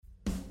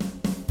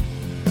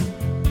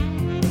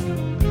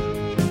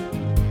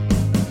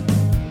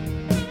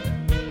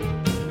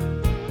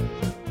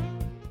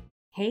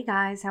Hey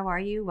guys, how are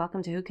you?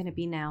 Welcome to Who Can It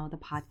Be Now, the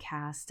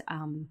podcast.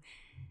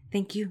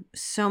 Thank you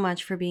so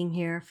much for being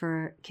here,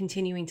 for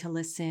continuing to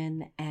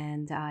listen.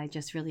 And I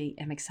just really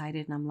am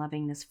excited and I'm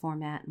loving this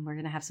format. And we're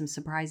going to have some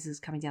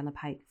surprises coming down the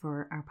pipe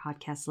for our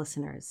podcast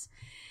listeners.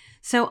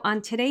 So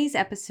on today's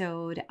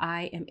episode,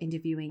 I am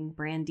interviewing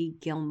Brandy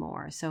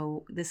Gilmore.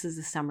 So this is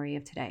the summary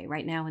of today.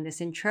 Right now in this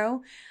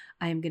intro,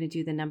 I am going to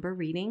do the number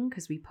reading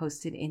because we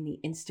posted in the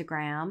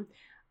Instagram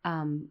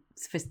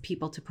for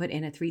people to put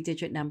in a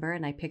 3-digit number.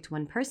 And I picked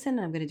one person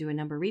and I'm going to do a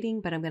number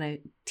reading, but I'm going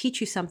to teach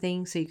you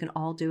something so you can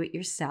all do it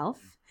yourself.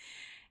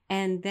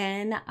 And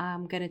then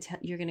I'm going to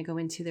you're going to go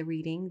into the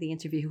reading, the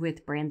interview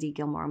with Brandy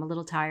Gilmore. I'm a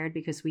little tired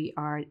because we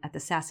are at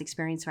the SAS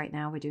experience right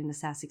now. We're doing the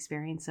SAS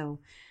experience. So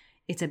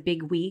it's a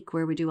big week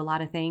where we do a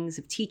lot of things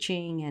of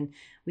teaching. And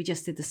we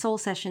just did the soul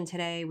session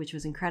today, which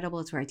was incredible.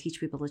 It's where I teach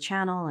people to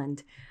channel.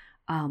 And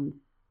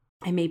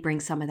I may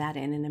bring some of that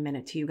in a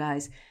minute to you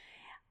guys.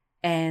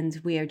 And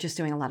we are just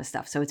doing a lot of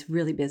stuff. So it's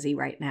really busy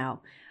right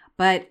now.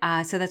 But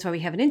so that's why we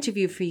have an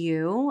interview for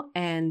you.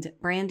 And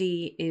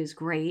Brandy is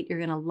great. You're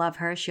going to love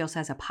her. She also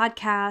has a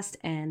podcast.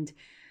 And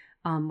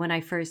when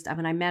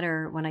I met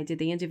her, when I did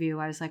the interview,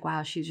 I was like,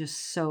 wow, she's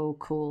just so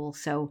cool.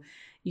 So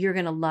you're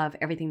going to love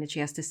everything that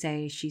she has to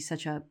say. She's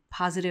such a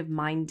positive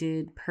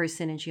minded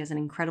person and she has an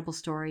incredible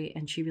story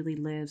and she really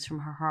lives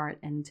from her heart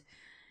and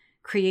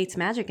creates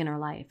magic in her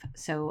life.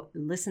 So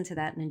listen to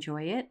that and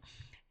enjoy it.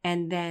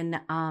 And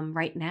then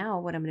right now,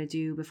 what I'm going to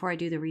do before I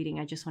do the reading,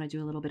 I just want to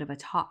do a little bit of a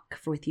talk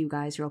with you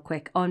guys real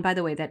quick. Oh, and by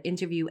the way, that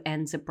interview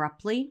ends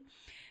abruptly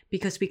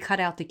because we cut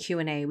out the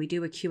Q&A. We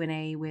do a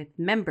Q&A with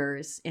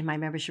members in my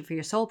Membership for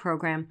Your Soul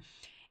program,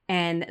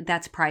 and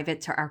that's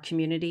private to our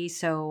community.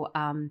 So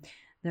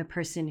the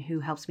person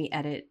who helps me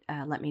edit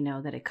let me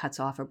know that it cuts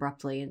off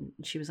abruptly. And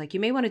she was like, you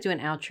may want to do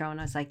an outro.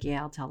 And I was like,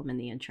 yeah, I'll tell them in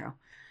the intro.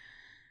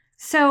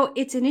 So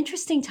it's an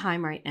interesting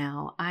time right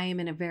now. I am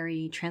in a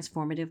very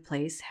transformative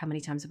place. How many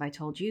times have I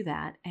told you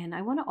that? And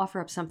I want to offer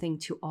up something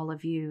to all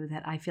of you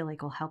that I feel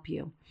like will help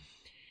you.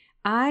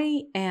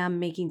 I am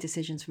making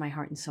decisions for my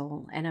heart and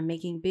soul, and I'm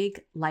making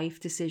big life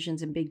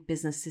decisions and big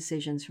business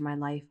decisions for my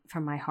life,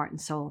 from my heart and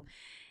soul.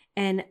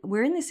 And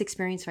we're in this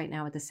experience right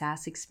now with the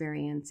SAS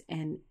experience,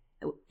 and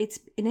it's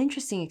an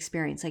interesting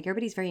experience. Like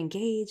everybody's very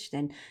engaged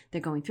and they're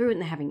going through it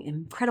and they're having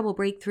incredible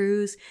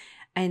breakthroughs.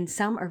 And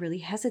some are really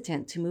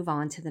hesitant to move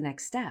on to the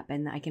next step.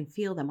 And I can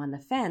feel them on the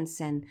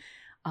fence and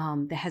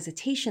the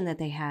hesitation that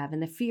they have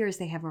and the fears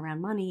they have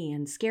around money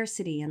and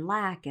scarcity and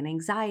lack and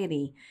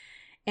anxiety.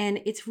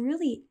 And it's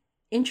really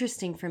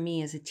interesting for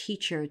me as a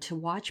teacher to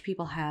watch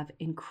people have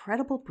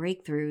incredible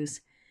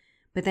breakthroughs,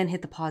 but then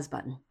hit the pause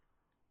button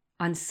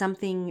on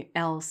something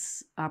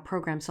else,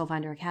 program Soul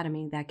Finder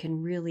Academy, that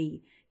can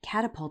really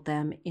catapult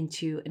them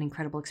into an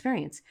incredible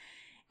experience.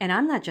 And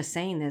I'm not just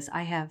saying this.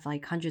 I have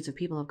like hundreds of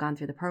people have gone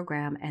through the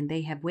program and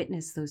they have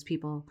witnessed those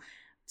people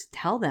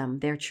tell them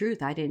their truth.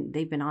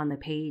 They've been on the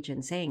page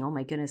and saying, oh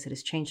my goodness, it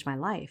has changed my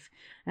life.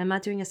 And I'm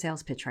not doing a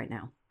sales pitch right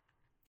now.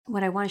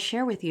 What I want to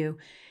share with you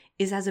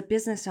is, as a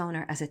business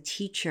owner, as a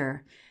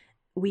teacher,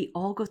 we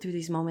all go through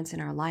these moments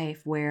in our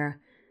life where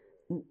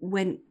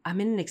when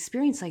I'm in an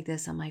experience like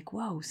this, I'm like,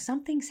 whoa,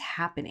 something's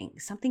happening.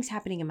 Something's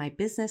happening in my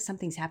business.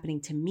 Something's happening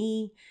to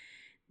me.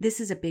 This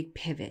is a big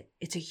pivot.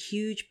 It's a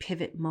huge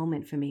pivot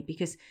moment for me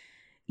because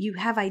you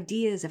have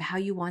ideas of how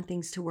you want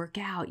things to work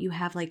out. You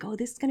have like, oh,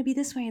 this is going to be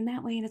this way and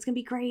that way, and it's going to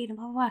be great and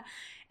blah, blah, blah.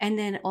 And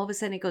then all of a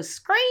sudden it goes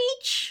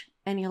screech.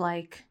 And you're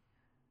like,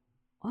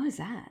 what is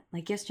that?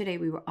 Like yesterday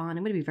we were on,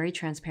 I'm going to be very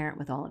transparent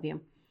with all of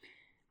you.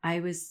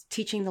 I was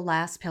teaching the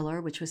last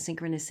pillar, which was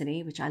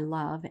synchronicity, which I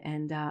love.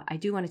 And I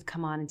do want to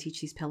come on and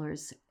teach these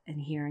pillars in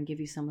here and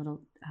give you some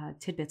little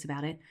tidbits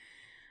about it.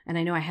 And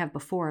I know I have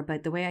before,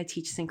 but the way I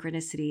teach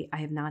synchronicity, I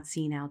have not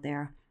seen out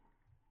there.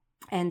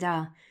 And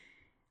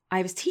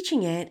I was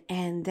teaching it,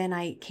 and then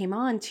I came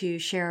on to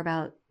share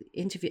about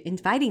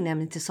inviting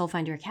them into Soul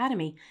Finder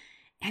Academy.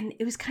 And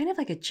it was kind of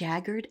like a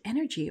jagged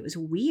energy. It was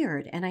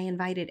weird. And I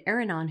invited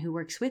Erin on, who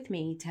works with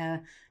me,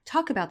 to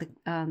talk about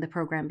the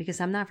program because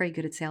I'm not very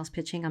good at sales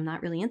pitching. I'm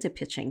not really into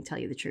pitching, to tell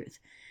you the truth.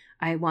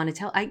 I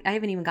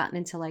haven't even gotten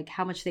into like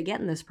how much they get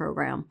in this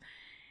program.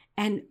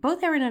 And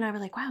both Erin and I were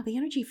like, wow, the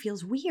energy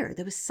feels weird.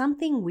 There was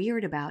something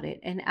weird about it.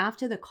 And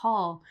after the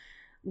call,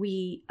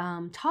 we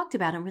talked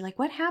about it. And we're like,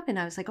 what happened?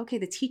 I was like, okay,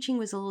 the teaching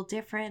was a little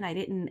different. I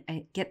didn't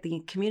get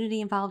the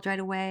community involved right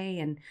away.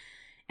 And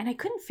I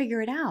couldn't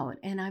figure it out.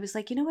 And I was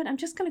like, you know what? I'm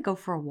just going to go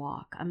for a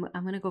walk. I'm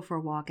going to go for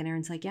a walk. And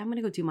Erin's like, yeah, I'm going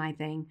to go do my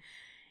thing.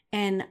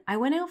 And I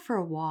went out for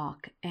a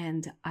walk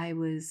and I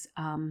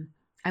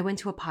went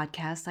to a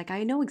podcast. Like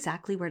I know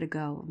exactly where to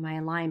go. My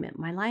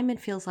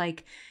alignment feels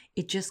like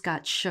it just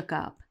got shook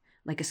up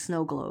like a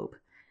snow globe.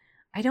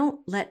 I don't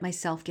let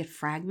myself get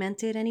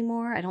fragmented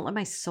anymore. I don't let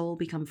my soul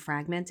become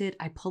fragmented.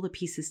 I pull the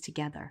pieces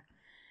together.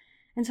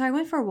 And so I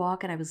went for a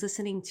walk and I was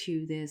listening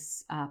to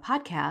this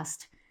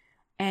podcast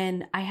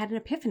and I had an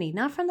epiphany,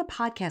 not from the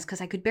podcast because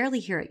I could barely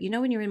hear it. You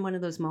know, when you're in one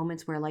of those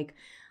moments where like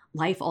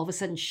life all of a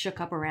sudden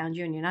shook up around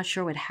you and you're not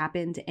sure what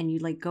happened and you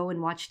like go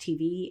and watch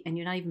TV and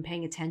you're not even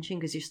paying attention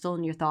because you're still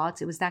in your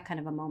thoughts. It was that kind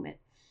of a moment.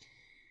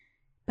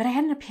 But I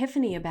had an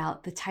epiphany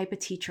about the type of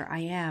teacher I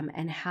am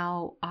and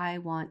how I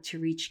want to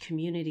reach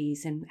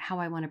communities and how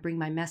I want to bring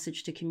my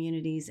message to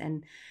communities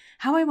and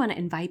how I want to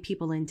invite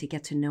people in to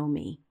get to know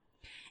me.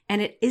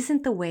 And it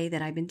isn't the way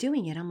that I've been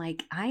doing it. I'm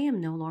like, I am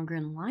no longer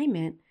in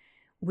alignment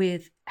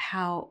with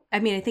how, I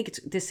mean, I think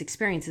this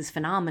experience is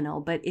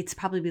phenomenal, but it's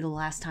probably the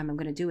last time I'm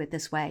going to do it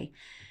this way.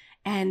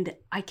 And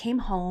I came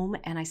home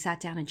and I sat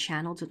down and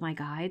channeled with my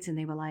guides, and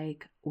they were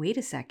like, wait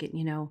a second,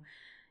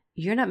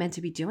 you're not meant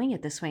to be doing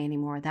it this way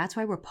anymore. That's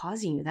why we're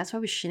pausing you. That's why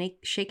we're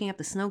shaking up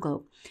the snow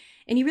globe.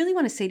 And you really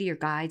want to say to your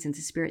guides and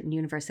to spirit and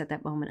universe at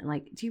that moment,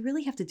 like, do you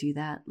really have to do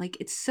that? Like,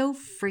 it's so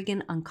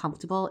friggin'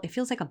 uncomfortable. It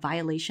feels like a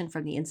violation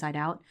from the inside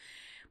out.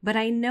 But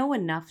I know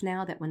enough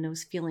now that when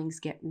those feelings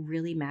get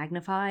really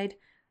magnified,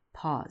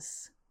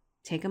 pause,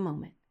 take a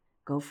moment,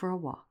 go for a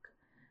walk,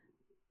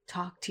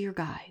 talk to your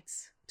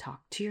guides,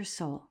 talk to your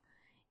soul.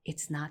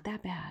 It's not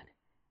that bad.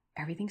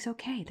 Everything's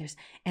okay.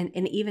 And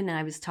even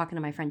I was talking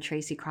to my friend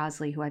Tracy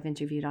Crosley, who I've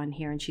interviewed on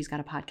here, and she's got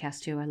a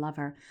podcast too. I love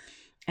her.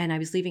 And I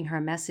was leaving her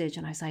a message,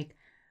 and I was like,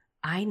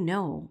 I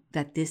know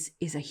that this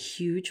is a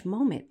huge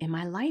moment in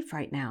my life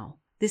right now.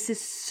 This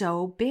is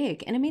so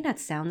big. And it may not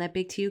sound that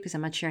big to you because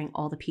I'm not sharing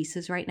all the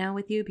pieces right now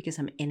with you because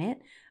I'm in it.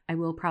 I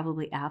will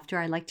probably after.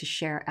 I like to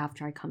share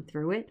after I come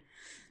through it.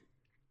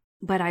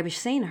 But I was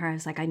saying to her, I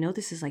was like, I know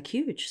this is like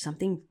huge.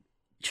 Something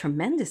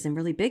tremendous and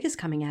really big is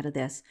coming out of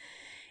this.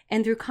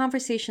 And through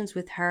conversations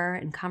with her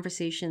and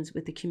conversations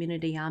with the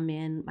community I'm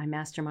in, my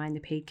mastermind, the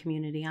paid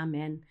community I'm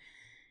in,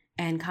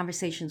 and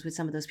conversations with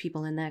some of those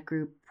people in that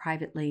group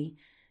privately,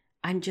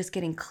 I'm just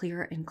getting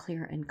clearer and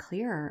clearer and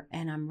clearer.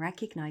 And I'm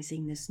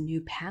recognizing this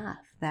new path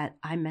that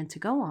I'm meant to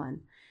go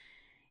on.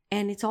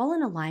 And it's all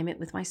in alignment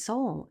with my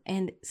soul.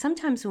 And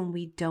sometimes when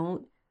we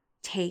don't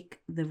take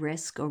the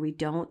risk, or we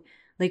don't,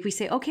 like we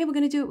say, okay, we're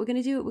going to do it. We're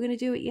going to do it. We're going to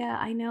do it. Yeah,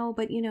 I know.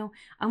 But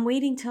I'm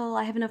waiting till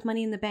I have enough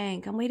money in the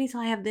bank. I'm waiting till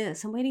I have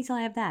this. I'm waiting till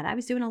I have that. I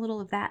was doing a little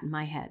of that in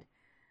my head.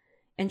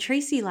 And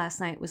Tracy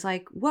last night was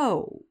like,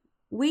 whoa,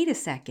 wait a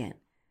second.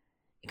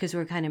 Because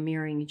we're kind of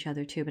mirroring each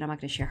other too, but I'm not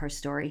going to share her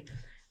story.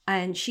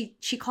 And she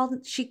didn't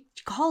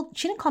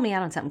call me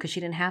out on something because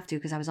she didn't have to,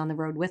 because I was on the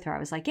road with her. I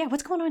was like, yeah,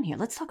 what's going on here?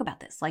 Let's talk about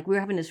this. Like, we were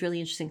having this really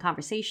interesting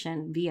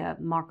conversation via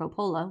Marco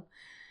Polo.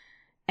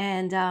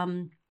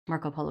 And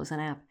Marco Polo's an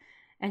app.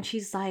 And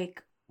she's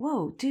like,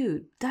 whoa,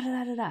 dude,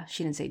 da-da-da-da-da.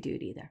 She didn't say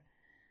dude either.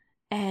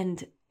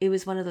 And it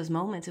was one of those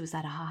moments. It was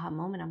that aha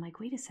moment. I'm like,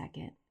 wait a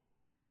second.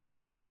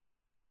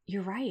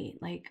 You're right.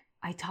 Like,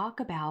 I talk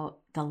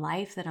about the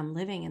life that I'm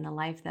living and the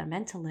life that I'm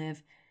meant to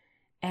live.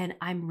 And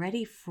I'm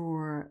ready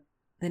for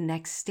the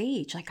next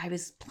stage. Like, I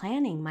was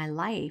planning my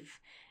life,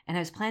 and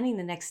I was planning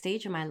the next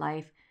stage of my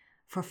life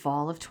for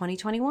fall of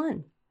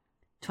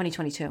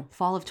 2022,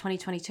 fall of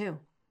 2022.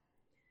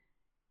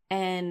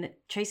 And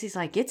Tracy's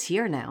like, it's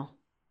here now.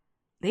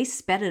 They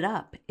sped it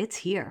up. It's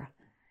here.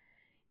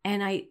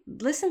 And I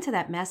listened to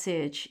that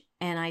message,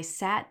 and I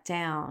sat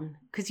down,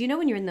 because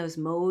when you're in those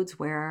modes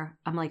where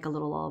I'm like a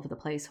little all over the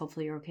place,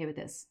 hopefully you're okay with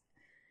this.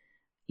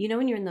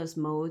 When you're in those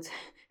modes,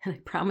 and I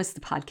promised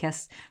the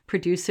podcast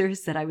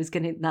producers that I was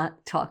going to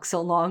not talk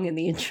so long in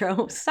the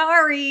intro.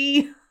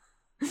 Sorry.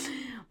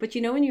 But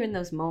when you're in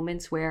those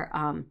moments where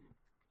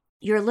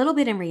you're a little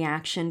bit in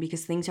reaction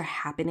because things are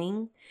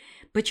happening,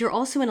 but you're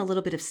also in a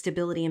little bit of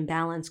stability and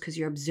balance because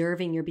you're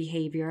observing your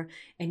behavior,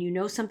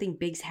 and something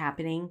big's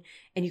happening,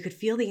 and you could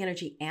feel the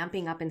energy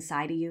amping up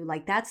inside of you.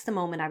 Like, that's the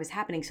moment I was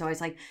happening. So I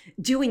was like,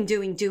 doing.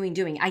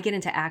 I get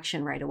into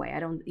action right away. I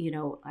don't,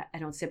 I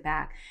don't sit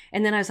back.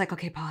 And then I was like,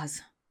 okay,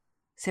 pause,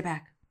 sit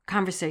back,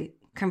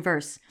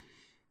 converse.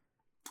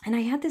 And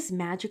I had this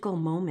magical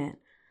moment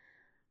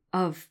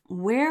of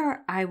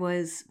where I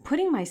was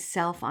putting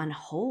myself on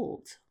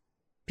hold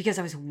because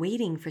I was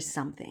waiting for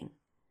something.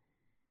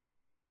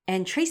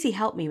 And Tracy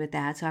helped me with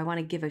that. So I want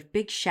to give a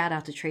big shout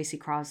out to Tracy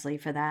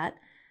Crosley for that.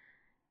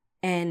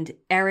 And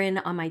Erin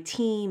on my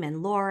team,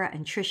 and Laura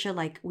and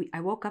Trisha.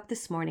 I woke up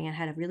this morning and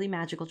had a really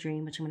magical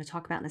dream, which I'm going to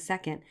talk about in a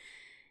second.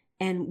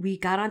 And we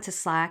got onto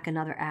Slack,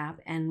 another app,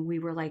 and we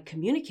were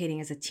communicating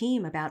as a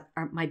team about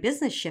my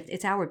business shift.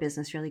 It's our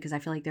business, really, because I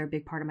feel like they're a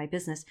big part of my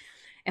business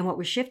and what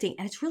we're shifting.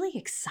 And it's really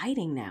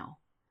exciting now.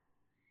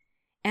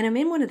 And I'm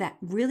in one of that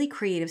really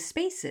creative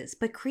spaces.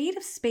 But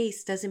creative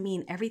space doesn't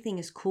mean everything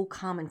is cool,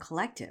 calm, and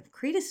collective.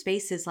 Creative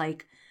space is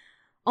like,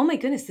 oh my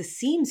goodness, the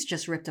seams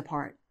just ripped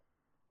apart.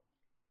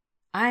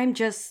 I'm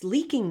just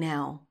leaking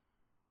now.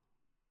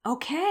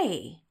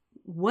 Okay.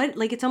 What?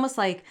 It's almost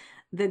like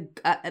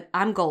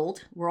I'm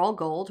gold. We're all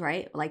gold,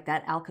 right? Like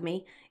that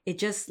alchemy. It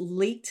just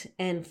leaked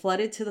and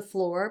flooded to the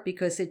floor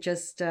because it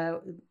just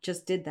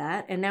did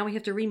that. And now we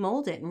have to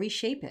remold it and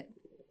reshape it.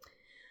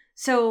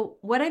 So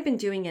what I've been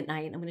doing at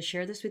night, I'm going to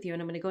share this with you,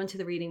 and I'm going to go into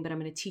the reading, but I'm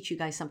going to teach you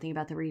guys something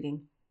about the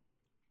reading.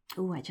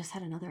 Oh, I just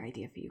had another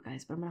idea for you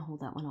guys, but I'm going to hold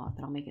that one off,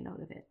 but I'll make a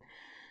note of it.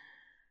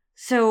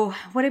 So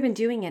what I've been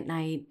doing at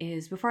night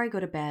is, before I go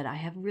to bed, I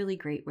have really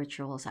great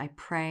rituals. I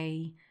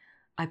pray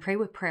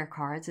with prayer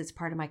cards. It's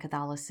part of my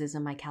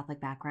Catholicism, my Catholic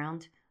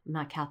background. I'm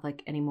not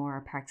Catholic anymore,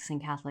 or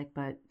practicing Catholic,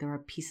 but there are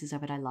pieces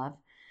of it I love.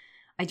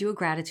 I do a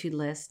gratitude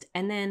list,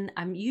 and then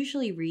I'm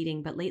usually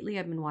reading, but lately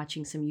I've been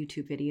watching some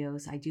YouTube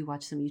videos. I do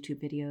watch some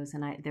YouTube videos,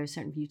 and there are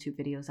certain YouTube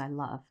videos I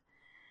love.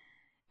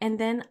 And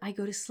then I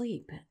go to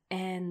sleep,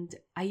 and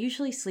I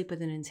usually sleep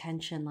with an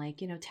intention like,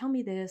 tell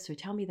me this or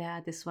tell me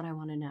that. This is what I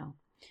want to know,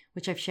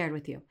 which I've shared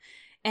with you.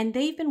 And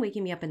they've been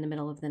waking me up in the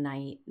middle of the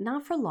night,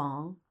 not for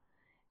long.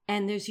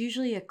 And there's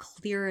usually a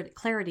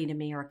clarity to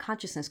me or a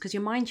consciousness because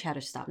your mind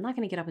chatter stops. I'm not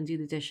going to get up and do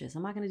the dishes.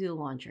 I'm not going to do the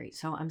laundry.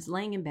 So I'm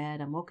laying in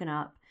bed. I'm woken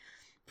up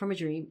from a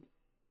dream,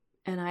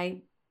 and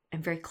I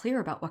am very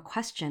clear about what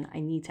question I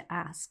need to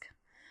ask.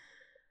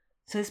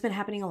 So it's been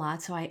happening a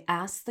lot. So I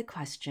asked the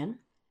question,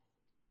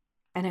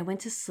 and I went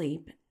to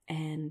sleep,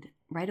 and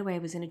right away I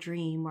was in a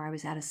dream where I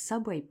was at a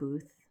Subway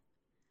booth,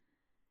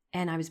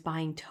 and I was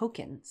buying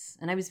tokens,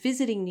 and I was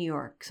visiting New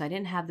York, so I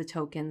didn't have the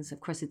tokens. Of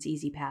course, it's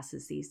easy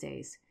passes these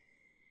days.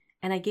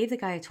 And I gave the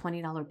guy a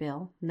 $20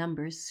 bill,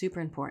 numbers, super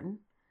important.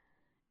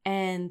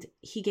 And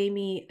he gave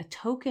me a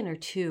token or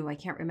two, I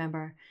can't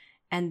remember,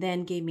 and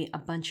then gave me a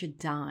bunch of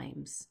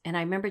dimes. And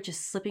I remember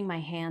just slipping my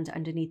hand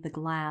underneath the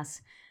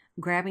glass,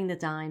 grabbing the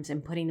dimes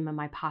and putting them in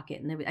my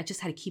pocket. And I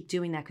just had to keep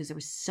doing that because there were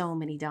so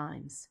many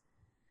dimes.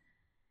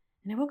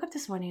 And I woke up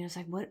this morning and I was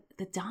like, what?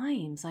 The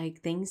dimes?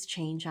 Like, things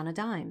change on a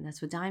dime.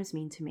 That's what dimes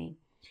mean to me.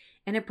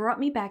 And it brought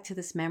me back to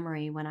this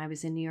memory when I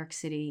was in New York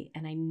City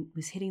and I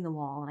was hitting the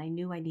wall and I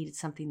knew I needed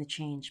something to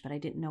change, but I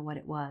didn't know what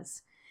it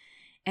was.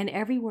 And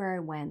everywhere I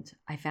went,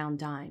 I found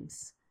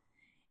dimes.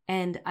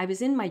 And I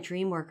was in my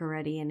dream work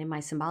already and in my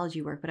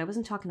symbology work, but I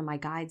wasn't talking to my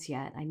guides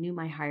yet. I knew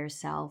my higher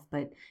self,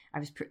 but I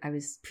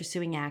was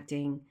pursuing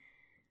acting.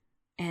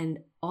 And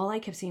all I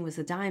kept seeing was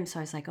the dimes. So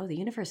I was like, oh, the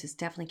universe is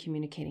definitely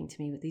communicating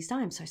to me with these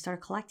dimes. So I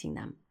started collecting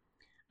them.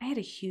 I had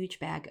a huge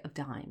bag of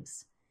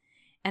dimes.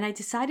 And I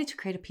decided to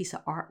create a piece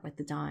of art with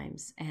the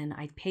dimes. And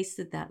I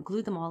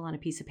glued them all on a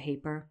piece of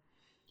paper.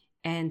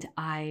 And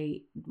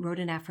I wrote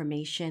an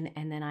affirmation,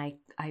 and then I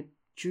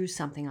drew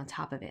something on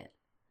top of it.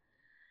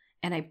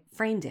 And I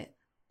framed it.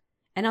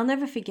 And I'll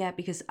never forget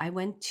because I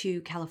went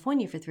to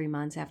California for 3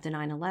 months after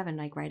 9/11,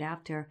 like right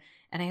after.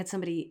 And I had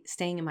somebody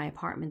staying in my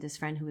apartment, this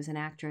friend who was an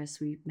actress.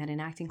 We met in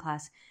acting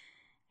class.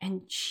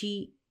 And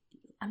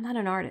I'm not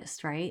an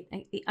artist, right?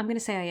 I'm going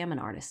to say I am an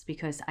artist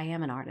because I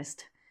am an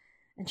artist.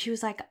 And she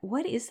was like,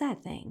 what is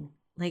that thing?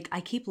 Like,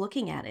 I keep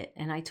looking at it.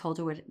 And I told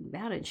her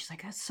about it. And she's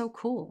like, that's so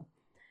cool.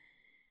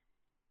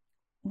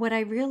 What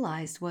I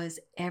realized was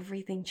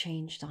everything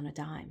changed on a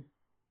dime.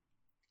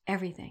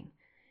 Everything.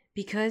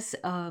 Because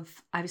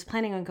I was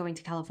planning on going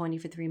to California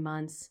for 3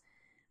 months.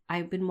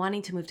 I've been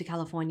wanting to move to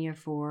California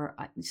for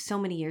so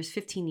many years,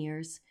 15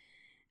 years.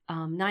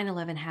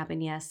 9/11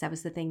 happened, yes. That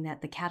was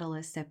the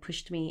catalyst that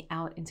pushed me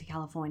out into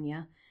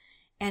California.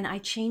 And I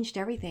changed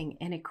everything,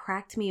 and it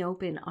cracked me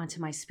open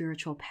onto my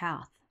spiritual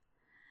path.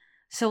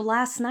 So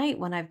last night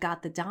when I've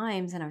got the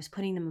dimes and I was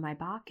putting them in my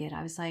pocket,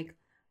 I was like,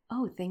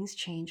 oh, things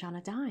change on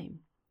a dime.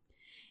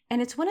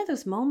 And it's one of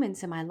those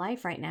moments in my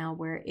life right now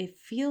where it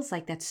feels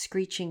like that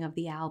screeching of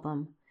the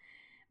album,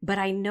 but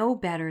I know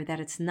better that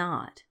it's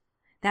not.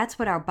 That's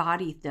what our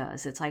body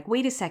does. It's like,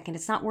 wait a second,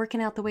 it's not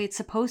working out the way it's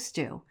supposed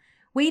to.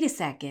 Wait a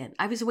second,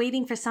 I was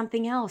waiting for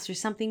something else or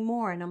something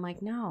more. And I'm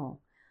like,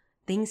 no,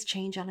 things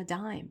change on a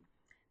dime.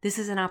 This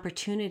is an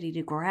opportunity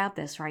to grab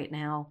this right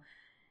now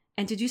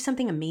and to do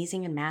something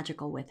amazing and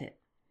magical with it.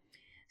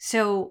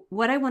 So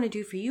what I want to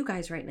do for you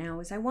guys right now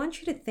is I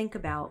want you to think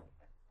about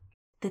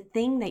the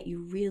thing that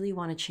you really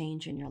want to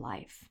change in your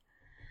life.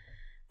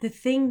 The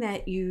thing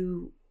that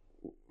you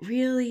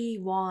really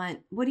want.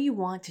 What do you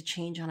want to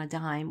change on a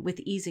dime with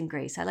ease and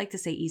grace? I like to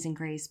say ease and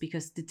grace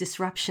because the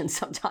disruption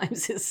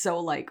sometimes is so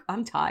like,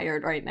 I'm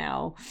tired right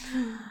now.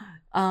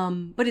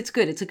 But it's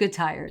good. It's a good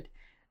tired.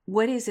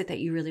 What is it that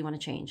you really want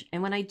to change?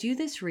 And when I do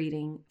this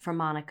reading for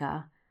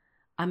Monica,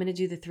 I'm going to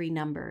do the 3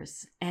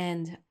 numbers.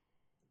 And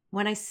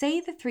when I say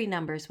the 3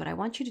 numbers, what I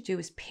want you to do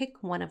is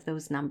pick one of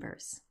those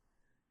numbers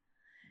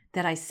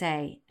that I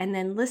say, and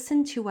then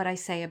listen to what I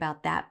say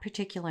about that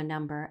particular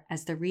number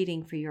as the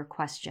reading for your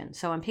question.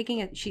 So I'm picking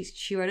it.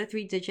 She wrote a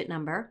 3-digit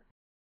number,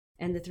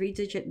 and the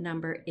 3-digit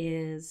number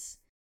is,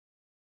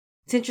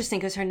 it's interesting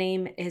because her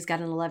name has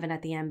got an 11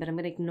 at the end, but I'm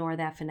going to ignore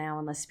that for now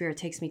unless Spirit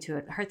takes me to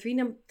it. Her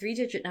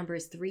 3-digit number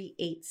is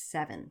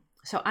 387.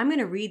 So I'm going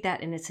to read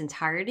that in its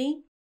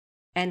entirety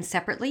and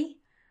separately.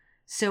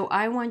 So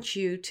I want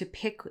you to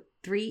pick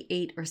 3,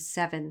 8, or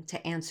 7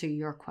 to answer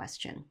your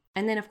question.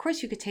 And then, of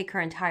course, you could take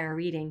her entire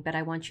reading, but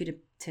I want you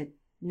to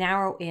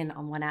narrow in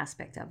on one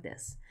aspect of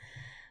this.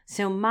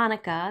 So,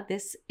 Monica,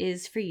 this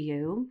is for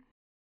you.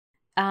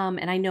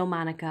 And I know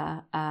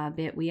Monica a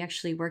bit. We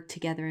actually worked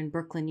together in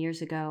Brooklyn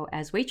years ago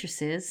as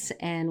waitresses,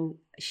 and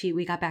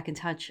we got back in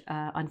touch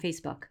on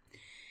Facebook.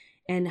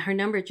 And her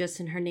number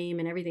just and her name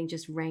and everything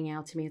just rang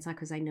out to me. It's not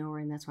because I know her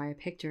and that's why I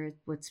picked her.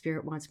 It's what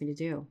Spirit wants me to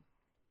do.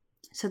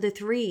 So the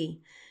 3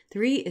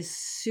 is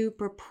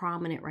super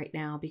prominent right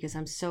now because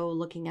I'm so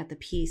looking at the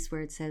piece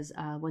where it says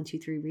 1, 2,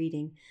 3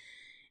 reading.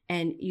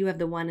 And you have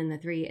the 1 and the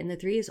 3. And the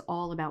 3 is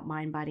all about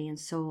mind, body, and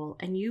soul.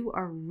 And you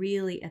are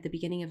really at the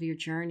beginning of your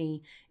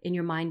journey in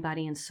your mind,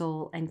 body, and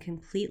soul and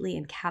completely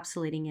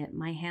encapsulating it.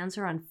 My hands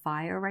are on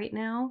fire right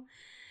now.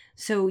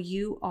 So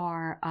you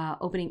are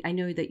opening. I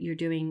know that you're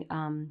doing,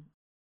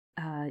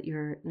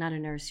 you're not a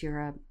nurse, you're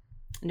a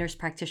nurse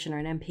practitioner,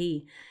 an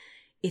NP.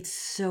 It's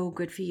so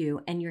good for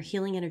you. And your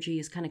healing energy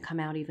is going to come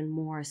out even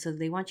more. So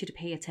they want you to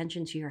pay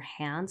attention to your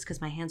hands because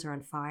my hands are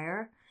on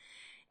fire.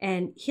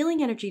 And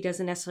healing energy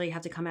doesn't necessarily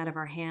have to come out of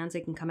our hands.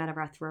 It can come out of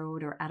our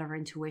throat or out of our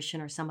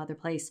intuition or some other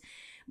place.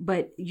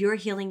 But your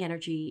healing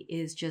energy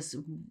is just,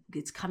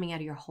 it's coming out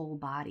of your whole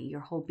body,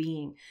 your whole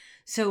being.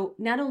 So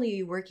not only are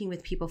you working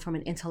with people from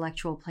an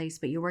intellectual place,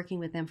 but you're working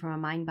with them from a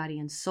mind, body,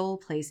 and soul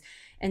place.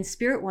 And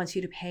Spirit wants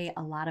you to pay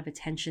a lot of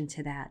attention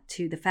to that,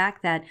 to the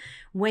fact that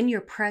when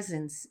your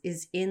presence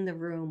is in the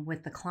room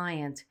with the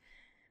client,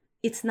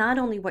 it's not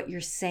only what you're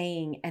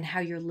saying and how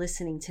you're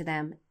listening to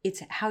them,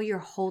 it's how you're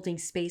holding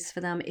space for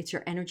them. It's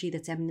your energy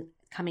that's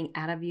coming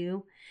out of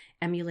you,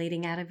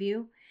 emulating out of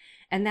you.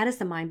 And that is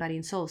the mind, body,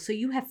 and soul. So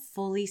you have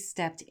fully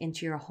stepped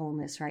into your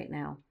wholeness right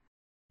now.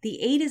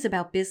 The 8 is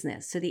about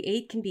business. So the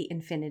 8 can be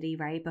infinity,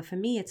 right? But for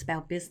me, it's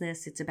about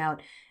business. It's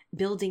about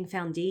building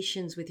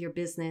foundations with your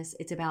business.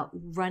 It's about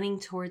running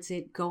towards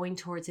it, going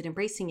towards it,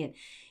 embracing it.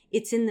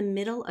 It's in the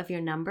middle of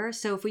your number.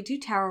 So if we do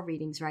tarot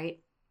readings, right?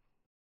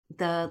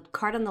 The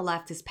card on the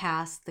left is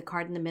past, the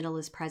card in the middle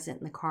is present,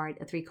 and the card,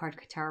 a 3-card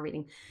tarot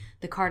reading,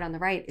 the card on the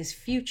right is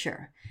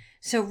future.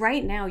 So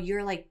right now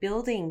you're like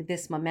building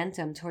this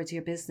momentum towards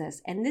your business.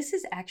 And this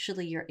is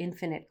actually your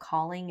infinite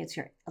calling. It's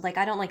your, like,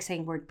 I don't like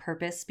saying word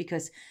purpose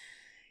because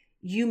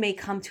you may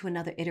come to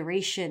another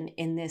iteration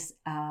in this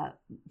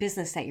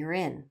business that you're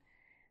in.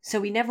 So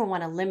we never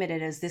want to limit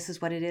it as this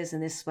is what it is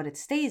and this is what it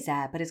stays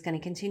at, but it's going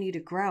to continue to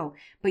grow.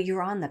 But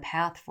you're on the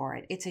path for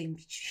it. It's a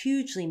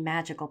hugely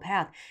magical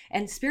path.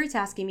 And Spirit's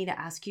asking me to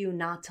ask you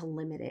not to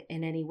limit it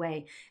in any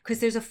way. Because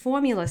there's a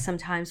formula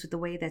sometimes with the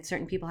way that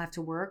certain people have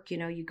to work. You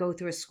know, you go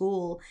through a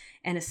school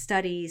and a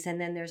studies, and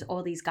then there's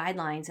all these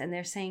guidelines. And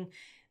they're saying,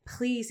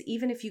 please,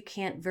 even if you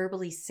can't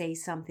verbally say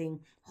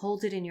something,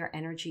 hold it in your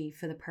energy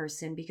for the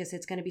person because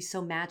it's going to be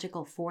so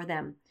magical for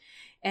them.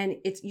 And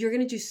you're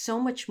going to do so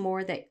much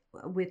more that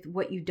with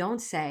what you don't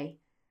say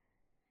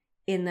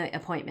in the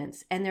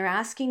appointments. And they're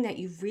asking that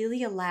you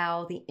really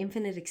allow the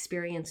infinite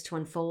experience to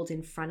unfold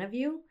in front of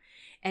you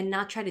and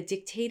not try to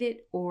dictate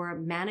it or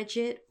manage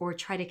it or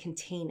try to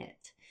contain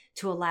it,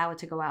 to allow it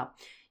to go out.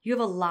 You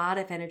have a lot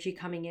of energy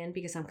coming in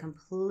because I'm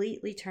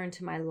completely turned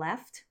to my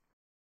left.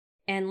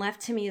 And left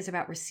to me is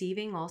about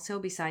receiving also,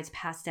 besides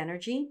past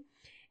energy.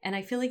 And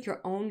I feel like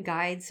your own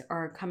guides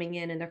are coming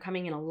in, and they're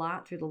coming in a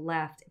lot through the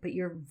left, but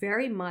you're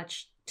very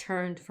much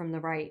turned from the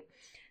right.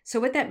 So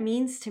what that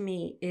means to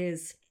me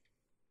is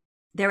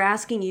they're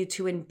asking you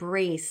to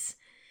embrace.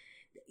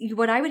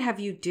 What I would have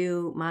you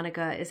do,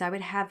 Monica, is I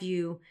would have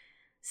you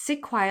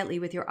sit quietly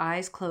with your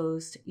eyes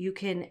closed. You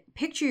can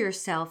picture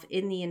yourself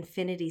in the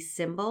infinity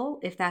symbol,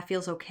 if that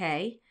feels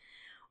okay.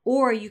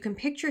 Or you can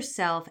picture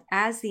yourself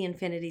as the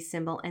infinity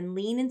symbol and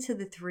lean into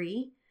the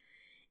 3.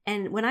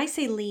 And when I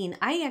say lean,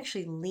 I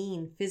actually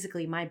lean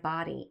physically my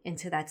body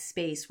into that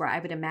space where I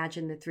would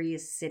imagine the 3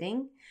 is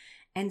sitting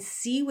and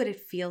see what it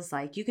feels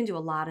like. You can do a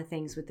lot of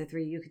things with the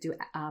 3. You could do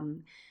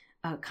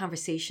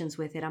conversations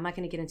with it. I'm not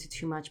going to get into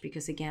too much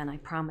because, again, I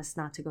promise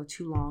not to go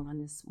too long on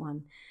this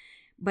one.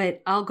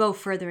 But I'll go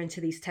further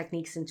into these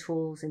techniques and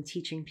tools and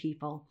teaching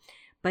people.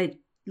 But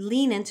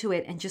lean into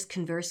it and just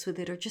converse with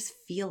it or just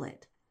feel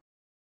it.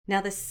 Now,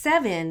 the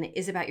 7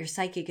 is about your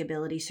psychic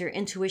ability. So your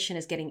intuition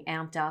is getting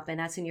amped up, and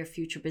that's in your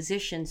future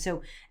position.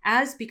 So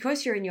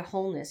because you're in your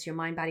wholeness, your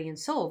mind, body, and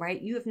soul, right?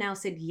 You have now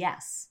said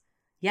yes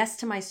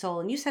to my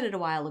soul. And you said it a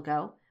while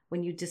ago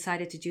when you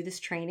decided to do this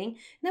training. And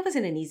that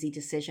wasn't an easy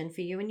decision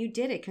for you, and you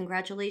did it.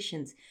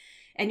 Congratulations.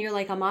 And you're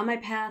like, I'm on my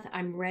path.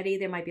 I'm ready.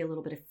 There might be a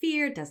little bit of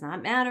fear. It does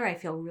not matter. I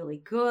feel really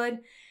good.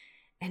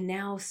 And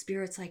now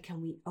Spirit's like,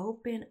 can we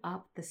open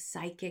up the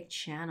psychic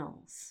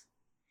channels?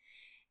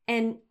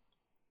 And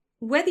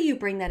whether you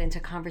bring that into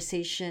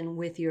conversation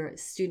with your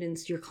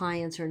students, your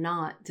clients or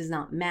not, does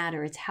not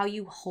matter. It's how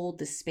you hold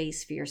the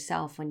space for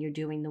yourself when you're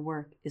doing the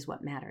work is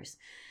what matters.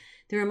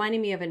 They're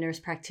reminding me of a nurse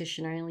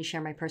practitioner. I only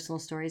share my personal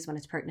stories when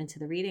it's pertinent to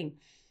the reading,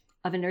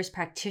 of a nurse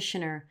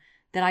practitioner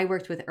that I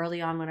worked with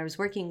early on when I was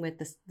working with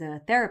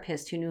the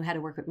therapist who knew how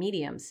to work with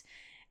mediums.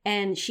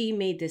 And she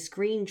made this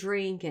green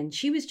drink, and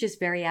she was just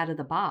very out of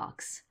the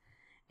box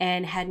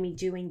and had me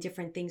doing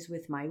different things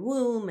with my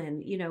womb.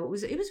 And, you know, it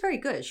was very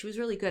good. She was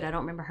really good. I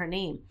don't remember her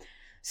name.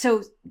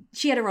 So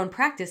she had her own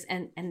practice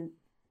and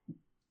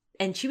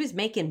she was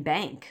making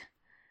bank.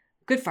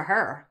 Good for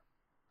her.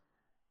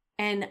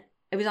 And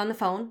it was on the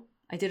phone.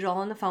 I did it all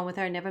on the phone with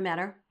her. I never met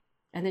her.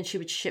 And then she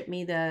would ship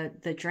me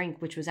the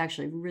drink, which was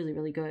actually really,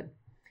 really good.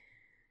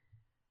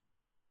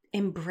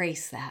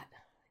 Embrace that.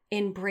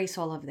 Embrace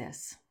all of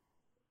this.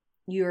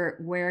 You're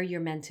where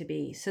you're meant to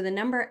be. So the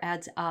number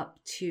adds up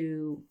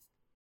to,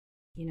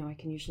 you know, I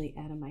can usually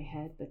add in my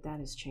head, but that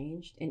has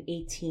changed, an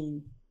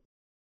 18.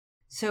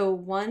 So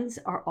ones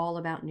are all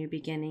about new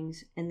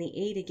beginnings, and the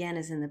eight again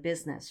is in the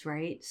business,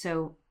 right?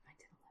 So I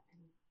did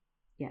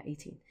 11, yeah,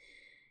 18.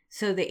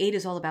 So the eight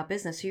is all about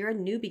business. So you're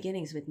in new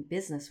beginnings with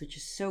business, which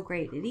is so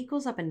great. It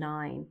equals up a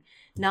nine.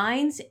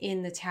 Nines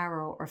in the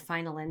tarot are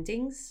final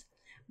endings,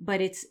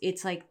 but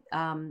it's like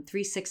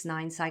 3, 6,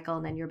 9 cycle,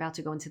 and then you're about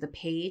to go into the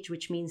page,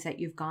 which means that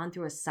you've gone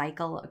through a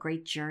cycle, a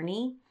great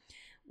journey.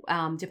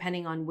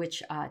 Depending on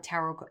which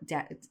tarot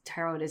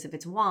it is, if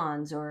it's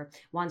wands, or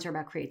wands are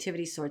about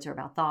creativity, swords are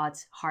about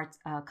thoughts, hearts,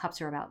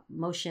 cups are about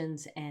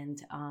emotions,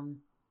 and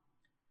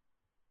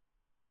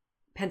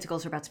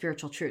pentacles are about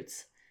spiritual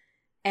truths.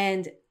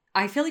 And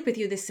I feel like with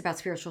you, this is about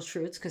spiritual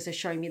truths because they're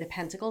showing me the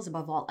pentacles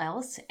above all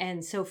else.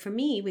 And so for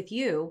me, with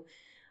you,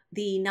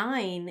 the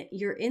nine,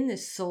 you're in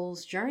this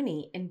soul's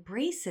journey.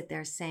 Embrace it,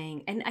 they're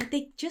saying. And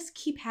they just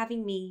keep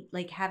having me,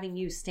 like having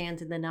you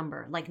stand in the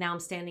number. Like now I'm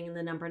standing in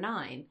the number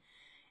 9.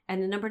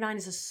 And the number 9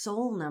 is a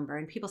soul number.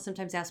 And people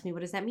sometimes ask me,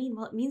 what does that mean?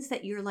 Well, it means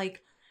that you're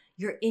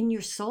in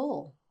your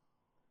soul.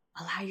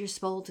 Allow your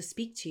soul to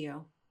speak to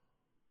you.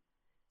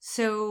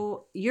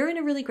 So you're in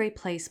a really great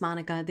place,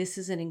 Monica. This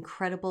is an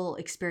incredible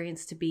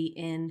experience to be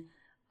in.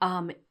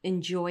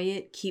 Enjoy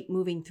it. Keep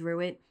moving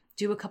through it.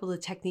 Do a couple of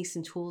techniques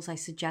and tools I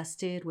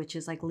suggested, which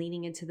is like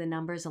leaning into the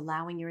numbers,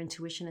 allowing your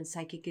intuition and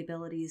psychic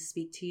abilities to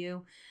speak to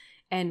you,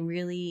 and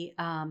really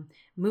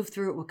move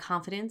through it with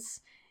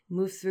confidence.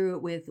 Move through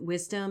it with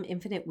wisdom,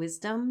 infinite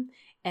wisdom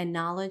and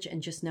knowledge,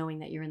 and just knowing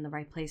that you're in the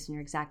right place and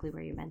you're exactly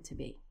where you're meant to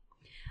be.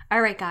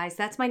 All right, guys,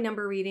 that's my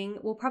number reading.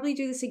 We'll probably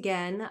do this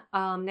again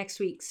next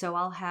week. So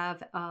I'll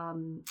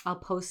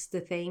post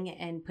the thing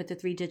and put the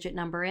 3-digit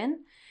number in,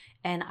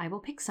 and I will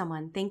pick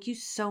someone. Thank you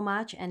so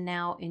much. And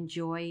now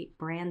enjoy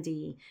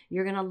Brandy.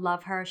 You're going to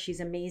love her.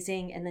 She's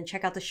amazing. And then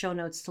check out the show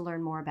notes to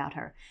learn more about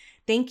her.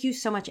 Thank you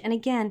so much. And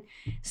again,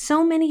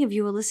 so many of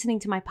you are listening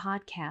to my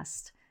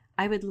podcast.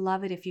 I would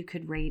love it if you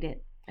could rate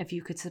it, if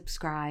you could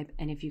subscribe,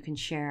 and if you can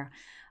share,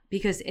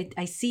 because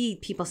I see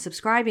people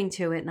subscribing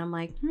to it and I'm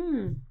like,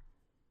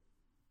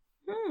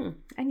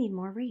 I need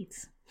more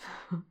reads.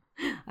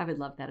 I would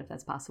love that if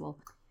that's possible.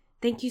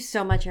 Thank you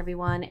so much,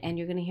 everyone. And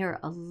you're going to hear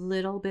a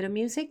little bit of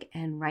music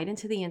and right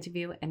into the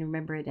interview. And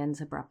remember, it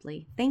ends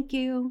abruptly. Thank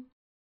you.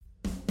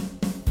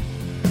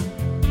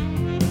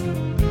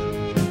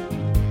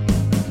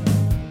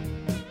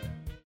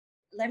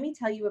 Let me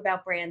tell you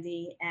about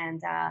Brandy,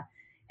 and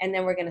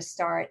then we're going to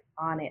start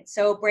on it.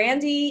 So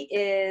Brandy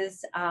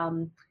is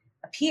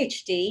a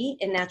PhD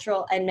in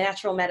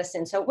natural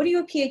medicine. So what are you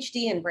a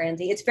PhD in,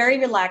 Brandy? It's very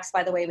relaxed,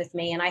 by the way, with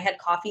me. And I had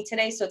coffee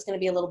today, so it's going to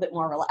be a little bit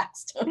more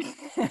relaxed and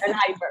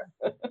hyper.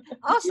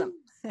 Awesome.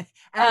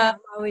 I'm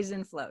always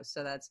in flow.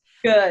 So that's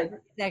good.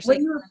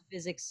 Actually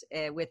physics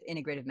with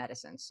integrative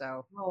medicine.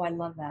 So, I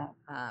love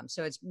that.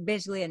 So it's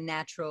basically a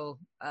natural,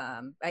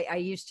 I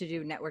used to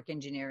do network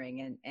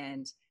engineering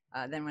and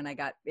then when I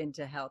got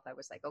into health, I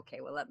was like,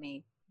 okay, well, let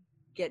me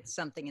get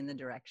something in the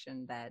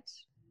direction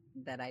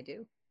that I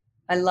do.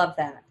 I love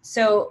that.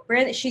 So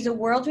Brandy, she's a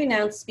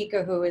world-renowned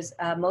speaker who is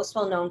most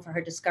well known for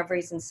her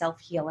discoveries in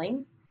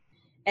self-healing.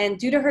 And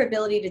due to her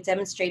ability to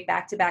demonstrate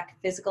back-to-back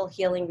physical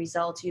healing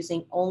results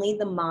using only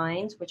the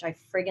mind, which I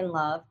friggin'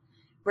 love,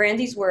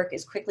 Brandy's work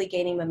is quickly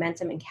gaining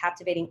momentum and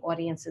captivating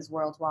audiences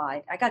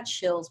worldwide. I got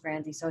chills,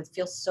 Brandy, so it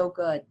feels so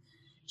good.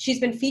 She's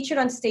been featured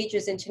on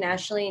stages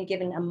internationally and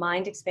given a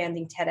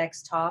mind-expanding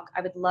TEDx talk.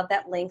 I would love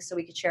that link so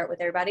we could share it with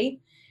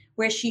everybody,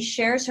 where she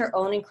shares her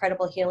own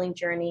incredible healing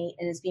journey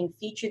and is being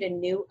featured in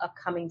new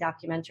upcoming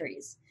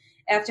documentaries.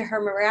 After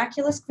her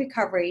miraculous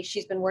recovery,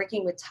 she's been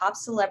working with top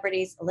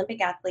celebrities,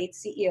 Olympic athletes,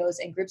 CEOs,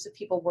 and groups of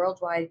people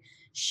worldwide,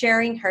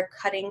 sharing her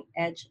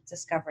cutting-edge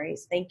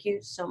discoveries. Thank you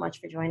so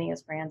much for joining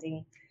us,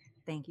 Brandy.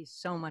 Thank you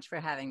so much for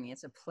having me.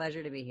 It's a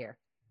pleasure to be here.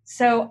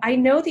 So I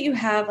know that you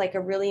have like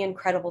a really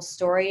incredible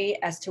story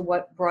as to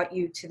what brought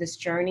you to this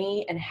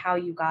journey and how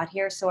you got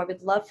here. So I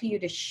would love for you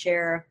to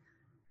share.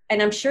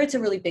 And I'm sure it's a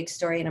really big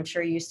story, and I'm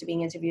sure you're used to being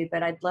interviewed,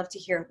 but I'd love to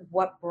hear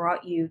what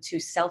brought you to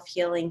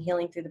self-healing,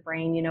 healing through the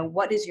brain. You know,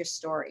 what is your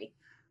story?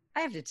 I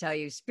have to tell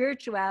you,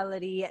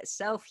 spirituality,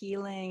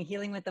 self-healing,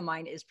 healing with the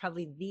mind is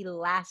probably the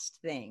last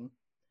thing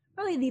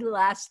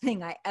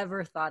I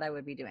ever thought I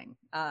would be doing.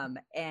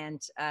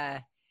 And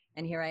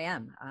here I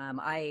am.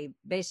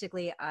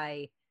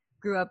 I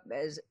grew up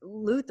as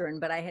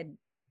Lutheran, but I had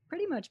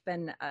pretty much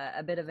been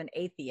a bit of an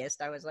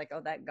atheist. I was like,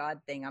 oh, that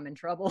God thing, I'm in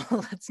trouble.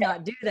 Let's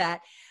not do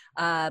that.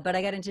 But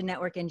I got into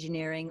network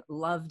engineering,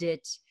 loved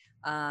it.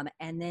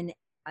 And then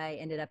I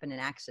ended up in an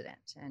accident.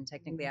 And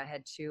technically I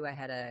had two. I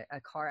had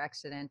a car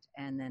accident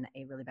and then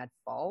a really bad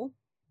fall.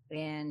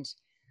 And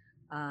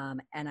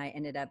I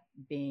ended up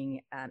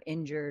being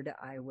injured.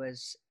 I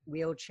was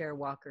wheelchair,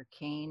 walker,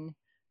 cane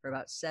for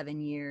about 7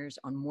 years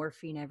on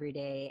morphine every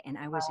day. And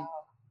I was in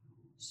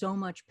so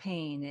much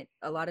pain that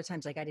a lot of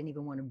times, like, I didn't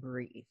even want to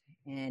breathe.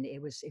 And it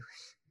was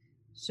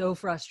so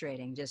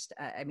frustrating. Just,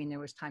 there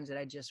was times that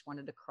I just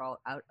wanted to crawl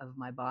out of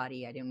my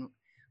body. I didn't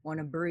want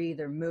to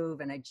breathe or move.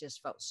 And I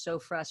just felt so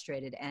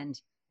frustrated.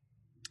 And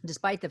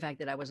despite the fact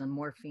that I was on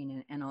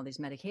morphine and all these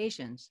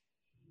medications,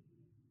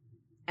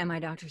 And my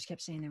doctors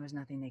kept saying there was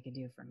nothing they could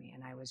do for me.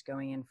 And I was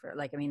going in for,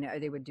 like, I mean,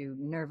 they would do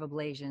nerve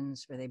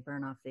ablations where they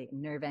burn off the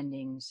nerve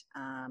endings,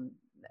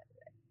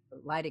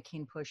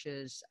 lidocaine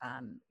pushes,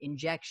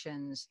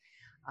 injections.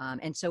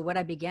 And so what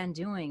I began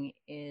doing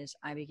is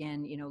I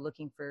began,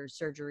 looking for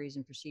surgeries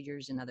and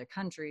procedures in other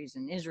countries,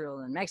 in Israel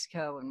and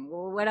Mexico, and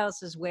what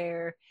else is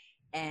where.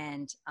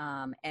 And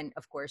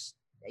of course,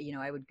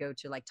 I would go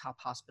to like top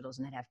hospitals,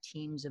 and they'd have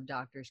teams of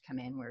doctors come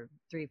in where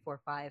 3, 4,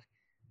 5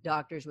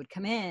 doctors would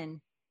come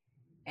in,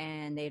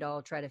 and they'd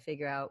all try to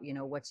figure out,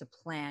 what's a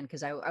plan.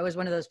 Cause I was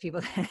one of those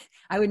people that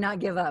I would not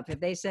give up. If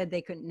they said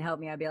they couldn't help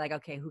me, I'd be like,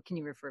 okay, who can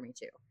you refer me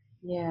to?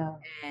 Yeah.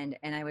 And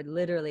I would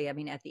literally, I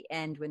mean, at the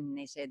end when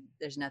they said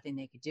there's nothing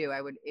they could do,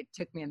 it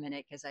took me a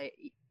minute, because I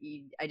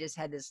just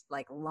had this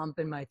like lump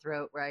in my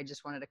throat where I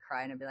just wanted to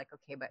cry, and I'd be like,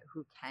 okay, but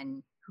who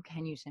can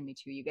you send me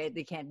to? You guys,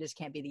 this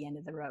can't be the end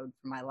of the road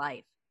for my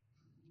life.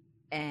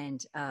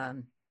 And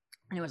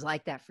it was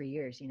like that for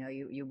years.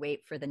 You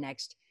wait for the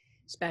next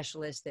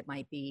specialist that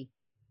might be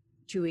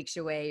 2 weeks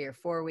away or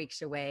 4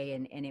 weeks away.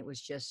 And it was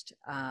just,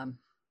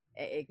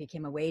 it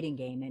became a waiting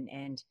game.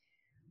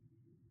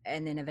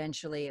 And then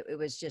eventually it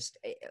was just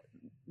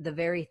the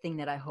very thing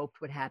that I hoped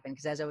would happen.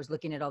 Because as I was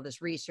looking at all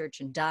this research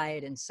and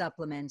diet and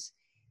supplements,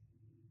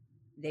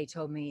 they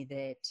told me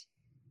that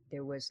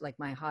there was, like,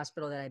 my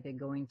hospital that I'd been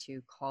going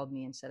to called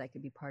me and said I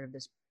could be part of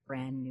this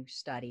brand new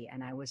study.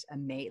 And I was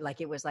amazed. Like,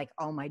 it was like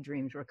all my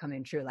dreams were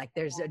coming true. Like,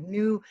 there's a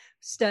new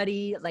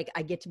study, like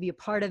I get to be a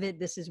part of it.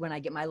 This is when I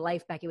get my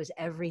life back. It was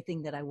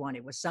everything that I wanted.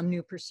 It was some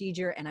new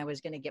procedure, and I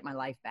was going to get my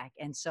life back.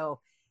 And so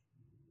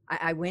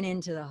I went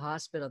into the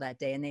hospital that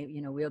day, and they,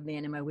 wheeled me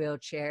in my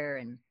wheelchair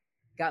and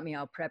got me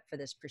all prepped for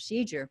this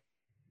procedure.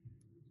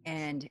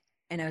 And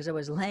as I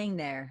was laying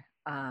there,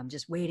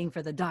 just waiting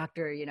for the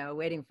doctor,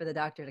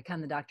 to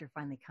come, the doctor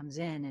finally comes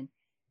in,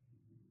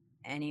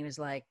 and he was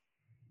like,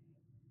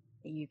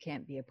 you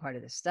can't be a part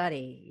of the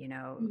study.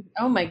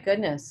 Oh my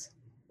goodness.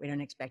 We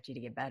don't expect you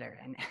to get better.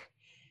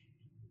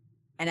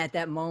 And at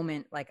that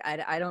moment, like,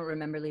 I don't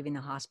remember leaving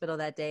the hospital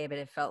that day, but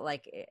it felt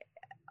like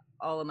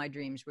all of my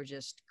dreams were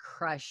just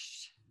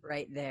crushed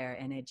right there.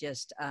 And it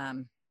just,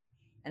 and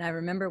I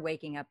remember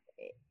waking up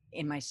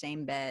in my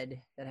same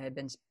bed that I had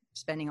been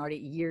spending already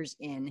years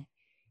in,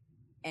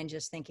 and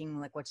just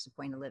thinking, like, what's the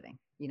point of living?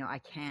 I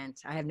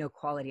have no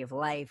quality of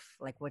life.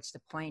 Like, what's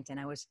the point? And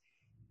I was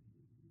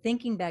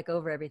thinking back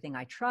over everything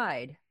I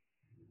tried.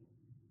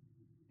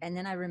 And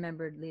then I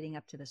remembered, leading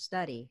up to the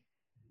study,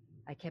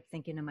 I kept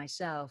thinking to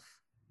myself,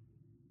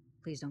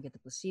 please don't get the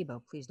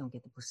placebo. Please don't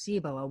get the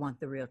placebo. I want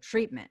the real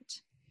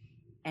treatment.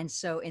 And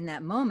so in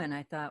that moment,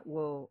 I thought,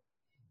 well,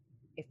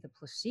 if the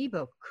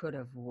placebo could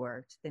have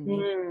worked, then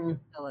maybe there's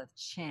still a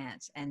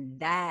chance. And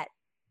that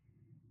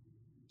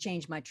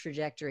changed my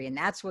trajectory. And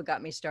that's what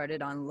got me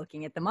started on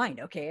looking at the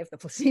mind. Okay, if the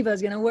placebo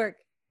is going to work,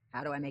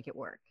 how do I make it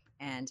work?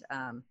 And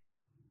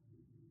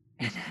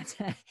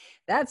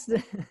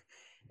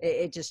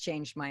it just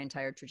changed my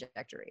entire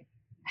trajectory.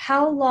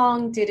 How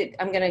long did it,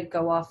 I'm going to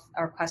go off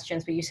our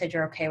questions, but you said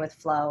you're okay with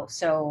flow.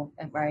 So,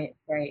 right.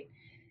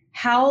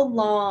 How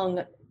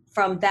long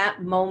from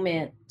that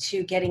moment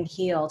to getting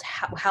healed,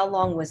 how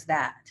long was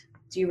that?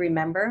 Do you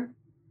remember?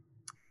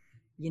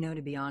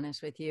 To be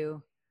honest with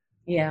you,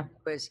 yeah,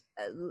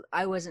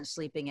 I wasn't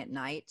sleeping at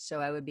night,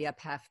 so I would be up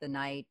half the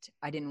night.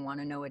 I didn't want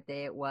to know what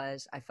day it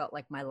was. I felt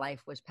like my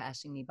life was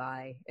passing me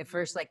by. At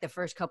first, like the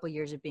first couple of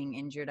years of being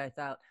injured, I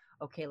thought,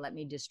 okay, let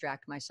me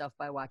distract myself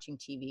by watching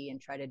TV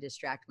and try to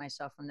distract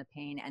myself from the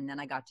pain. And then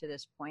I got to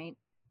this point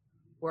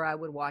where I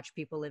would watch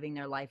people living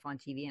their life on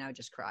TV, and I would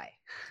just cry.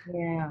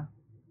 Yeah.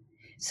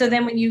 So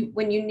then when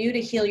you knew to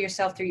heal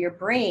yourself through your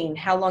brain,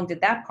 how long did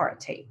that part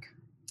take?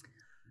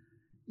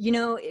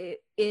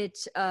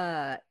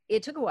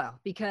 It took a while,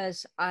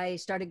 because I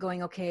started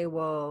going, okay,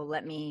 well,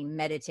 let me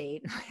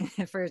meditate.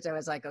 At first I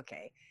was like,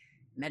 okay,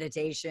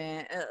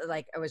 meditation,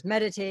 like I was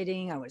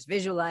meditating, I was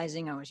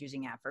visualizing, I was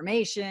using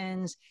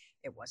affirmations.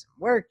 It wasn't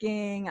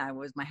working.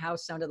 My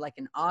house sounded like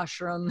an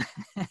ashram.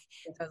 I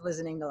was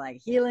listening to like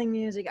healing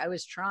music. I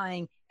was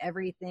trying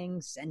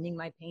everything, sending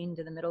my pain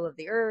to the middle of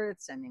the earth,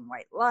 sending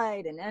white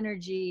light and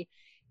energy,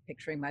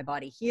 picturing my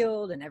body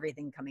healed and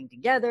everything coming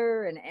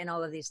together, and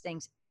all of these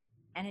things.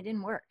 And it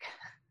didn't work.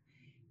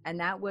 And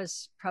that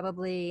was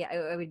probably,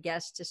 I would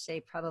guess to say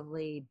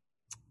probably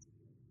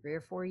 3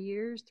 or 4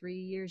 years, 3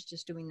 years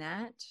just doing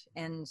that,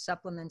 and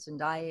supplements and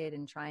diet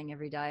and trying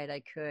every diet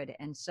I could.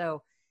 And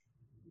so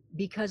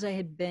because I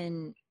had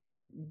been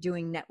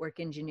doing network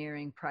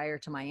engineering prior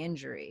to my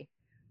injury,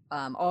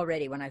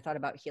 already when I thought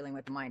about healing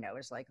with the mind, I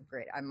was like,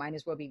 great, I might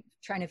as well be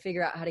trying to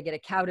figure out how to get a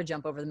cow to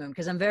jump over the moon.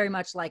 Because I'm very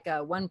much like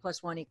 1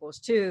 + 1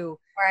 = 2.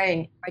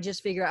 Right. I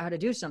just figure out how to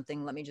do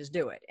something. Let me just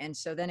do it. And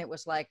so then it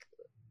was like,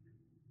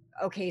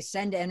 okay,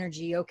 send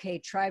energy. Okay,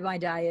 try my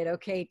diet.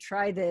 Okay,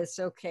 try this.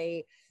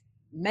 Okay,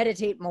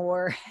 meditate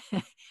more.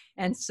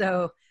 and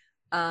so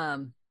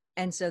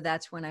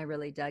that's when I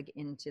really dug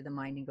into the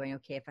mind and going,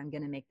 okay, if I'm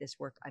going to make this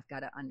work, I've got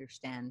to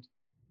understand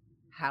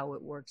how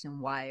it works and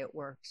why it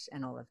works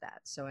and all of that.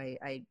 So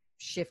I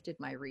shifted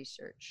my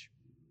research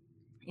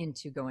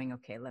into going,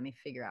 okay, let me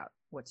figure out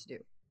what to do.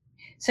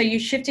 So you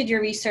shifted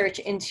your research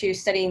into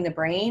studying the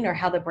brain or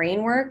how the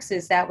brain works.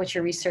 Is that what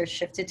your research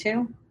shifted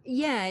to?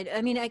 Yeah,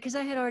 I mean, because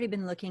I had already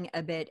been looking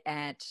a bit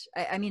at,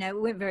 I mean, I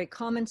went very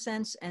common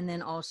sense and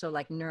then also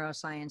like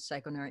neuroscience,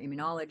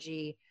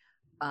 psychoneuroimmunology,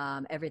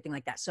 everything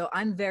like that. So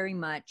I'm very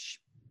much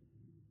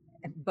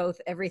both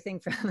everything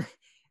from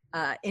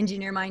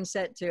engineer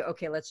mindset to,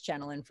 okay, let's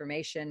channel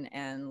information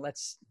and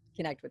let's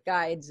connect with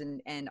guides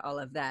and all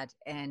of that.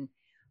 And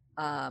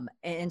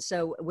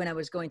so when I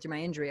was going through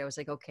my injury, I was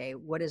like, okay,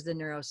 what is the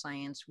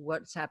neuroscience?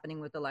 What's happening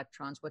with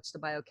electrons? What's the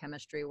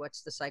biochemistry?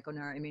 What's the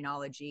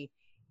psychoneuroimmunology?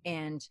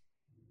 And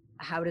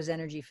how does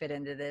energy fit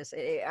into this?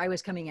 I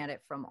was coming at it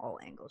from all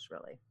angles,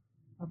 really.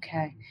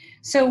 Okay.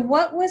 So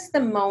what was the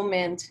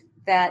moment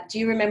that, do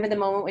you remember the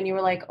moment when you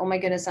were like, oh my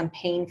goodness, I'm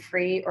pain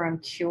free or I'm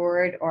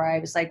cured? Or I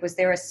was like, was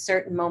there a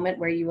certain moment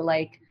where you were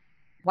like,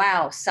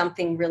 wow,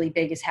 something really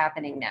big is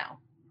happening now?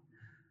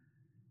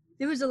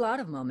 There was a lot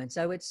of moments.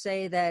 I would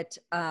say that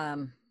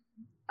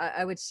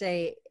I would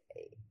say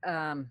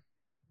um,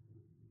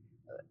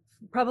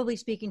 probably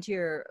speaking to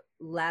your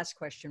last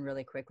question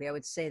really quickly, I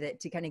would say that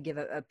to kind of give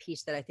a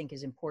piece that I think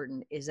is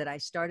important is that I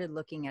started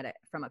looking at it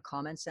from a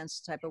common sense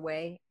type of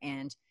way.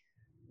 And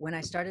when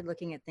I started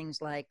looking at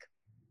things like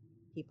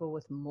people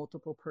with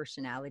multiple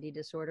personality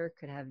disorder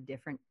could have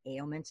different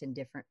ailments and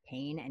different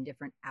pain and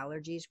different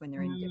allergies when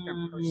they're in different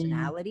Mm,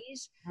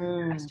 personalities, I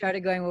mm, started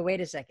going, well, wait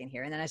a second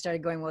here. And then I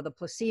started going, well, the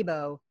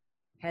placebo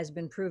has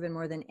been proven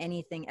more than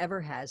anything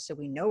ever has. So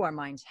we know our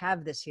minds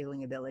have this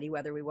healing ability,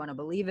 whether we want to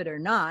believe it or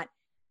not,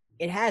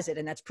 it has it.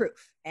 And that's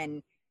proof.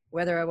 And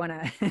whether I want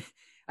to,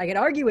 I could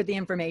argue with the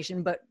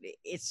information, but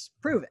it's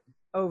proven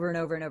over and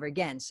over and over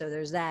again. So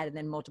there's that. And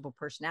then multiple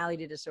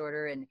personality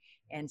disorder. And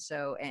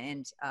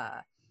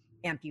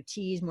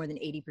amputees, more than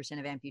 80%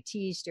 of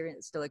amputees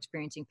still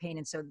experiencing pain.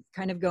 And so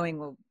kind of going,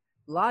 well,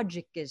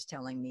 logic is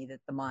telling me that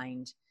the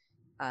mind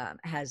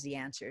has the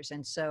answers.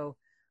 And so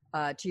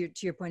to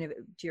your point of,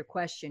 to your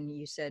question,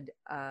 you said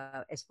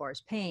as far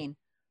as pain,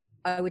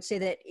 I would say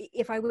that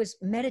if I was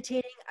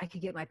meditating, I could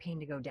get my pain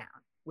to go down.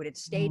 Would it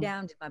stay mm.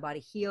 down? Did my body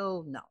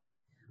heal? No.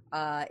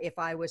 If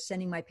I was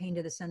sending my pain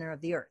to the center of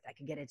the earth, I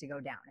could get it to go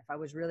down. If I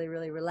was really,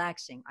 really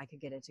relaxing, I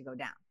could get it to go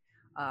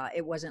down.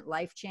 It wasn't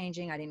life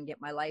changing. I didn't get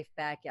my life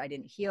back. I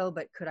didn't heal,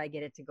 but could I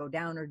get it to go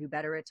down or do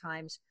better at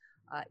times?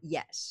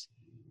 Yes.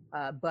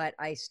 But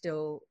I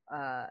still,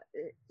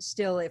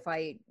 if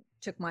I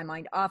took my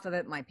mind off of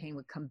it, my pain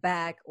would come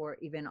back, or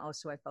even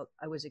also I felt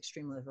I was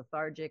extremely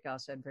lethargic. I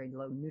also had very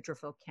low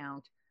neutrophil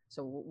count,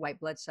 so white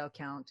blood cell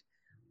count.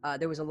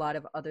 There was a lot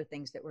of other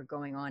things that were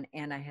going on,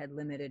 and I had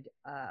limited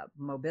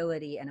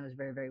mobility, and I was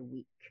very, very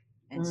weak.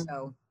 And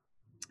Mm.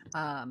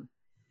 um,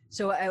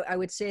 so I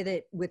would say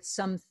that with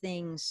some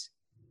things,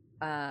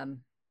 um,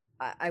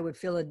 I would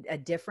feel a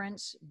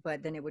difference,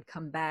 but then it would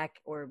come back,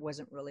 or it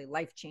wasn't really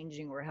life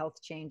changing or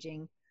health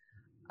changing.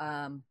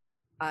 Um,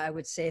 I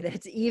would say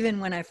that even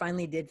when I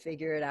finally did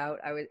figure it out,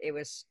 it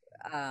was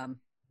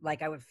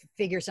like I would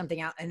figure something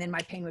out, and then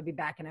my pain would be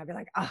back, and I'd be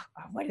like, oh,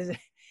 what is it?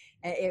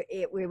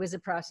 It was a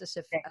process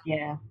of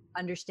Yeah.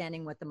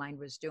 understanding what the mind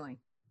was doing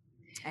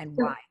and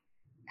So why.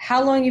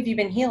 how long have you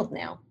been healed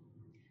now?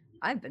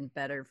 I've been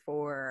better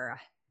for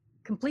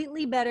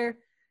completely better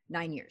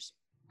 9 years.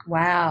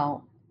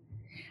 Wow.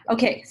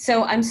 Okay,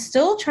 so I'm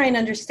still trying to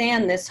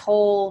understand this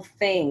whole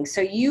thing.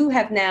 So you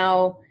have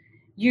now,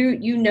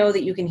 you know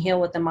that you can heal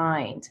with the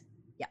mind.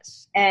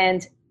 Yes.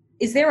 And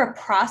is there a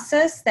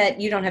process that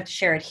you don't have to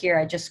share it here?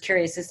 I'm just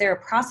curious. Is there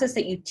a process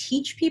that you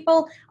teach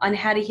people on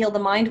how to heal the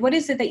mind? What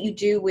is it that you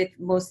do with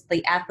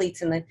mostly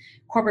athletes and the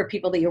corporate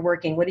people that you're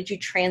working? What did you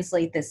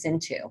translate this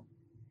into?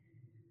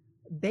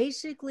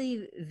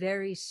 Basically,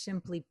 very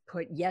simply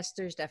put, yes,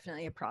 there's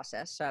definitely a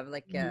process. So I have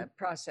like Mhm. a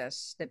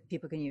process that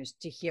people can use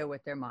to heal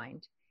with their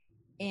mind.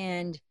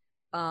 And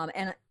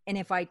and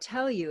if I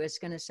tell you, it's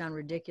going to sound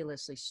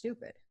ridiculously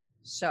stupid.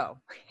 So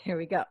here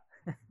we go.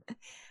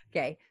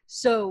 Okay.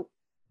 So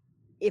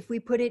if we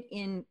put it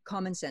in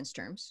common sense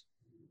terms,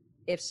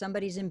 if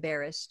somebody's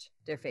embarrassed,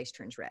 their face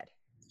turns red.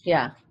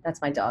 Yeah,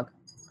 that's my dog.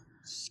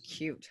 It's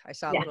cute. I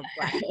saw a Yeah. little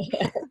black,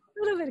 a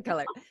little bit of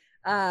color.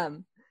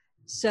 Um,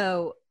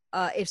 so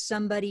if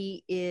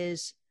somebody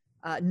is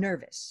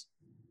nervous,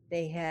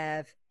 they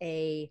have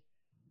a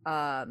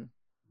um,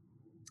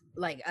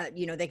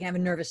 they can have a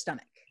nervous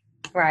stomach,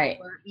 Right.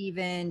 or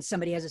even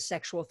somebody has a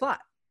sexual thought,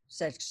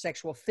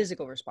 sexual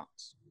physical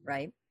response,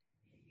 right?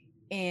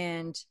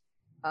 And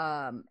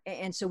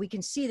and so we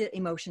can see that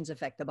emotions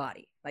affect the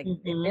body, like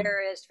Mm-hmm.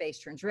 embarrassed, face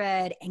turns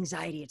red,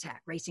 anxiety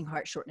attack, racing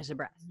heart, shortness of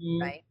breath,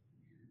 Mm-hmm. right?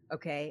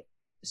 Okay.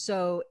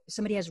 So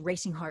somebody has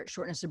racing heart,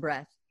 shortness of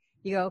breath.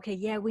 You go, okay,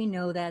 yeah, we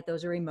know that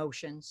those are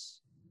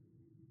emotions,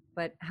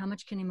 but how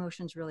much can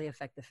emotions really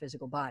affect the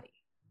physical body?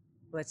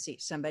 Let's see.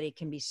 Somebody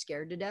can be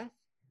scared to death.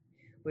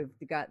 We've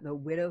got the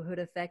widowhood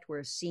effect where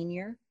a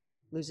senior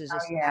loses a Oh,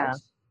 yeah.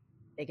 spouse.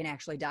 They can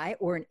actually die,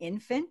 or an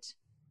infant,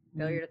 Mm-hmm.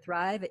 failure to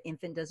thrive. An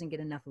infant doesn't get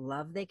enough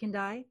love, they can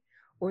die.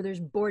 Or there's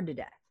bored to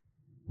death,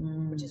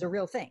 which is a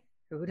real thing.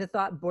 Who would have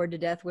thought bored to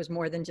death was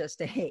more than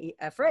just a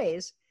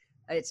phrase?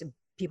 It's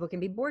people can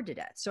be bored to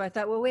death. So I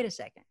thought, well, wait a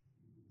second.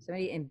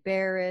 Somebody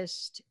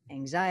embarrassed,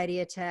 anxiety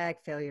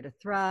attack, failure to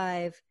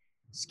thrive,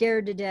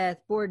 scared to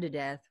death, bored to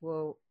death.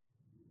 Well,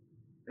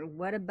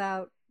 what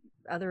about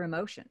other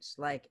emotions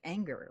like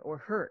anger or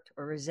hurt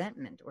or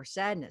resentment or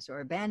sadness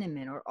or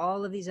abandonment or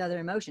all of these other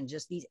emotions?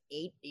 Just these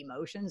 8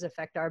 emotions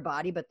affect our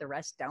body, but the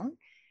rest don't.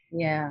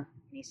 Yeah.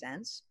 Any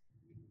sense?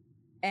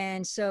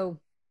 And so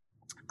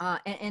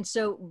and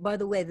so, by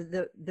the way,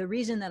 the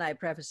reason that I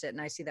preface it,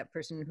 and I see that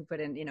person who put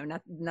in,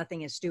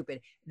 nothing is stupid.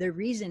 The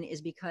reason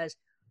is because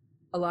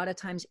a lot of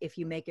times, if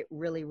you make it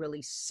really,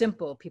 really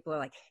simple, people are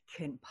like, it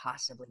couldn't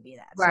possibly be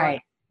that.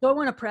 Right. So I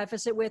want to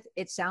preface it with,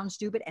 it sounds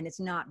stupid, and it's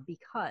not,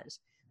 because,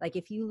 like,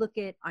 if you look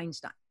at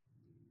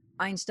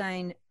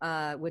Einstein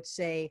would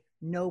say,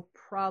 no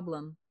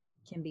problem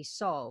can be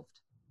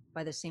solved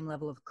by the same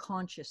level of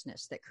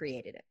consciousness that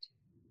created it.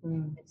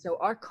 So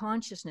our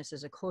consciousness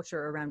as a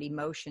culture around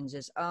emotions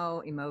is,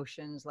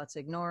 emotions, let's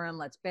ignore them,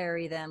 let's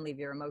bury them, leave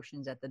your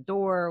emotions at the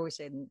door. We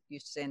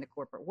used to say in the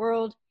corporate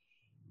world.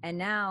 And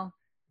now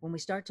when we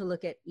start to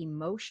look at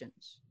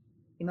emotions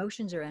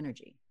are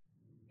energy.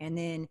 And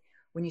then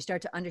when you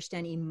start to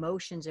understand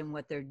emotions and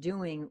what they're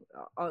doing,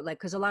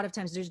 because a lot of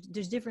times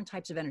there's different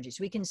types of energy.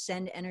 So we can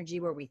send energy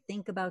where we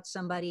think about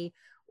somebody,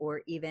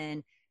 or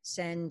even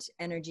send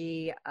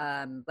energy,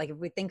 like if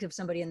we think of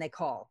somebody and they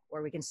call,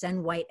 or we can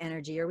send white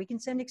energy, or we can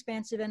send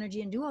expansive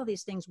energy, and do all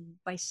these things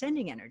by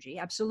sending energy.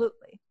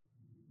 Absolutely.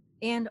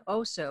 And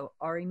also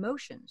our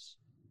emotions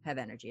have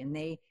energy, and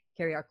they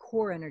carry our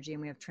core energy,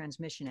 and we have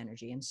transmission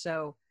energy. And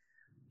so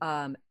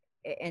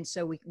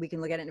we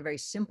can look at it in a very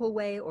simple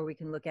way, or we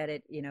can look at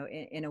it,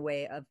 in a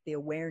way of the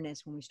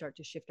awareness, when we start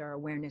to shift our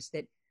awareness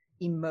that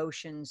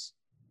emotions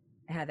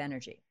have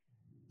energy.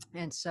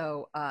 And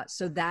so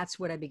that's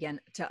what I began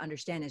to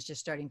understand, is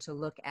just starting to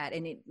look at,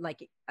 and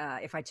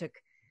if I took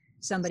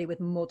somebody with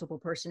multiple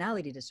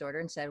personality disorder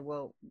and said,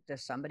 well,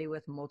 does somebody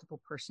with multiple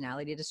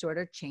personality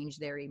disorder change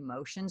their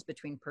emotions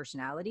between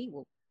personality?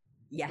 Well,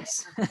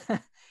 yes.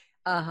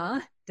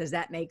 Does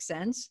that make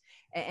sense?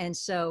 And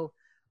so,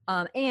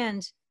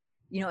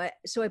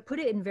 so I put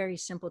it in very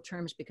simple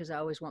terms because I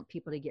always want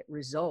people to get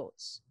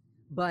results.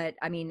 But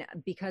I mean,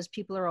 because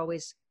people are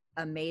always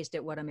amazed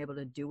at what I'm able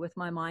to do with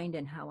my mind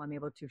and how I'm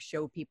able to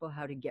show people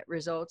how to get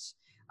results.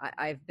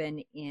 I've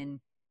been in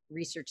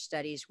research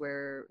studies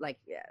where, like,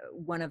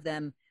 one of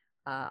them,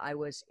 I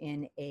was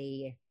in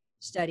a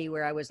study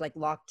where I was like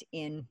locked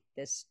in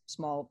this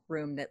small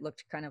room that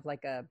looked kind of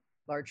like a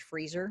large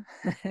freezer.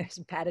 It's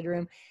a padded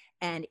room.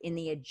 And in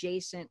the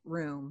adjacent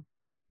room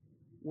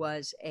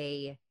was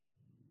a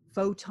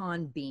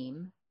photon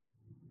beam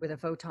with a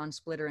photon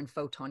splitter and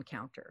photon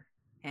counter.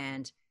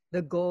 And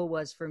the goal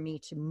was for me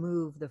to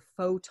move the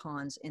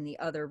photons in the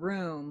other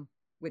room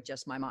with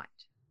just my mind.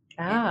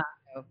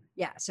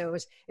 So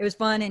it was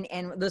fun.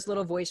 And this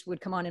little voice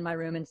would come on in my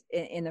room, and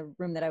in the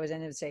room that I was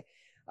in, it would say,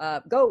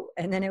 go.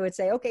 And then it would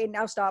say, okay,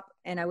 now stop.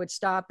 And I would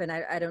stop. And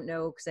I don't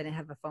know, because I didn't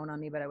have a phone on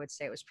me, but I would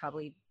say it was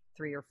probably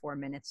 3 or 4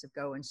 minutes of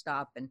go and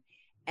stop.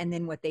 And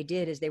then what they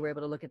did is they were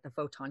able to look at the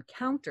photon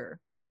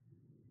counter,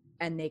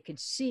 and they could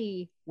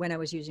see when I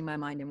was using my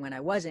mind and when I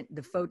wasn't.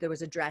 There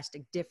was a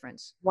drastic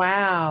difference.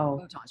 Wow.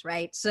 Photons,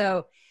 right?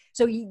 So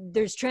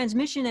there's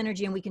transmission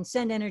energy, and we can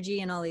send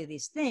energy and all of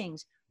these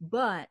things.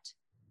 But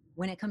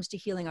when it comes to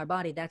healing our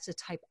body, that's a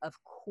type of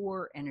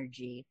core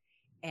energy.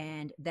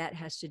 And that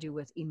has to do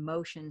with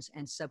emotions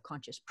and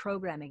subconscious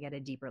programming at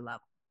a deeper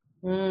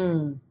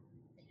level.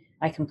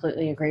 I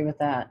completely agree with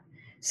that.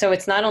 So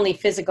it's not only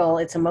physical,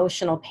 it's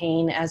emotional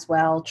pain as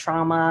well,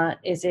 trauma.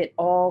 Is it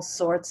all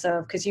sorts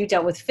of, because you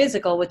dealt with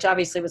physical, which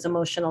obviously was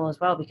emotional as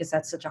well, because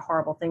that's such a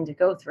horrible thing to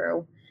go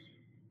through.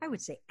 I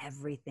would say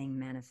everything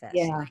manifests.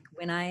 Yeah. Like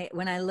when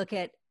I look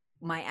at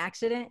my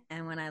accident,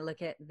 and when I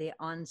look at the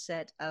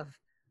onset of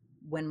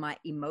when my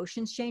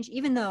emotions change,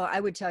 even though I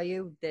would tell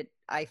you that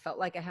I felt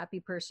like a happy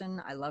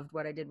person, I loved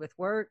what I did with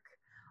work.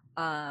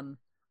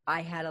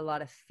 I had a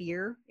lot of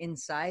fear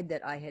inside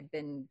that I had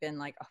been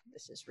like, oh,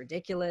 this is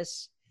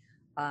ridiculous.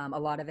 A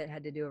lot of it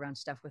had to do around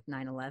stuff with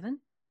 9/11.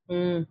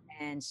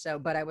 And so,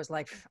 but I was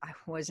like, I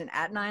wasn't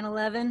at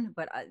 9/11,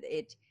 but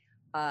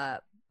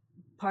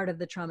part of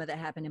the trauma that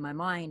happened in my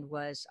mind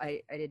was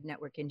I did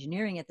network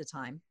engineering at the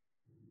time.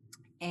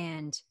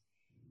 And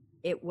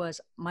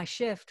my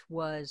shift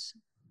was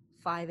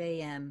 5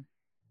 a.m.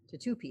 to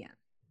 2 p.m.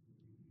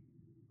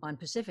 on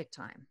Pacific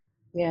time.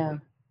 Yeah.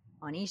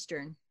 On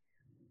Eastern,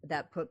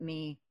 that put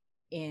me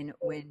in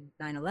when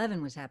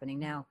 9/11 was happening.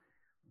 Now,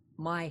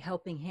 my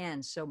helping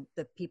hands, so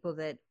the people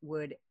that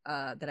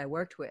I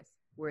worked with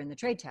were in the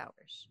trade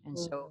towers. And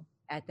so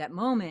at that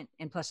moment,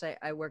 and plus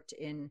I worked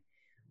in,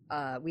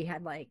 we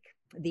had like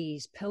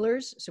these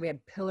pillars. So we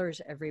had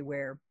pillars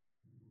everywhere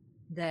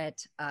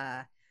that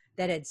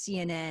had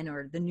CNN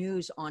or the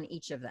news on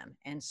each of them.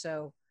 And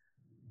so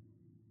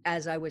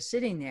as I was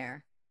sitting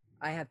there,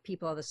 I have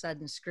people all of a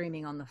sudden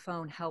screaming on the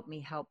phone, help me,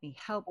 help me,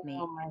 help me.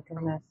 Oh my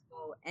From goodness.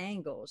 all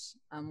angles,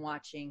 I'm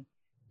watching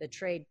the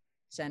trade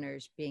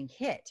centers being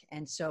hit.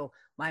 And so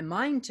my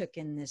mind took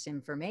in this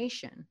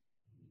information,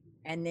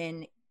 and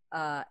then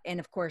and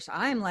of course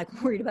I'm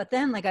like worried about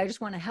them, like I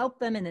just want to help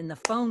them, and then the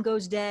phone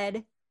goes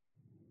dead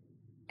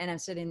and I'm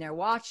sitting there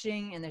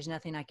watching and there's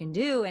nothing I can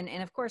do.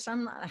 And of course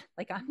I'm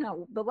not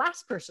the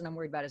last person I'm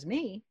worried about is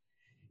me.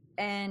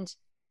 And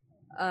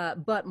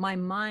but my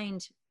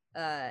mind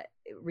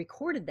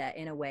recorded that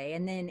in a way,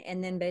 and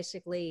then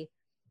basically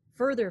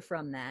further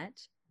from that,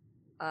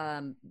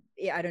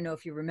 I don't know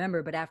if you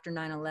remember, but after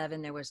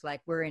 9/11 there was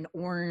like, we're in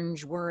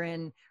orange, we're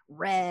in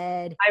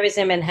red. I was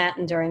in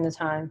Manhattan during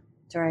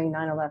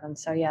 9/11,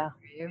 so yeah.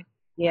 Were you?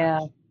 Yeah.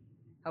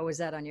 How was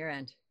that on your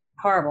end?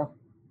 Horrible.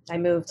 I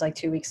moved like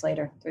 3 weeks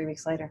later.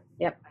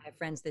 Yep. I have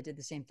friends that did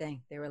the same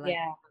thing. They were like,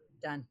 yeah.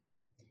 Done.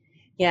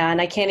 Yeah, and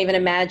I can't even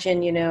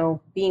imagine,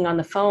 being on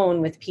the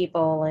phone with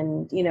people,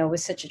 and, it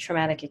was such a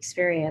traumatic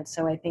experience.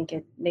 So I think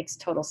it makes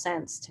total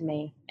sense to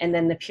me. And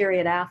then the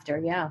period after,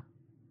 yeah.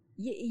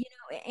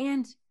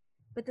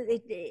 But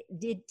it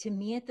did to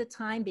me at the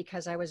time,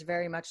 because I was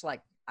very much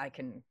like, I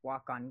can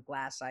walk on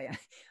glass. I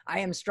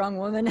am a strong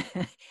woman.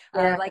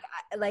 Yeah.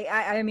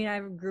 I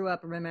grew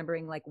up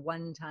remembering like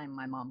one time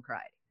my mom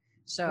cried.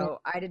 So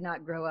I did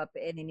not grow up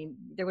in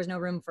there was no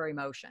room for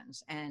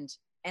emotions, and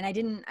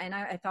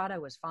I thought I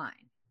was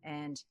fine.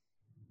 And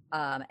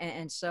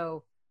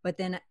so, but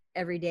then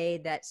every day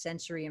that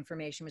sensory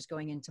information was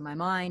going into my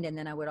mind. And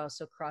then I would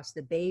also cross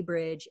the Bay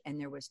Bridge, and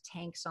there was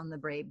tanks on the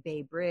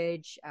Bay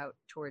Bridge out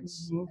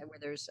towards where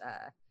there's,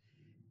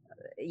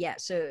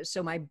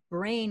 so my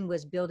brain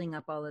was building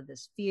up all of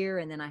this fear.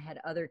 And then I had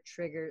other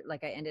trigger,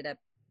 like I ended up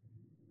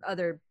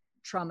other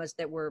traumas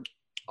that were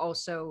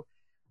also,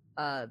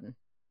 I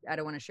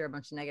don't want to share a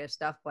bunch of negative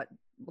stuff, but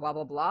blah,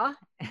 blah, blah,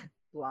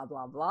 blah,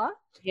 blah, blah.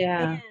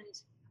 Yeah.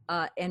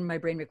 And my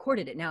brain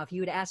recorded it. Now, if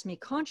you would ask me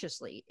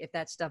consciously if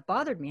that stuff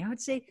bothered me, I would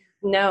say,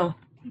 no.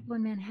 People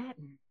in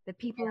Manhattan, the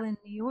people in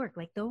New York,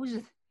 like those,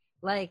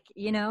 like,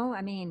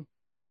 I mean,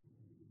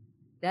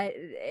 that,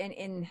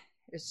 and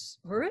it's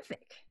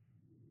horrific.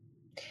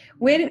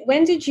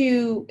 When did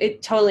you,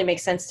 it totally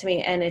makes sense to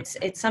me. And it's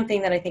something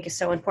that I think is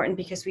so important,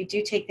 because we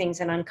do take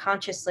things in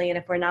unconsciously. And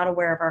if we're not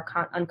aware of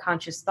our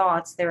unconscious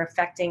thoughts, they're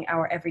affecting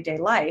our everyday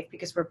life,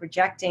 because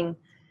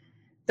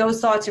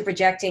those thoughts are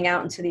projecting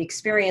out into the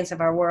experience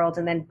of our world,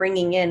 and then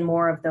bringing in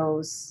more of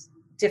those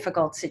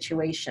difficult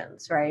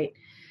situations, right?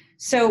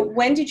 So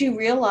when did you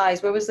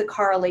realize, where was the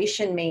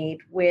correlation made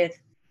with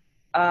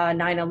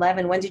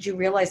 9/11? When did you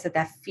realize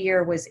that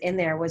fear was in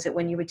there? Was it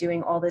when you were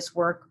doing all this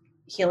work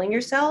healing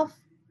yourself?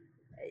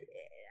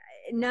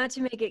 Not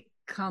to make it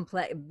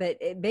complex, but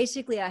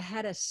basically I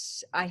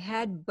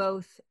had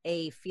both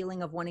a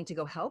feeling of wanting to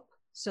go help.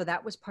 So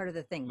that was part of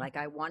the thing. Like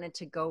I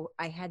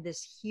had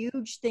this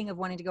huge thing of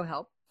wanting to go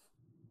help,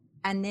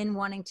 and then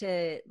wanting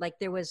to, like,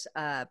 there was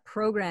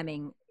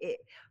programming.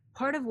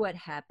 Part of what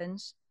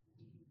happens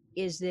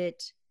is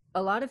that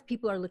a lot of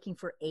people are looking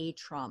for a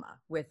trauma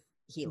with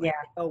healing. Yeah.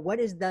 Oh, what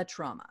is the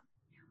trauma?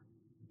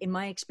 In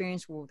my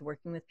experience with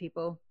working with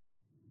people,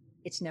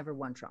 it's never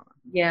one trauma.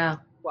 Yeah.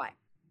 Why?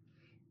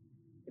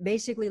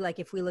 Basically, like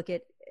if we look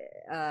at,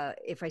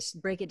 if I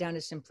break it down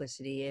to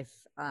simplicity, if,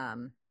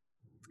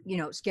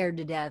 scared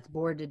to death,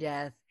 bored to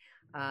death,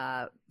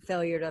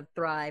 failure to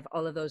thrive,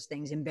 all of those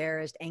things,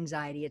 embarrassed,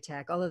 anxiety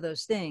attack, all of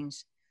those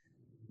things,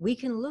 we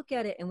can look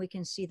at it and we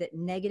can see that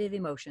negative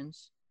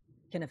emotions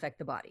can affect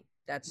the body.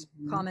 That's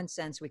common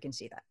sense. We can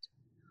see that.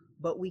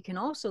 But we can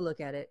also look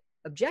at it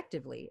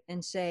objectively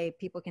and say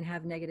people can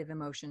have negative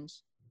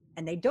emotions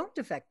and they don't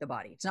affect the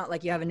body. It's not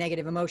like you have a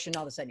negative emotion,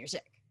 all of a sudden you're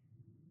sick.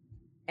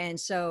 And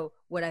so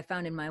what I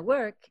found in my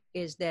work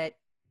is that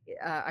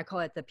I call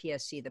it the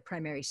PSC, the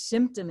primary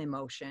symptom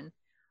emotion,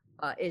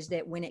 is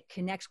that when it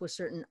connects with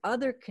certain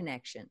other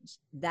connections,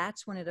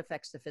 that's when it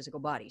affects the physical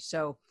body.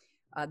 So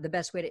the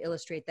best way to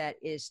illustrate that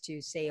is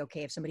to say,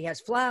 okay, if somebody has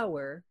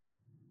flour,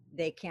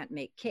 they can't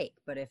make cake.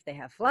 But if they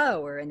have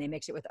flour and they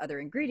mix it with other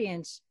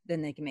ingredients,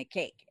 then they can make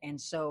cake. And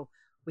so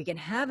we can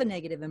have a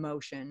negative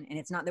emotion, and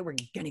it's not that we're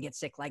going to get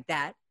sick like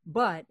that,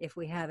 but if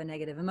we have a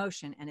negative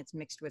emotion and it's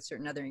mixed with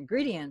certain other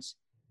ingredients,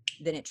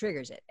 then it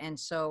triggers it. And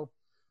so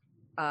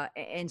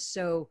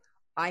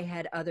I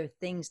had other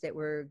things that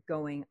were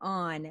going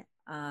on,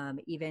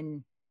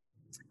 even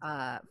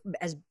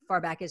as far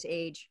back as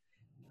age.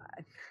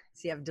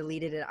 See, I've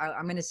deleted it.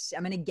 I'm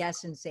gonna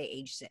guess and say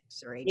age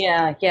 6 or age.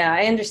 Yeah, 8.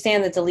 I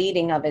understand the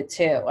deleting of it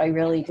too. I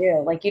really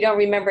do. Like, you don't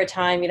remember a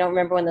time, you don't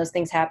remember when those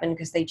things happened,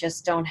 because they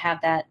just don't have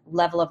that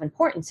level of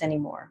importance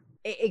anymore.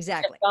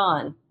 Exactly. It's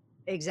gone.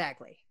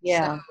 Exactly.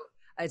 Yeah. So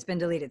it's been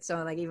deleted.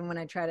 So like, even when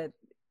I try to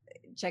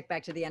check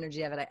back to the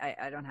energy of it,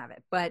 I don't have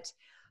it. But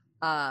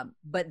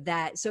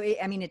that, so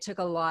it took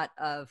a lot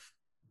of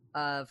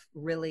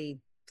really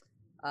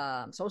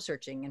soul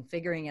searching and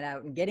figuring it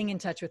out and getting in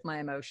touch with my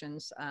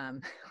emotions,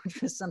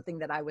 which was something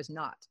that I was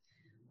not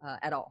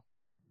at all.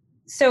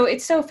 So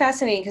it's so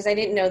fascinating, because I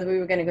didn't know that we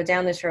were going to go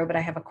down this road, but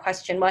I have a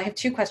question. Well, I have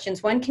 2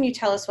 questions. One, can you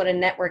tell us what a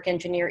network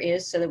engineer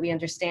is, so that we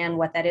understand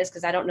what that is?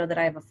 Because I don't know that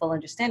I have a full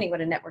understanding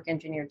what a network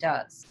engineer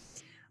does.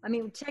 I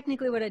mean,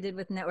 technically what I did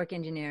with network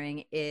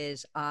engineering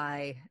is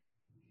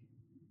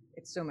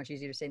it's so much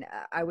easier to say.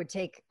 I would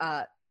take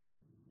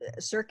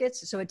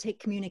circuits. So I'd take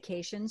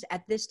communications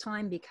at this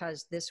time,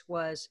 because this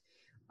was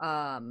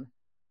I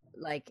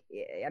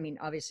mean,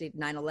 obviously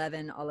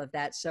 9/11, all of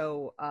that.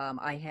 So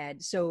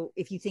so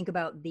if you think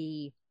about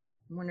I'm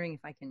wondering if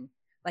I can,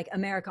 like,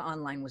 America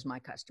Online was my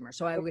customer.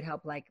 So I would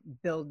help like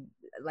build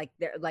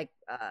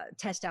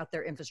test out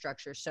their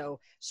infrastructure. So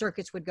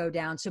circuits would go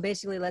down. So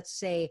basically, let's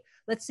say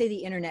the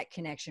internet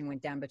connection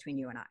went down between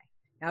you and I.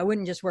 Now, I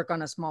wouldn't just work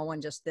on a small one,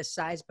 just this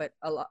size, but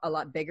a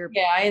lot bigger.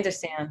 Yeah, I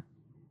understand.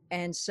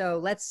 And so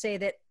let's say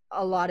that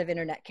a lot of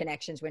internet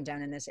connections went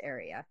down in this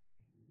area.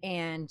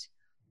 And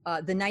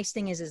the nice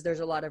thing is there's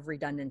a lot of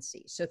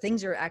redundancy. So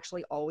things are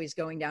actually always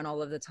going down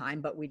all of the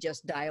time, but we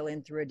just dial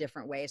in through a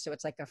different way. So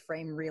it's like a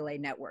frame relay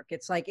network.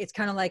 It's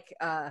kind of like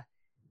a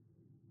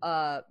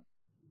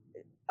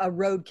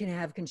road can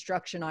have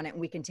construction on it, and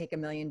we can take a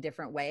million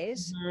different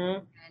ways.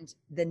 Mm-hmm. And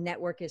the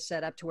network is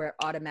set up to where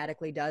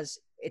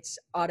it's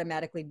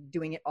automatically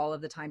doing it all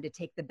of the time to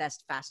take the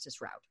best,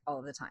 fastest route all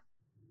of the time.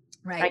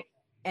 Right.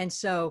 And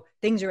so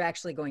things are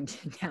actually going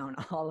down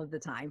all of the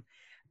time.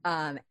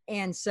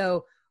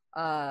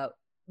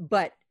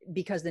 But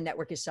because the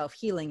network is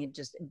self-healing,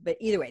 but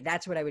either way,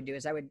 that's what I would do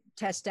is I would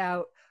test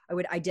out, I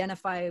would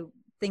identify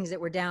things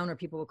that were down, or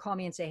people would call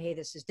me and say, hey,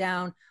 this is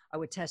down. I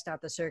would test out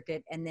the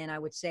circuit. And then I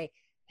would say,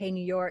 hey,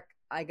 New York,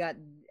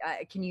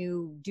 can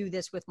you do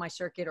this with my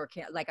circuit? Or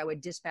I would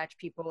dispatch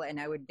people, and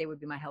they would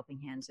be my helping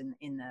hands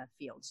in the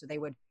field. So they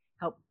would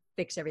help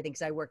fix everything,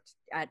 because I worked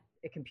at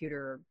a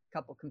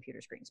couple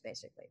computer screens,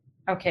 basically.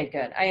 Okay,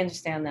 good. I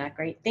understand that.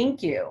 Great.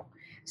 Thank you.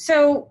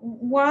 So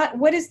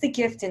what is the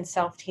gift in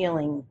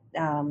self-healing,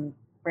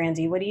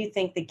 Brandy? What do you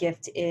think the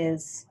gift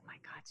is? Oh my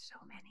God, so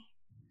many.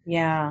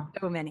 Yeah.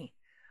 So many.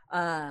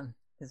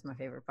 This is my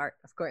favorite part,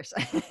 of course.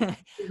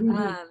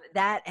 Mm-hmm.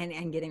 That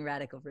and getting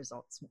radical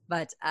results.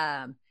 But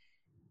a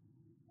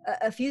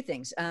few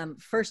things.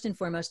 First and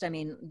foremost, I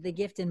mean, the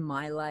gift in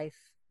my life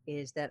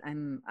is that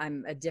I'm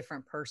a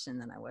different person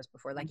than I was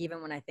before. Like,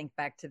 even when I think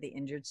back to the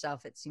injured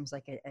self, it seems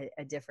like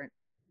a different,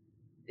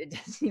 it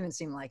doesn't even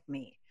seem like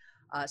me.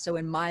 So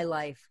in my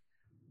life,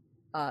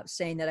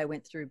 saying that I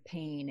went through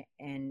pain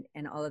and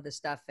all of this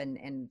stuff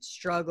and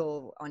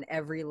struggle on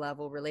every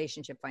level,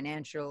 relationship,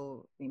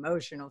 financial,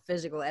 emotional,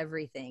 physical,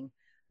 everything,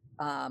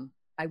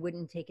 I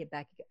wouldn't take it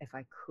back if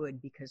I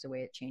could, because the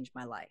way it changed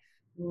my life.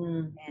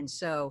 Mm. And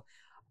so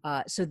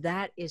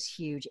that is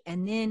huge.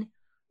 And then,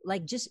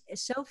 like, just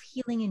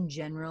self-healing in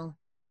general,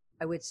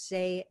 I would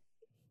say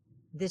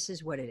this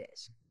is what it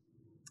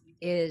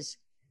is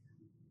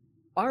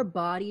our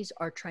bodies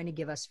are trying to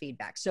give us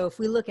feedback. So if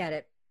we look at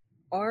it,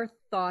 our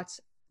thoughts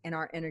and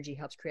our energy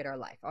helps create our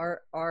life.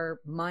 Our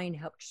mind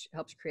helps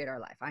create our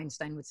life.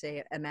 Einstein would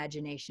say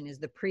imagination is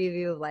the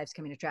preview of life's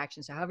coming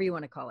attraction. So however you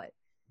want to call it,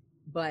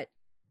 but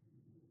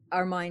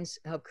our minds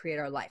help create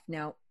our life.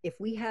 Now, if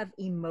we have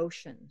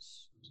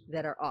emotions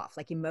that are off,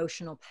 like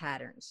emotional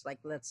patterns, like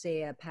let's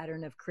say a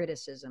pattern of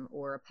criticism,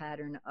 or a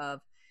pattern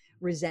of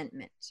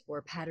resentment, or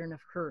a pattern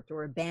of hurt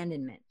or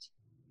abandonment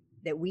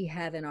that we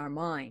have in our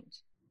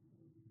mind,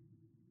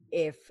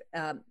 if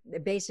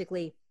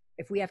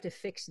we have to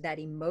fix that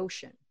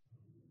emotion,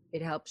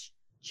 it helps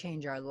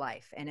change our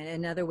life. And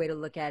another way to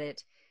look at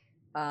it,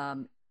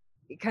 kind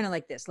of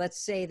like this. Let's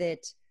say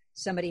that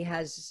somebody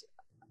has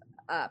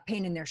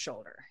pain in their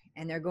shoulder,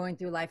 and they're going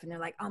through life, and they're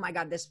like, oh my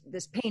God,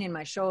 this pain in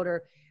my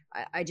shoulder,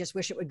 I just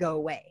wish it would go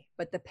away.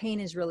 But the pain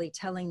is really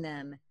telling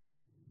them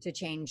to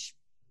change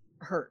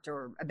hurt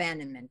or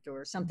abandonment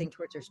or something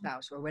towards their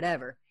spouse or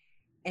whatever.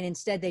 And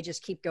instead they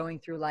just keep going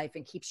through life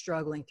and keep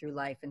struggling through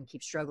life and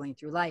keep struggling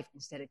through life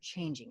instead of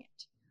changing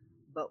it.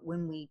 But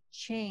when we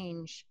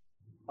change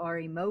our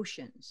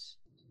emotions,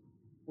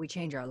 we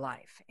change our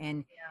life.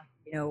 And,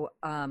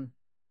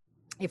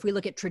 if we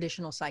look at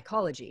traditional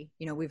psychology,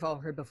 we've all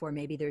heard before,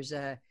 maybe there's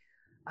a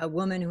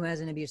woman who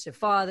has an abusive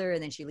father,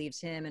 and then she leaves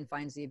him and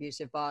finds the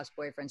abusive boss,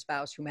 boyfriend,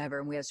 spouse, whomever.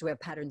 And we have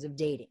patterns of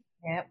dating,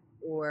 Yep.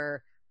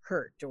 or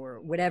hurt,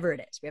 or whatever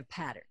it is. We have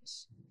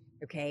patterns.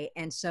 Okay.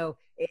 And so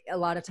a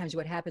lot of times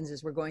what happens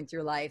is we're going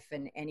through life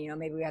and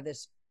maybe we have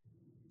this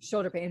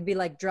shoulder pain. It'd be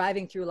like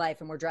driving through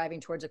life, and we're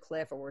driving towards a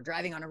cliff, or we're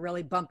driving on a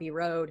really bumpy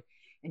road,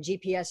 and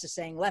GPS is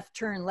saying left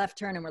turn.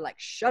 And we're like,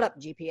 shut up,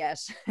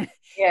 GPS.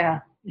 Yeah.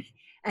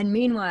 And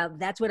meanwhile,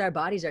 that's what our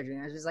bodies are doing.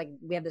 It's like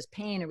we have this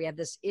pain, or we have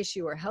this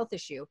issue or health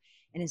issue,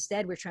 and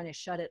instead we're trying to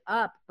shut it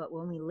up. But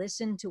when we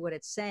listen to what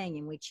it's saying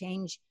and we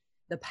change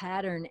the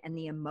pattern and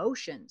the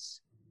emotions,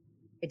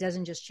 it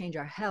doesn't just change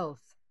our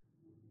health,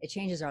 it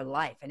changes our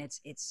life. And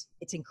it's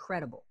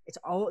incredible.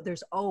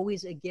 There's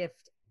always a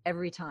gift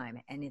every time,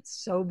 and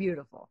it's so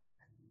beautiful.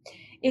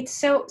 It's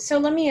so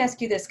let me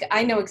ask you this.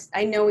 I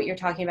know what you're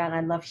talking about, and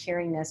I love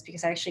hearing this,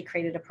 because I actually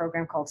created a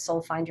program called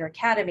Soul Finder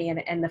Academy,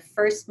 and the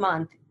first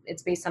month,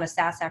 it's based on a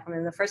SAS acronym,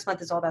 and the first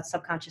month is all about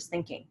subconscious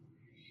thinking,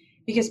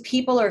 because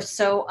people are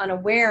so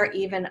unaware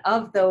even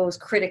of those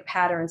critic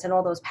patterns and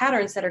all those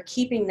patterns that are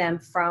keeping them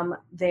from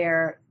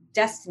their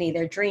destiny,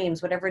 their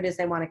dreams, whatever it is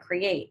they want to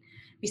create.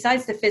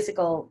 besides the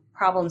physical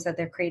problems that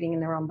they're creating in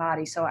their own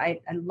body. So I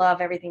love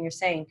everything you're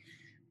saying.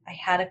 I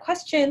had a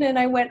question and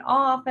I went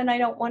off, and I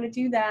don't want to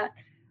do that.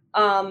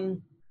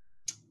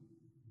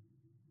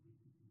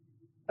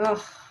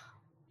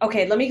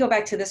 Okay, let me go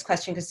back to this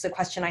question, because it's a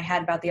question I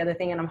had about the other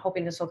thing, and I'm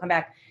hoping this will come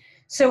back.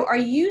 So are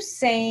you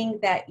saying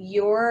that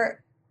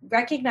you're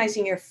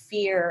recognizing your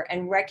fear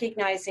and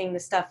recognizing the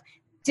stuff,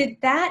 did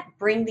that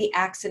bring the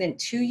accident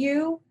to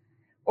you?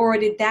 Or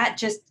did that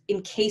just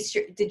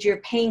did your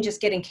pain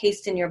just get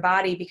encased in your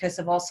body because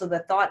of also the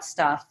thought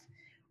stuff?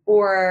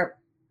 Or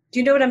do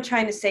you know what I'm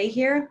trying to say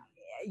here?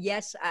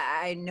 Yes,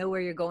 I know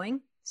where you're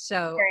going.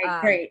 So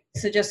great.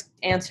 So just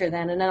answer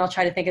then, and then I'll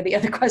try to think of the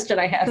other question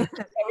I have.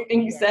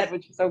 Everything you said,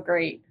 which is so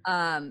great.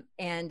 And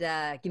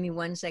give me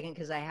 1 second,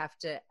 because I have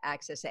to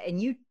access it.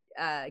 And you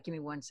give me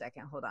 1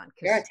 second. Hold on.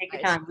 Sure, take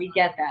your time. We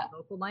get that.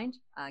 Local mind.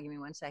 Give me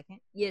 1 second.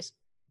 Yes.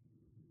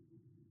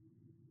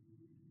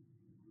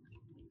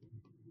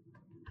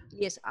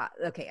 Yes.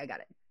 Okay, I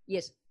got it.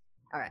 Yes.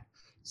 All right.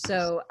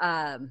 So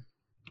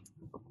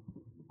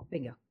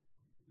bingo.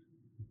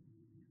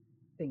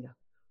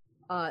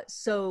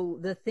 So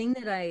the thing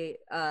that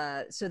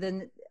let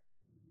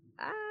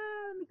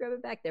me grab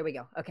it back. There we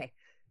go. Okay.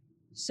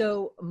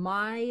 So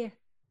my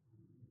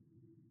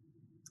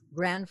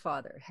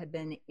grandfather had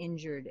been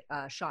injured,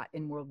 shot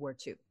in World War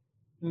II.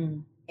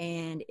 Mm.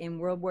 And in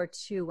World War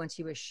II, once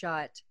he was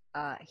shot,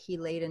 he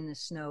laid in the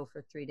snow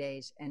for 3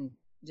 days and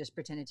just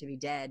pretended to be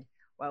dead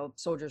while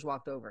soldiers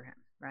walked over him,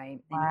 right?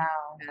 And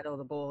wow. Battle of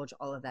the Bulge,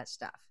 all of that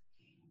stuff.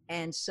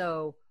 And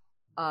so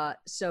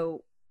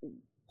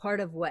part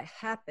of what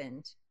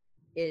happened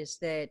is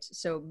that,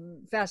 so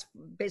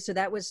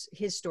that was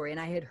his story. And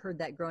I had heard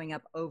that growing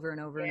up over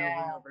and over and over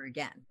and over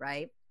again,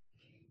 right?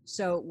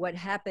 So what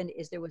happened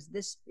is there was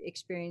this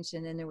experience,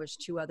 and then there was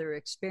 2 other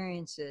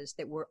experiences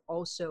that were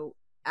also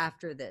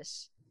after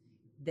this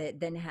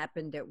that then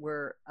happened that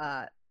were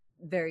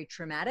very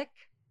traumatic,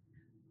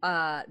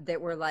 that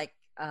were like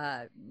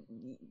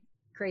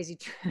crazy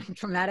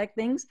traumatic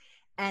things.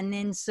 And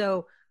then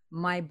so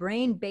my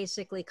brain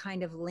basically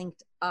kind of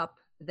linked up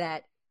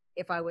that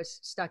if I was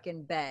stuck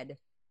in bed,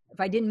 if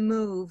I didn't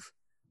move,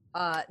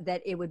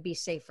 that it would be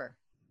safer.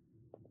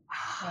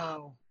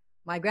 So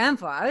my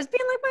grandfather, I was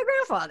being like my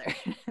grandfather.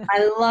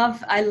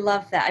 I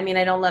love that. I mean,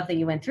 I don't love that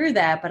you went through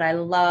that, but I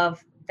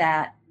love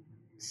that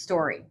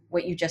story,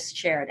 what you just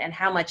shared, and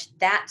how much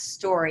that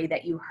story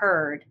that you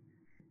heard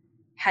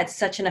had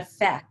such an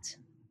effect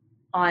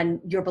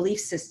on your belief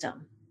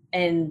system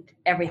and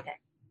everything.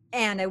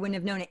 And I wouldn't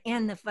have known it.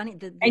 And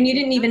and you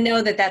didn't even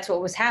know that that's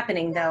what was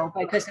happening, though,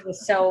 because it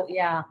was so,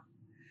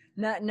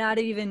 Not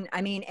even,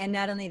 I mean, and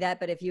not only that,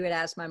 but if you had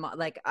asked my mom,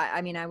 like,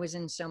 I mean, I was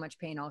in so much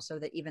pain also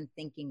that even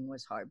thinking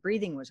was hard.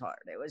 Breathing was hard.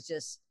 It was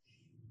just,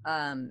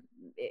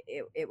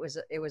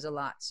 it was a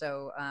lot.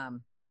 So,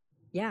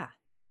 yeah.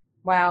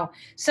 Wow.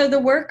 So the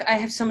work, I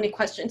have so many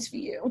questions for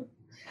you.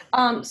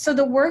 So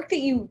the work that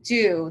you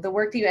do, the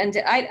work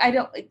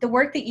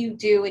that you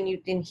do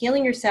in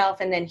healing yourself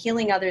and then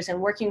healing others and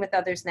working with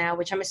others now,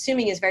 which I'm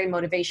assuming is very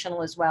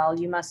motivational as well.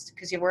 You must,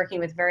 because you're working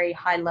with very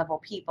high level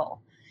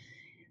people.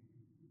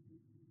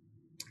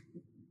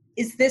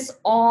 Is this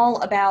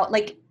all about,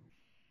 like,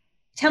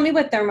 tell me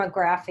what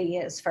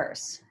thermography is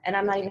first. And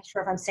I'm not even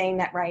sure if I'm saying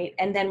that right.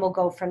 And then we'll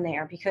go from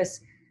there, because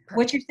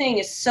what you're saying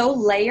is so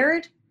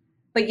layered,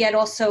 but yet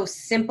also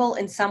simple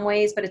in some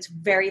ways, but it's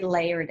very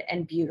layered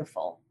and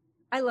beautiful.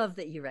 I love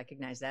that you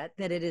recognize that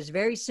it is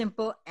very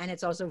simple and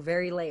it's also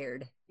very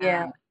layered.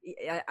 Yeah.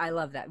 I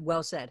love that.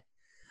 Well said.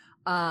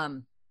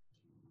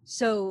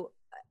 So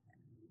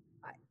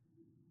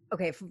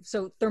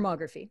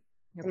thermography.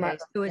 Okay.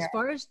 So as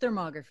far as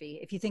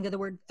thermography, if you think of the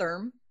word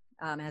therm,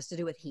 it has to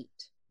do with heat.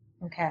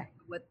 Okay.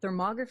 What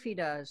thermography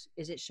does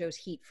is it shows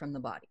heat from the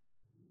body.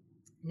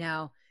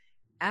 Now,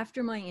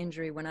 after my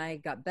injury, when I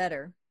got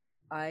better,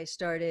 I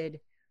started,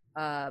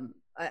 I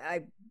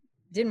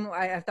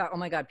thought, oh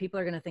my God, people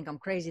are going to think I'm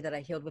crazy that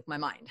I healed with my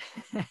mind.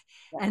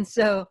 And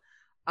so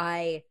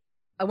I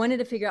wanted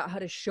to figure out how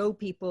to show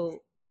people,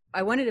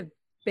 I wanted to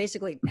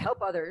basically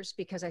help others,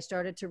 because I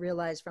started to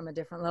realize from a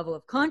different level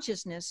of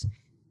consciousness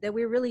that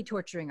we're really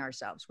torturing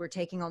ourselves. We're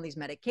taking all these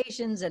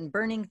medications and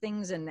burning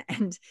things and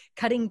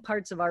cutting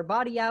parts of our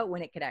body out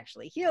when it could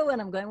actually heal.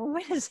 And I'm going, well,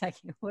 wait a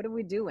second, what are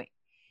we doing?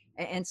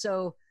 And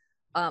so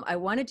I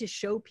wanted to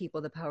show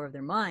people the power of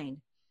their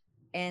mind.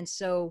 And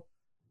so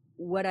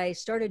what I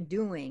started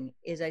doing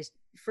is I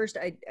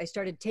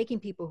started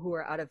taking people who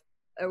are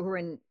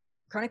in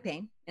chronic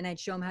pain, and I'd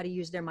show them how to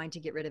use their mind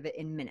to get rid of it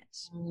in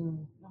minutes. Oh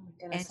my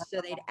goodness. And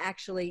so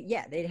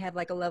they'd have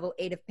like a level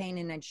 8 of pain,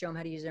 and I'd show them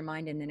how to use their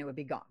mind, and then it would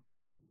be gone.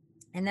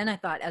 And then I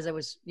thought, as I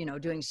was,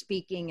 doing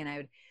speaking, and I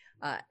would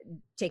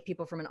take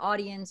people from an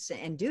audience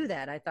and do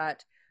that, I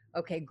thought,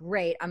 okay,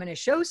 great. I'm going to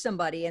show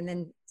somebody, and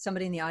then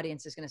somebody in the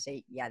audience is going to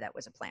say, yeah, that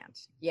was a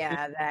plant.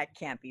 Yeah, that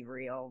can't be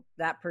real.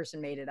 That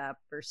person made it up,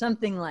 or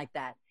something like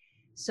that.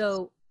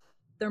 So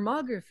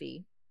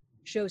thermography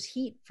shows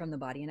heat from the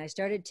body. And I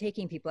started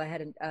taking people. I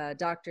had a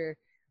doctor,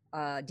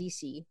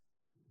 DC,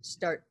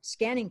 start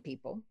scanning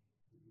people.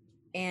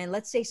 And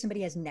let's say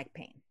somebody has neck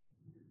pain.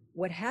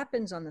 What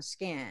happens on the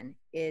scan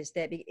is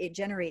that it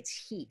generates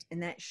heat,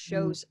 and that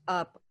shows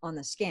up on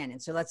the scan.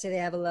 And so let's say they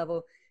have a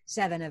level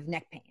 7 of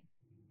neck pain.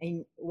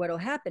 And what will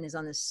happen is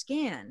on the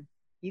scan,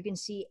 you can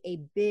see a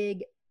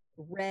big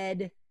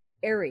red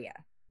area.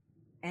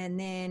 And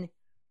then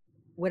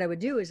what I would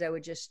do is I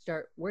would just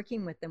start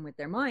working with them with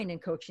their mind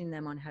and coaching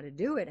them on how to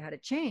do it, how to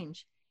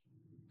change.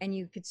 And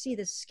you could see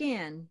the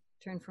scan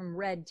turn from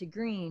red to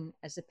green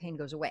as the pain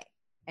goes away.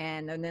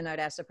 And then I'd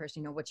ask the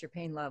person, what's your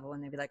pain level?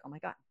 And they'd be like, oh my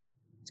God,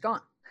 it's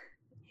gone.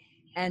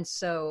 And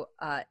so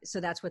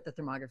that's what the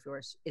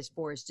thermography is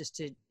for, is just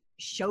to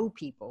show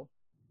people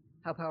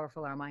how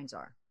powerful our minds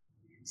are.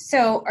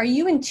 So are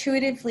you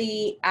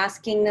intuitively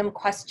asking them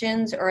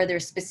questions, or are there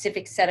a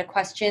specific set of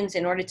questions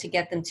in order to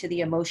get them to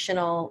the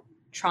emotional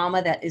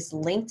trauma that is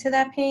linked to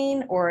that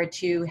pain, or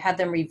to have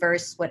them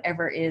reverse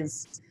whatever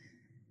is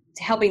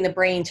helping the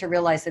brain to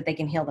realize that they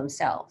can heal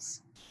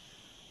themselves?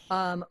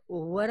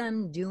 What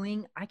I'm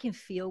doing, I can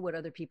feel what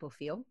other people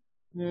feel.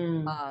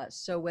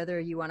 So whether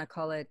you want to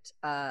call it,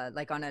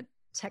 like on a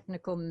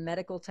technical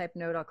medical type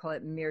note, I'll call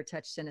it mirror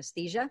touch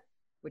synesthesia,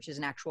 which is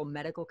an actual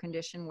medical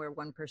condition where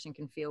one person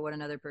can feel what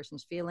another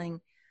person's feeling,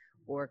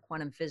 or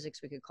quantum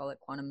physics, we could call it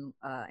quantum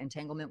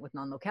entanglement with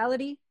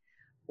non-locality,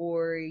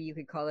 or you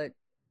could call it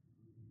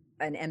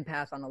an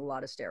empath on a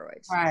lot of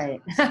steroids.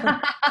 Right.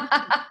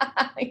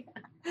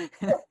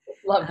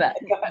 Love that.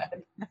 Go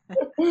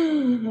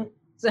ahead.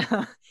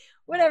 So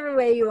whatever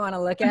way you want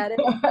to look at it.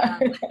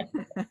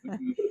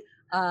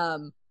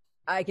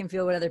 I can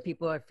feel what other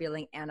people are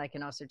feeling, and I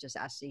can also just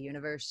ask the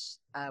universe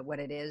what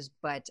it is.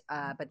 But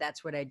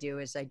that's what I do,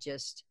 is I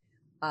just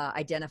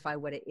identify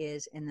what it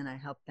is, and then I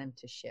help them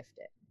to shift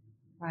it.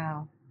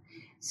 Wow.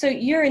 So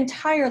your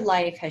entire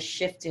life has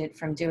shifted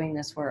from doing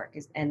this work,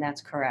 and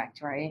that's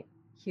correct, right?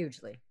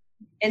 Hugely.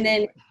 And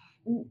then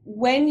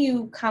when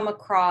you come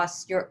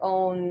across your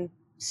own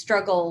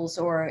struggles,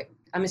 or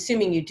I'm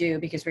assuming you do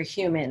because we're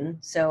human,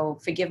 so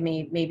forgive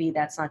me, maybe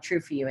that's not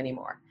true for you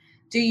anymore.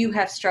 Do you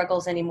have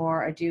struggles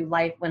anymore, or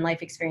when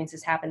life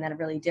experiences happen that are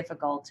really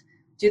difficult,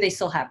 do they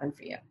still happen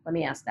for you? Let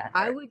me ask that first.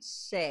 I would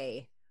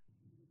say,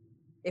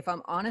 if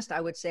I'm honest,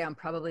 I would say I'm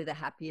probably the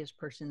happiest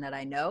person that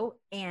I know.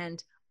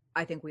 And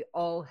I think we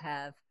all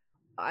have,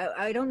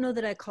 I don't know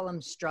that I call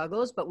them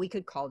struggles, but we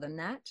could call them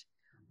that.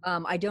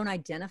 I don't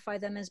identify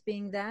them as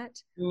being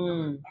that.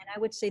 And I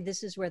would say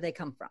this is where they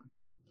come from.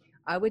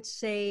 I would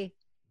say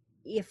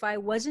if I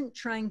wasn't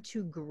trying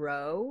to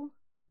grow,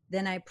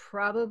 then I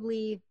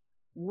probably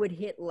would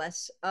hit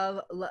less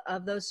of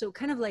those. So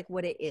kind of like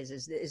what it is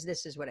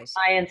this is what I say.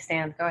 I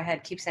understand. Go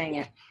ahead. Keep saying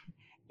it.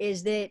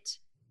 Is that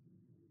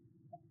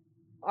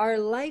our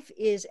life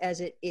is as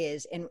it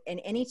is. And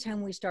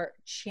anytime we start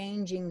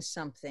changing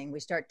something, we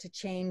start to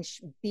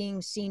change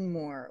being seen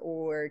more,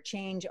 or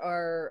change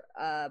our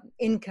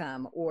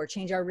income, or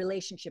change our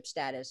relationship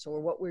status, or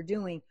what we're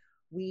doing,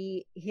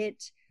 we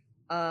hit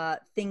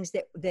things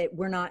that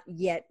we're not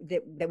yet,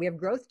 that we have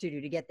growth to do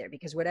to get there,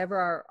 because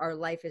whatever our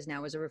life is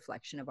now is a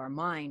reflection of our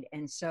mind.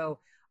 And so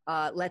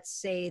let's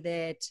say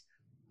that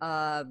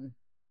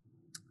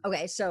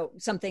okay, so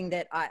something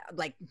that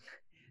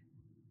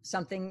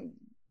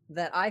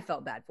I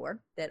felt bad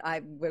for, that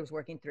I was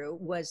working through,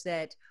 was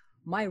that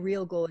my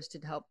real goal is to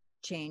help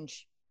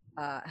change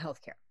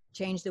healthcare,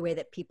 change the way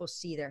that people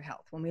see their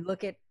health. When we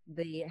look at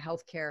the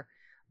healthcare,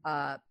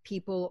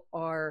 people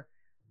are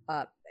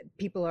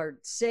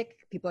sick,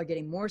 people are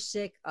getting more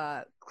sick,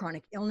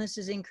 chronic illness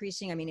is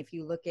increasing. I mean, if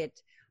you look at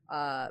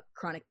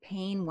chronic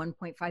pain,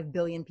 1.5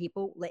 billion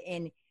people,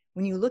 and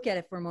when you look at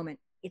it for a moment,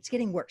 it's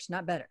getting worse,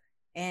 not better.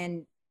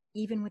 And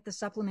even with the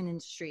supplement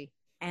industry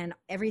and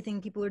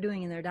everything people are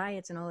doing in their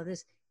diets and all of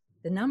this,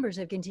 the numbers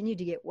have continued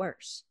to get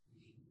worse.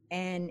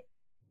 And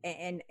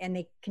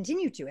they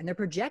continue to, and they're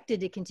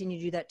projected to continue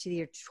to do that to the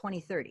year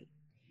 2030.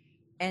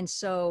 And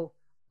so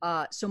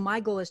my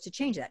goal is to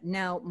change that.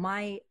 Now,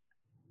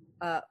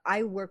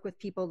 I work with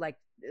people like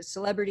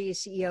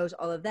celebrities, CEOs,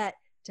 all of that,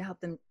 to help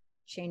them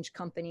change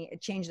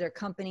their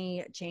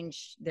company,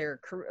 change their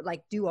career,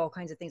 like do all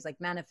kinds of things like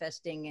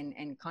manifesting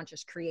and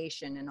conscious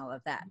creation and all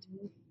of that.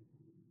 Mm-hmm.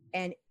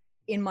 And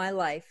in my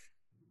life,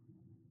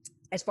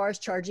 as far as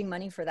charging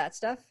money for that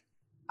stuff,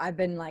 I've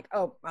been like,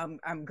 oh,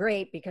 I'm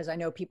great, because I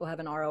know people have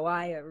an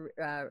ROI,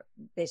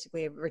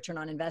 basically a return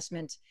on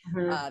investment.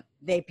 Mm-hmm.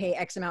 They pay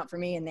X amount for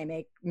me, and they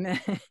make, know,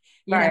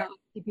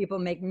 people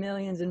make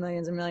millions and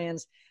millions and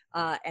millions,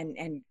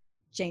 and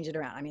change it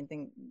around. I mean,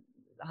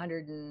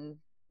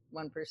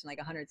 101 person, like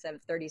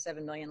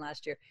 137 million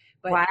last year.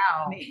 But wow.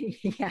 I mean,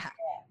 yeah,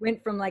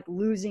 went from like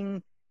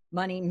losing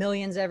money,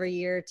 millions every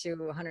year, to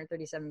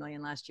 137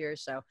 million last year.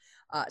 So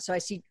I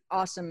see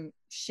awesome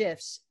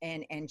shifts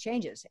and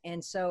changes.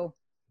 And so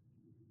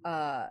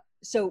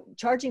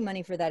charging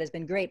money for that has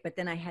been great. But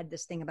then I had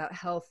this thing about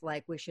health,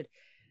 like we should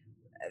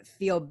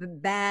feel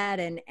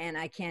bad and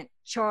I can't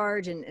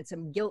charge, and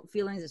some guilt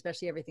feelings,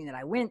 especially everything that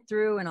I went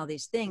through and all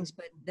these things.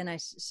 But then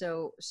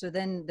so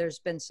then there's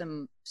been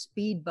some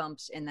speed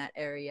bumps in that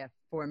area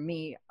for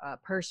me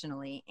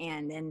personally.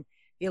 And then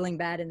feeling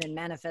bad and then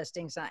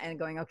manifesting and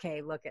going,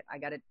 okay, look, I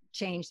got to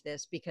change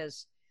this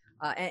because,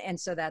 and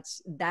so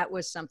that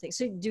was something.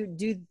 So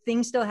do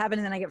things still happen?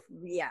 And then I get,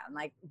 I'm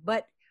like,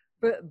 but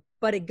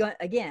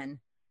again,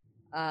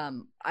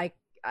 I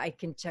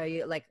can tell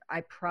you, like,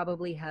 I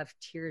probably have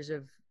tears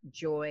of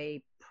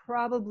joy,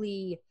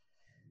 probably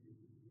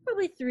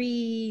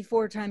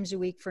 3-4 times a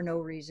week for no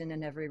reason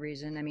and every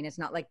reason. I mean, it's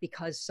not like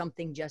because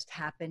something just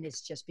happened.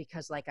 It's just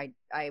because like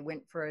I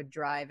went for a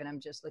drive and I'm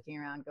just looking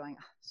around going,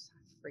 oh,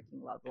 I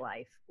freaking love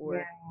life.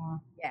 Or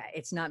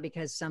it's not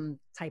because some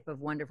type of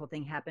wonderful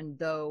thing happened.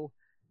 Though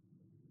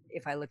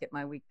if I look at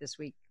my week this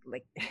week,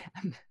 like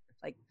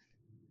like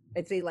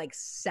I'd say like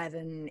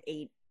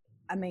 7-8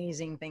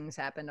 amazing things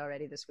happened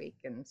already this week.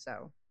 And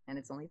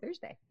it's only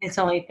Thursday. It's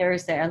only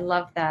Thursday. I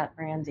love that,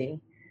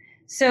 Randy.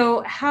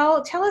 So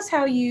tell us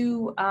how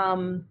you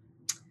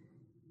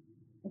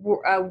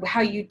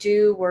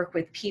do work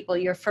with people,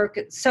 your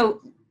focus.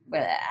 So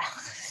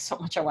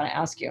much I want to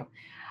ask you.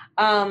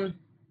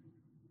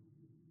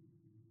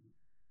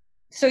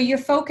 So your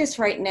focus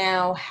right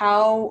now,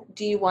 how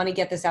do you want to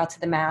get this out to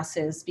the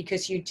masses?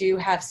 Because you do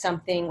have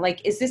something,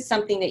 like, is this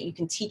something that you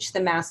can teach the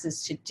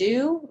masses to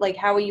do? Like,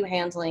 how are you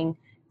handling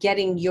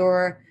getting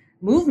your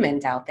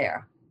movement out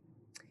there?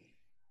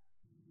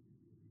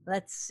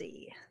 Let's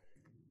see.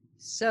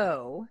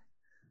 So,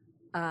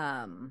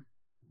 I'm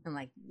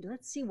like,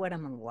 let's see what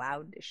I'm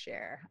allowed to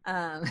share.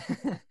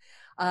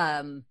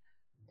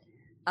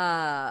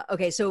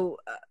 Okay. So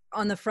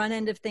on the front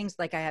end of things,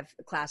 like I have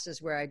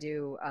classes where I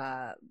do,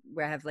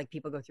 where I have like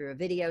people go through a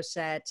video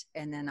set,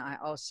 and then I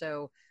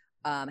also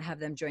have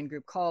them join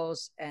group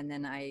calls, and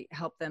then I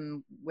help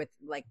them with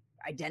like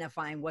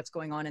identifying what's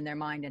going on in their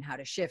mind and how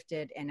to shift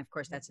it. And of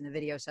course that's in the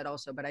video set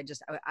also, but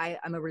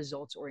I'm a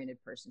results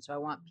oriented person. So I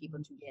want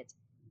people to get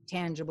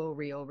tangible,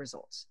 real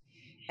results.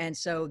 And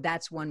so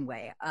that's one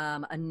way.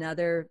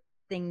 Another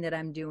thing that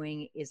I'm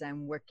doing is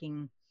I'm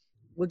working,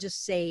 we'll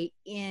just say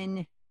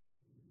in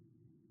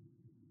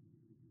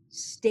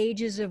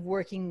stages of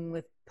working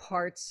with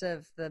parts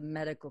of the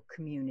medical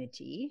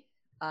community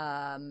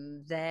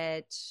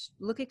that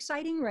look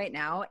exciting right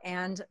now.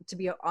 And to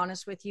be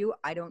honest with you,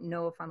 I don't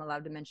know if I'm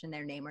allowed to mention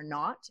their name or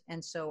not.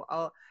 And so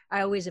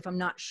I always, if I'm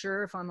not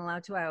sure if I'm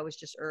allowed to, I always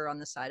just err on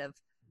the side of,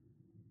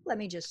 let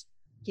me just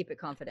keep it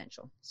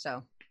confidential.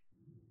 So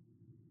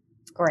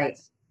great.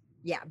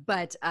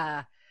 But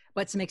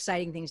some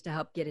exciting things to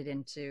help get it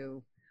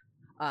into,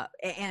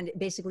 and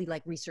basically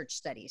like research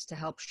studies to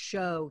help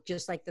show,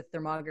 just like the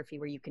thermography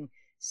where you can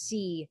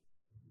see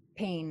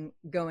pain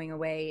going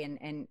away,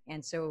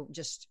 and so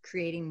just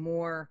creating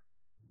more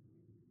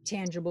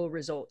tangible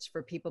results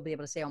for people to be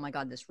able to say, oh my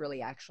God, this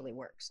really actually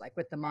works. Like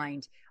with the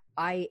mind,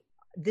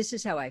 this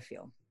is how I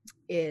feel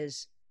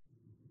is,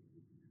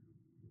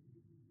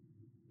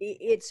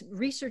 it's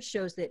research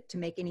shows that to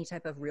make any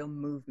type of real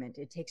movement,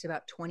 it takes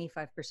about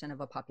 25%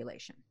 of a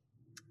population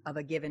of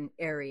a given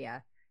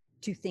area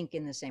to think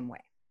in the same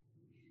way.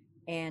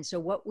 And so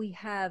what we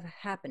have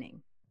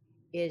happening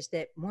is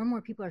that more and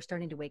more people are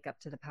starting to wake up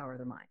to the power of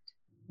their mind.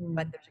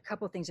 But there's a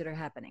couple of things that are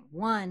happening.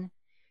 One,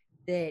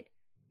 that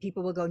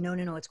people will go,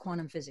 no, it's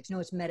quantum physics. No,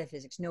 it's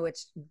metaphysics. No,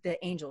 it's the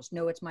angels.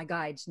 No, it's my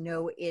guides.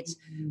 No, it's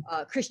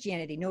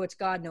Christianity. No, it's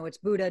God. No, it's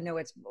Buddha. No,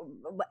 it's,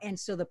 and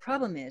so the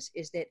problem is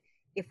that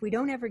if we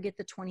don't ever get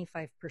the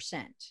 25%,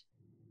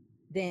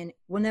 then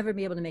we'll never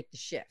be able to make the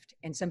shift.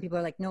 And some people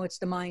are like, no, it's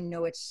the mind.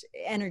 No, it's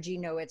energy.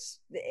 No, it's,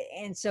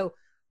 and so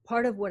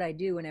part of what I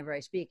do whenever I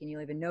speak, and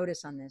you'll even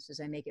notice on this,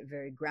 is I make it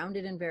very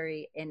grounded and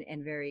very,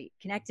 and very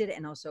connected,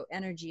 and also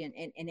energy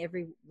and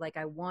every, like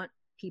I want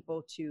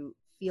people to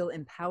feel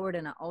empowered.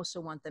 And I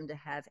also want them to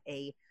have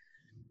an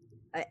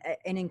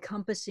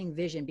encompassing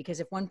vision,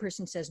 because if one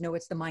person says, no,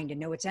 it's the mind, and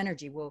no, it's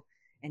energy, well,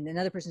 and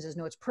another person says,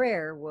 no, it's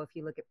prayer. Well, if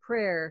you look at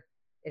prayer,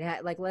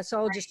 like, let's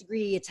all just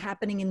agree it's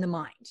happening in the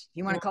mind. If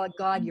you want to call it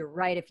God, you're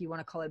right. If you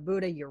want to call it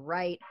Buddha, you're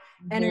right.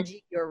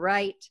 Energy, you're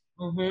right.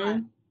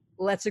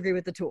 Let's agree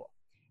with the tool.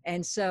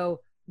 And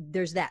so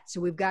there's that. So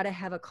we've got to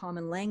have a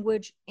common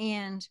language,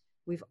 and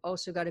we've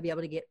also got to be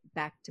able to get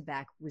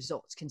back-to-back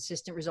results,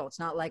 consistent results.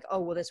 Not like, oh,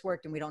 well, this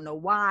worked and we don't know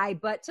why,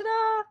 but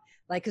ta-da!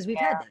 Like, because we've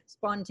had that.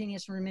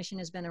 Spontaneous remission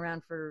has been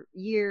around for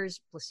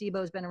years.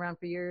 Placebo has been around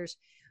for years.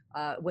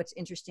 What's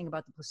interesting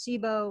about the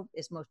placebo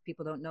is most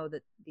people don't know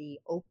that the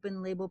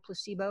open label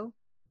placebo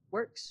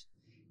works.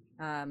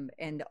 And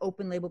the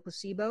open label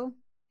placebo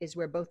is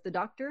where both the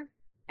doctor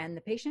and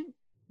the patient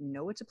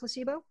know it's a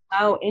placebo.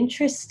 Oh,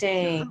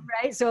 interesting.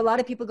 Right. So a lot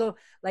of people go,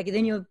 like,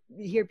 then you'll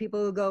hear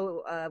people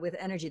go with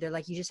energy. They're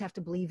like, you just have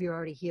to believe you're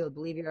already healed.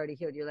 Believe you're already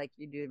healed. You're like,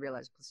 you do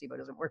realize placebo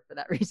doesn't work for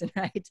that reason,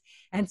 right?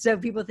 And so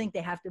people think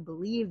they have to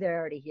believe they're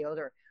already healed,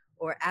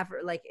 or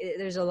after, like,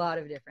 there's a lot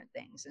of different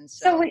things. And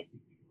so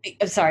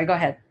I'm sorry, go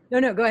ahead.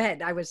 No, go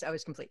ahead. I was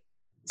complete.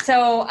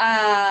 So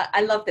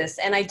I love this,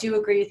 and I do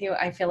agree with you.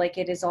 I feel like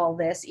it is all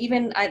this.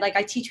 Even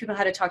I teach people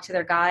how to talk to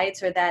their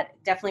guides, or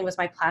that definitely was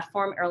my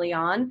platform early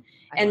on.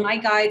 And my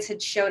guides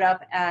had showed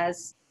up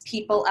as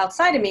people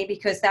outside of me,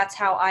 because that's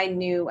how I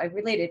knew I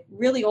related.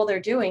 Really, all they're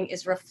doing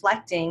is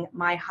reflecting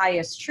my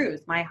highest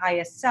truth, my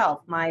highest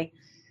self, my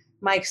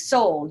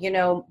soul, you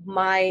know,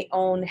 my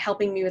own,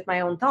 helping me with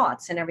my own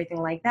thoughts and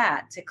everything like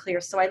that to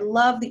clear. So I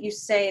love that you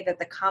say that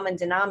the common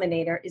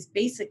denominator is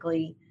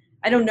basically,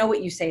 I don't know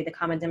what you say the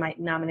common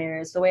denominator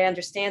is. The way I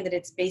understand it,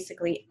 it's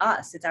basically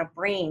us. It's our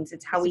brains.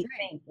 It's how we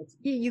think.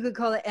 You could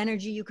call it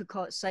energy. You could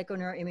call it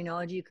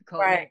psychoneuroimmunology. You could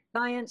call Right. it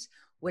science,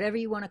 whatever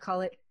you want to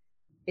call it.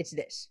 It's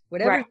this.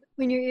 Whatever's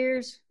in your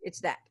ears,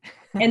 it's that.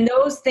 And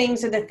those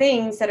things are the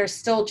things that are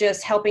still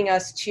just helping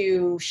us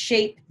to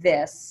shape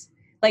this.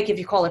 Like if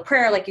you call it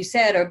prayer, like you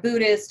said, or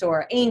Buddhist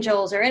or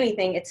angels or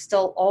anything, it's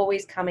still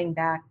always coming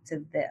back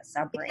to this,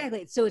 our brain.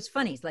 Exactly. So it's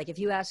funny. It's like if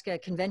you ask a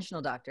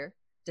conventional doctor,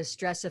 does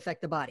stress affect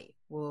the body?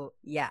 Well,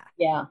 yeah.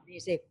 Yeah. You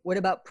say, what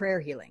about prayer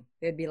healing?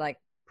 They'd be like,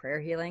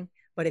 prayer healing?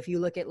 But if you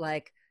look at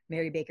like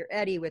Mary Baker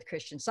Eddy with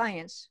Christian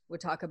Science,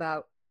 would talk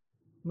about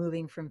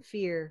moving from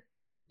fear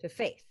to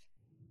faith.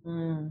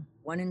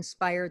 One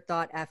inspired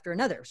thought after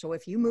another. So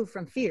if you move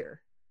from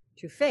fear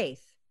to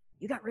faith,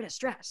 you got rid of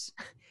stress.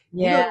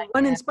 Yeah.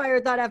 One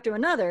inspired thought after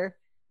another,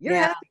 you're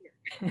happier.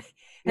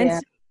 And so,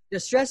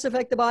 does stress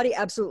affect the body?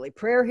 Absolutely.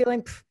 Prayer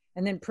healing,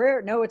 and then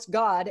prayer, no, it's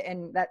God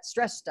and that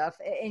stress stuff.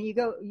 And you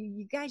go,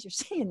 you guys are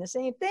saying the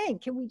same thing.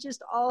 Can we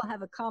just all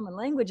have a common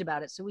language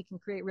about it so we can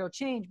create real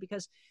change?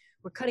 Because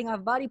we're cutting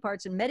off body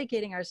parts and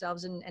medicating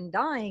ourselves and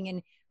dying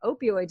and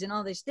opioids and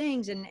all these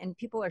things, and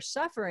people are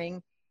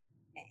suffering.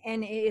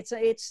 And it's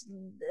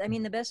I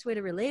mean, the best way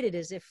to relate it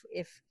is if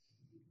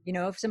you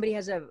know, if somebody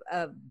has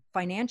a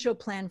financial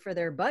plan for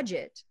their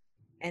budget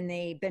and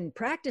they've been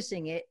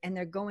practicing it and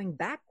they're going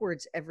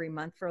backwards every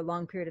month for a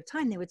long period of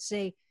time, they would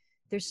say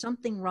there's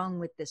something wrong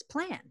with this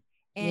plan.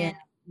 And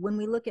when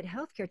we look at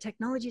healthcare,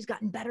 technology has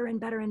gotten better and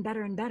better and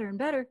better and better and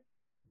better,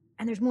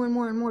 and there's more and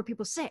more and more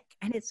people sick,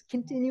 and it's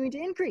continuing to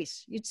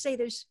increase. You'd say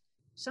there's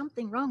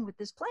something wrong with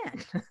this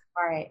plan.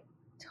 All right.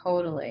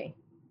 Totally.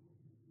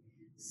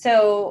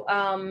 So,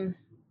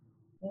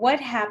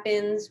 what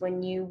happens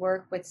when you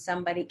work with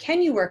somebody?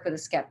 Can you work with a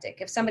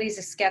skeptic? If somebody's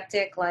a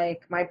skeptic,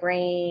 like my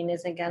brain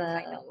isn't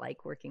gonna. I don't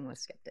like working with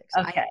skeptics.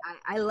 Okay.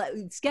 I like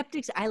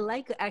skeptics. I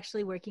like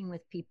actually working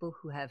with people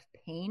who have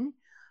pain,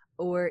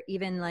 or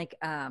even like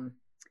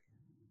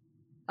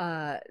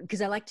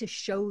because I like to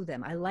show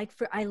them. I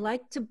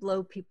like to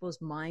blow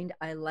people's mind.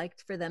 I like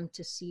for them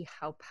to see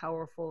how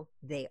powerful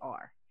they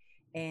are,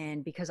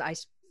 and because I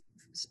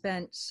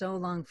spent so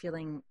long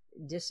feeling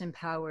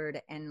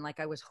disempowered and like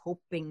I was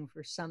hoping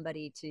for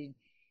somebody to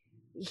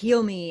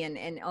heal me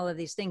and all of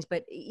these things.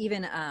 But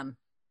even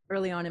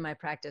early on in my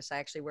practice, I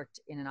actually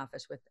worked in an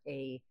office with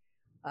a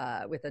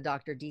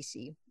Dr.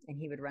 DC, and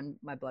he would run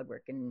my blood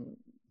work and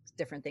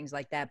different things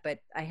like that. But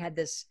I had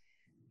this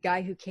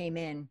guy who came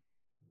in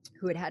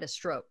who had a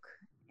stroke,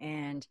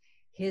 and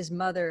his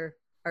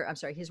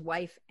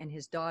wife and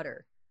his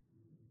daughter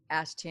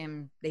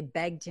they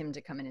begged him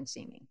to come in and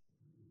see me.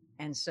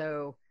 And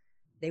so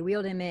they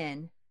wheeled him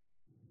in,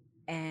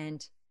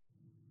 and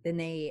then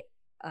they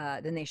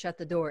shut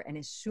the door. And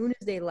as soon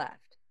as they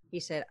left, he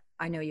said,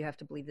 I know you have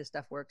to believe this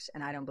stuff works,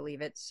 and I don't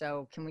believe it.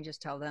 So can we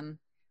just tell them?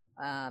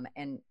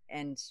 And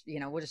you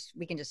know,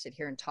 we can just sit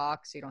here and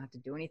talk, so you don't have to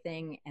do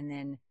anything. And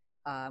then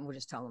we'll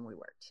just tell them we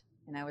worked.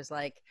 And I was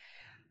like,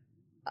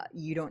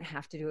 you don't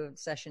have to do a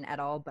session at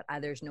all, but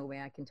there's no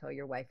way I can tell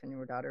your wife and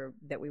your daughter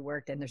that we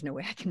worked, and there's no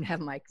way I can have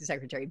my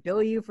secretary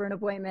bill you for an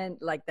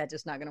appointment. Like, that's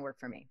just not going to work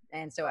for me.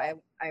 And so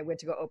I went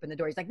to go open the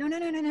door. He's like, no,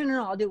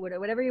 I'll do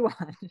whatever you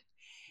want.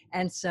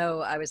 And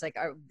so I was like,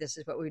 oh, this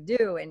is what we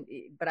do.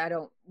 But I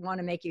don't want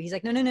to make you. He's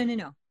like,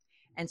 no.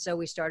 And so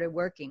we started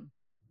working,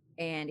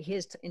 and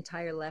his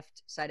entire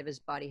left side of his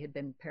body had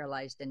been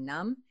paralyzed and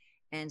numb.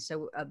 And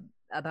so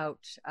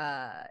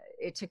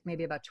it took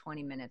maybe about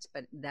 20 minutes,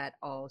 but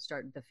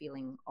the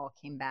feeling all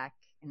came back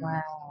in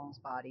his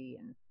body.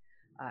 And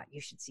you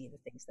should see the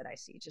things that I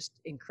see, just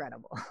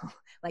incredible.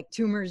 Like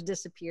tumors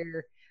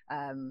disappear.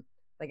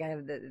 Like I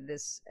have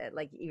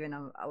even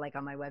on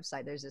my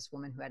website, there's this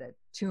woman who had a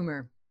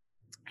tumor,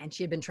 and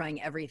she had been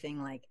trying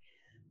everything, like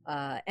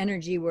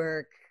energy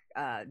work,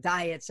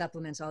 diet,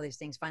 supplements, all these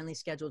things, finally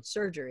scheduled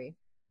surgery.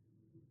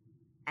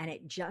 And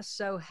it just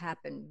so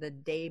happened the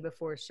day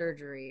before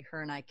surgery,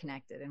 her and I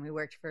connected, and we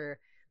worked for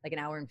like an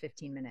hour and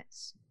 15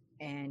 minutes.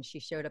 And she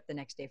showed up the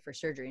next day for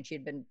surgery, and she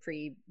had been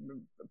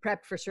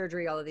prepped for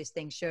surgery, all of these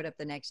things, showed up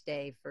the next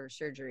day for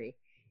surgery,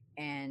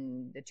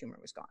 and the tumor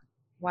was gone.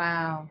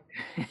 Wow.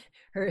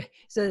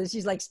 So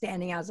she's like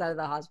standing outside of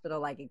the hospital,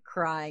 like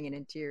crying and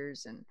in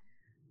tears. And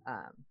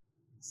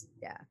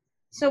yeah.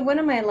 So one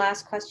of my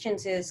last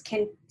questions is,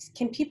 can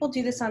people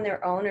do this on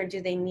their own, or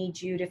do they need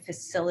you to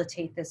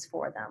facilitate this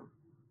for them?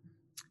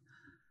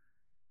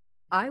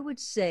 I would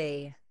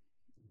say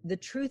the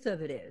truth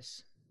of it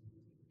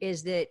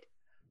is that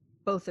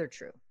both are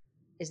true.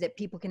 Is that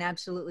people can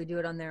absolutely do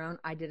it on their own.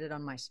 I did it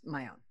on my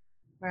own.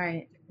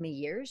 Right. It took me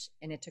years,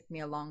 and it took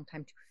me a long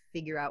time to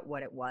figure out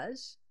what it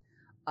was.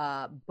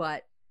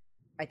 But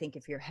I think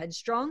if you're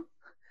headstrong,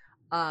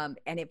 and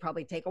it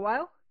probably take a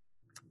while,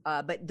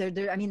 But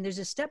I mean, there's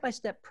a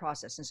step-by-step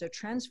process. And so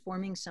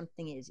transforming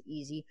something is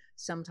easy.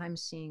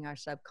 Sometimes seeing our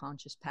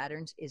subconscious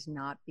patterns is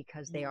not,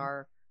 because they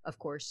are, of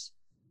course,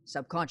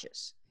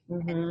 subconscious.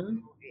 And Mm-hmm.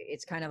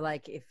 it's kind of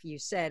like if you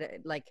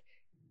said like,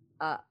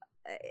 uh,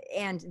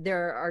 and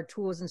there are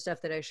tools and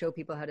stuff that I show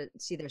people how to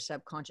see their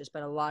subconscious,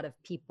 but a lot of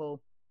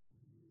people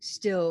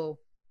still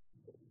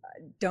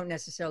don't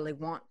necessarily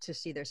want to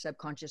see their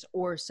subconscious,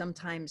 or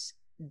sometimes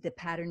the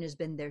pattern has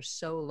been there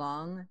so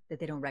long that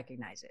they don't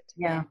recognize it.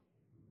 Yeah. And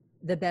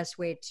the best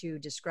way to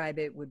describe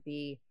it would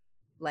be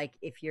like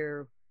if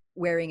you're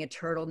wearing a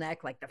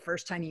turtleneck, like the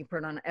first time you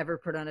ever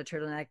put on a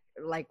turtleneck,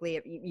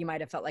 likely you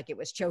might have felt like it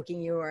was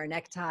choking you, or a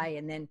necktie.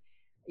 And then,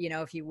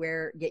 if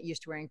you get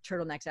used to wearing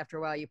turtlenecks, after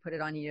a while you put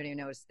it on, you don't even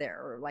know it's there.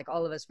 Or like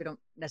all of us, we don't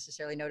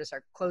necessarily notice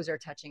our clothes are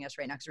touching us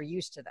right now because we're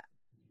used to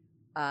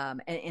them.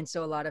 And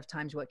so a lot of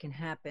times what can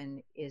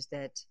happen is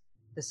that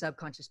the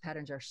subconscious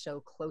patterns are so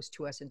close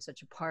to us and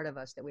such a part of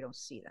us that we don't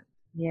see them.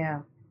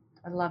 Yeah.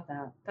 I love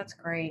that. That's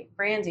great.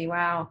 Brandy,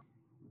 wow.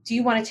 Do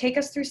you want to take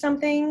us through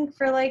something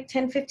for like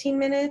 10, 15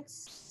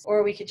 minutes?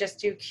 Or we could just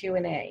do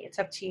Q&A. It's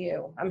up to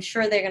you. I'm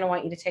sure they're going to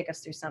want you to take us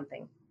through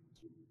something.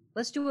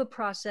 Let's do a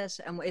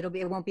process, and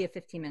it won't be a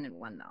 15-minute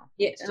one though.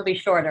 Yeah, it'll be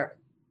shorter.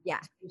 Yeah,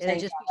 It'll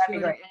just be that'd be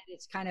shorter, great. and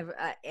it's kind of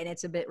and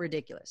it's a bit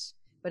ridiculous,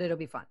 but it'll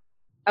be fun.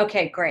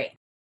 Okay, great.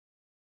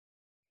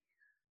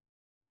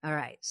 All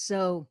right,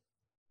 so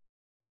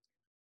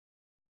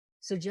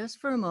just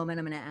for a moment,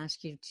 I'm going to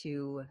ask you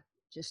to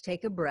just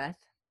take a breath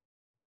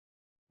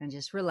and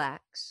just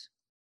relax.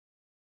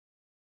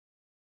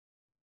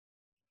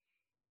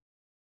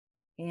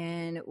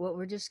 And what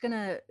we're just going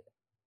to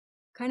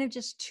kind of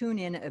just tune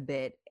in a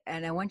bit,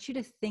 and I want you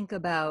to think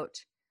about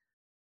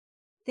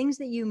things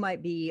that you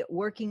might be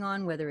working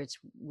on, whether it's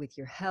with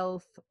your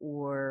health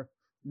or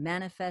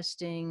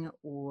manifesting,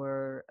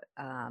 or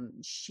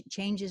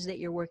changes that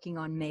you're working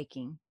on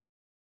making.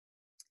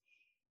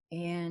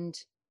 And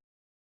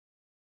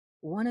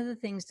one of the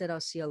things that I'll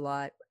see a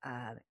lot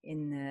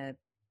in the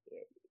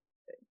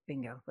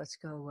bingo, let's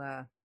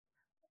go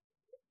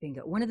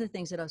bingo. One of the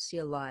things that I'll see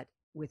a lot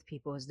with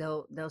people is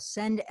they'll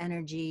send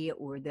energy,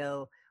 or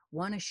they'll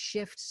want to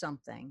shift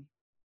something,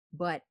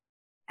 but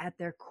at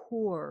their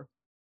core,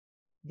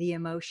 the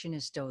emotion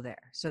is still there.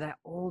 So that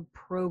old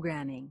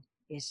programming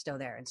is still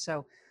there. And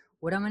so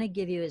what I'm going to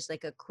give you is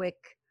like a quick,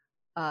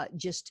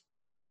 just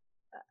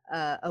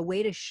a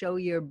way to show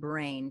your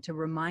brain, to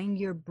remind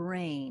your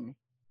brain,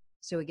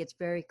 so it gets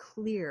very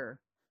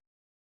clear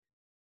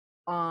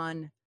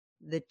on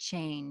the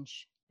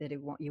change that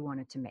you want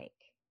it to make.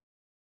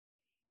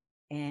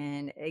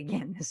 And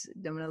again,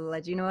 I'm going to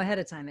let you know ahead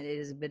of time, it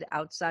is a bit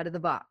outside of the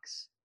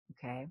box.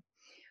 Okay.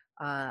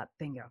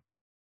 Bingo.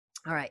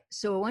 All right.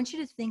 So I want you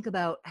to think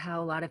about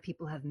how a lot of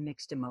people have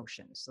mixed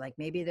emotions. Like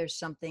maybe there's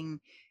something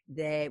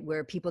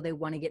where people, they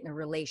want to get in a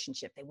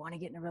relationship. They want to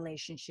get in a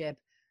relationship,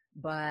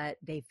 but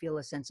they feel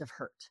a sense of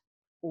hurt.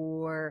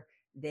 Or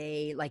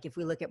like if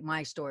we look at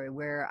my story,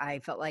 where I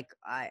felt like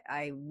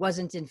I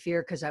wasn't in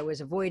fear because I was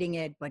avoiding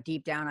it, but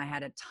deep down I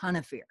had a ton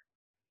of fear.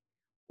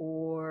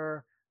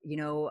 Or,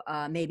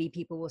 maybe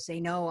people will say,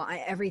 no,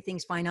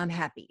 everything's fine, I'm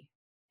happy.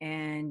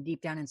 And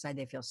deep down inside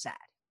they feel sad.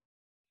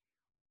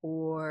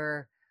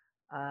 Or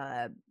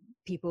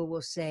people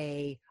will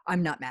say,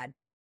 I'm not mad.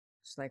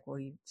 It's like, well,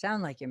 you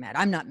sound like you're mad.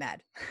 I'm not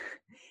mad.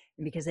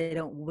 Because they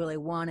don't really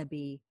want to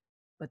be,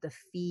 but the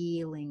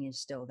feeling is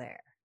still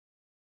there.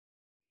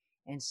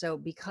 And so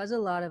because a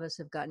lot of us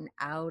have gotten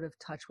out of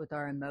touch with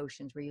our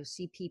emotions, where you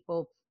see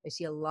people, I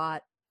see a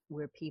lot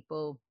where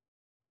people,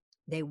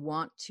 they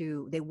want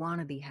to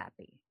be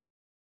happy,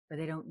 but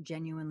they don't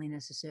genuinely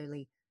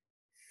necessarily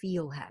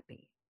feel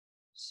happy.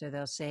 So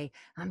they'll say,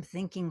 I'm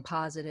thinking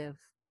positive,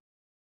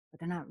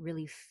 but they're not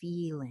really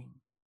feeling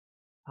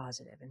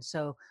positive. And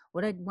so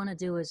what I want to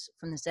do is,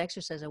 from this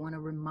exercise, I want to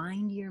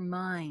remind your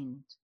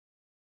mind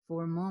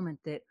for a moment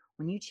that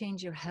when you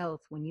change your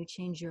health, when you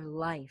change your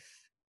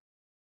life,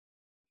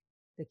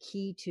 the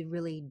key to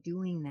really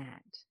doing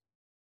that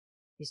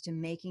is to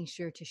making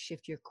sure to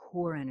shift your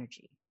core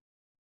energy.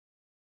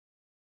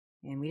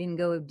 And we didn't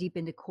go deep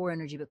into core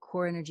energy, but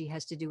core energy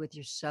has to do with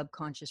your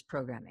subconscious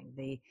programming,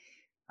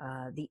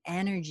 the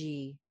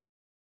energy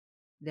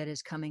that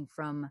is coming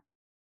from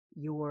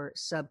your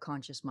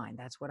subconscious mind.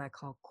 That's what I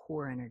call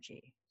core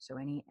energy. So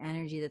any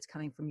energy that's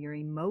coming from your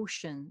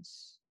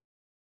emotions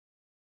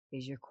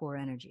is your core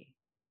energy.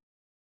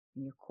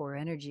 And your core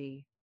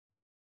energy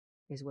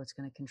is what's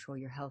going to control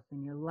your health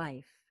and your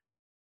life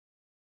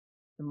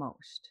the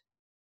most.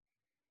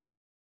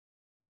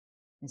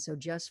 And so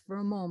just for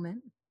a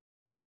moment,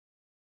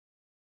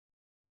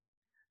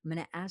 I'm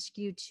going to ask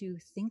you to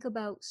think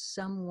about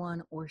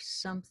someone or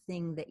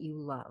something that you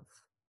love.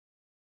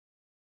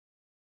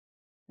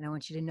 And I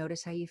want you to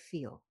notice how you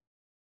feel.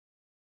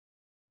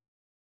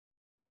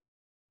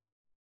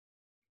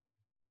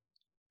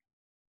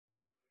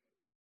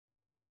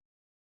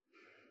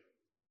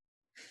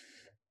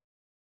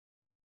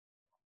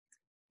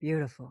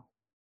 Beautiful.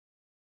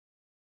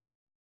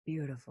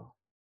 Beautiful.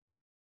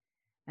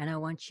 And I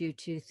want you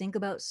to think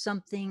about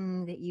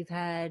something that you've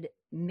had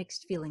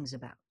mixed feelings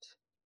about.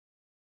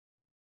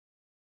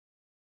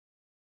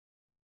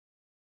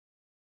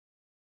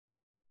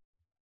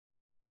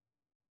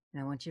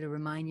 And I want you to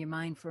remind your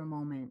mind for a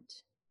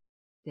moment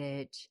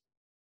that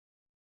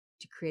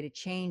to create a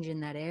change in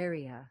that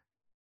area,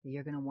 that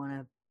you're going to want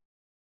to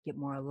get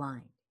more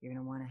aligned. You're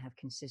going to want to have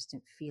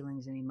consistent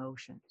feelings and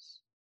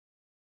emotions.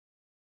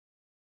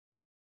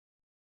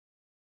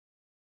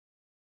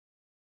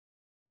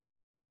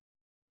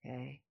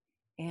 Okay.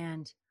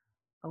 And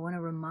I want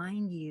to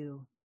remind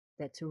you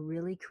that to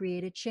really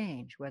create a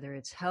change, whether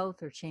it's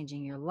health or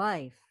changing your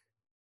life,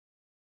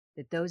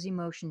 that those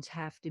emotions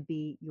have to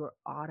be your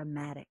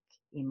automatic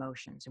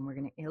emotions. And we're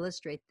going to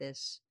illustrate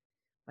this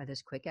by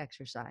this quick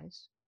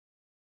exercise.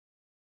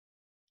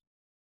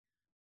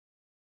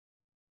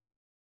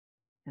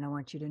 And I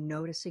want you to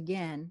notice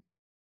again,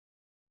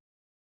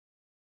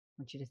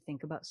 I want you to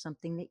think about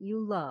something that you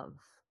love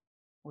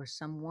or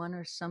someone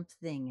or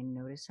something and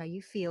notice how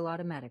you feel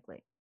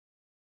automatically.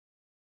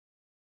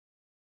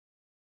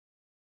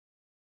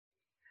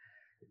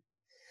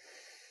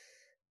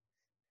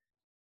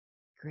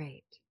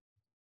 Great.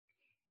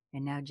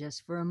 And now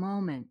just for a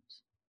moment,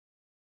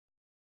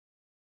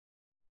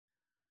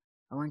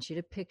 I want you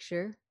to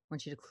picture, I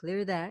want you to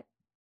clear that.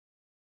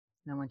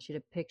 And I want you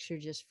to picture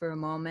just for a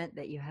moment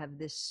that you have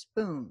this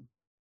spoon.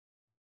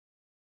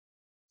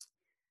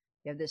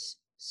 You have this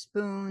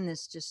spoon,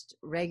 this just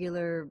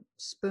regular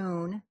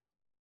spoon.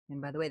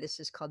 And by the way, this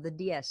is called the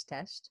DS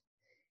test.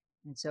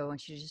 And so I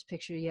want you to just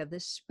picture you have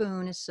this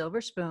spoon, a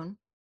silver spoon,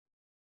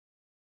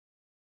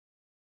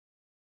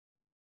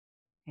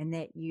 and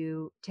that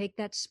you take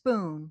that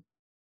spoon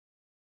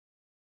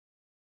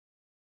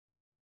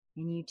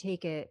and you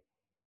take a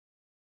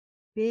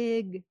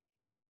big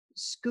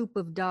scoop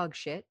of dog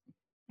shit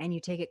and you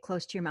take it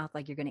close to your mouth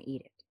like you're going to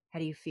eat it. How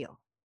do you feel?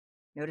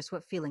 Notice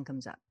what feeling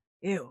comes up.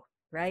 Ew,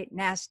 right?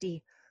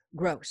 Nasty,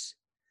 gross.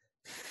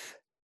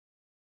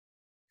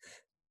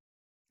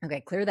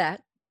 Okay, clear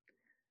that.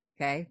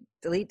 Okay,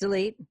 delete,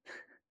 delete.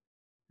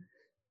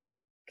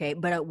 Okay,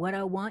 but what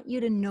I want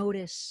you to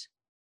notice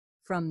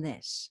from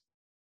this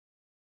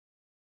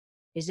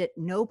is that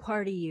no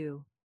part of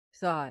you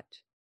thought,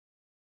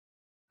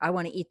 I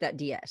want to eat that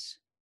DS.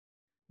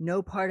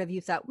 No part of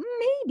you thought,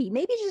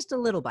 maybe just a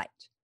little bite.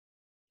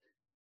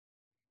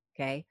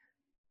 Okay,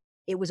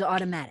 it was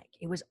automatic.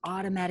 It was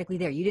automatically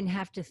there. You didn't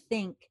have to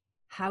think,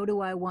 how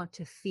do I want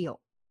to feel?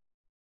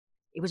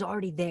 It was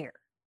already there.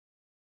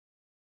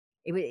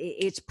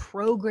 It's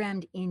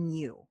programmed in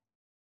you.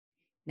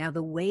 Now,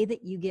 the way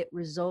that you get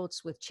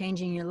results with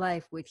changing your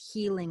life, with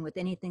healing, with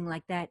anything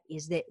like that,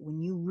 is that when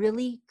you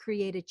really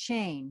create a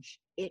change,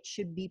 it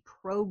should be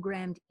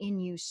programmed in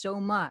you so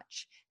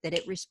much that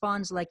it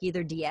responds like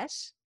either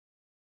DS,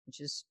 which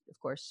is, of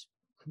course,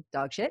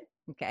 dog shit.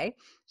 Okay.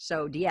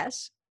 So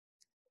DS,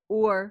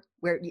 or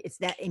where it's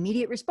that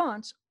immediate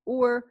response,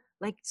 or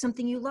like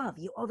something you love.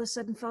 You all of a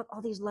sudden felt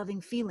all these loving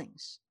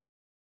feelings.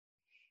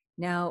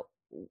 Now,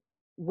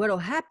 what'll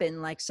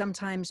happen, like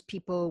sometimes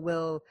people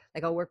will,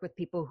 like I'll work with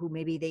people who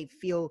maybe they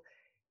feel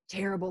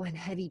terrible and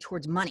heavy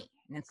towards money.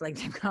 And it's like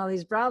they've got all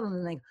these problems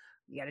and like,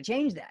 you got to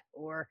change that,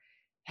 or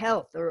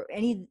health, or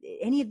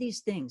any of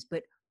these things.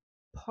 But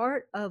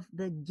part of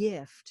the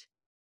gift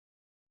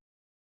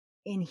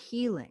in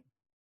healing,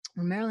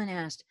 when Marilyn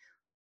asked,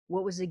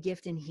 what was the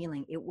gift in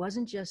healing? It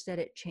wasn't just that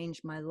it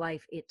changed my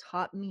life. It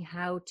taught me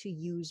how to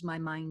use my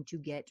mind to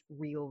get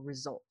real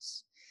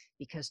results.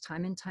 Because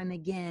time and time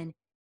again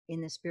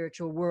in the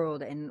spiritual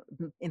world and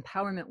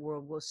empowerment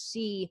world, we'll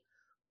see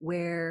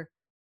where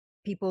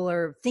people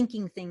are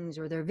thinking things,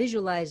 or they're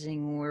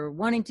visualizing, or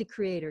wanting to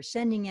create, or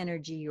sending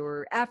energy,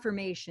 or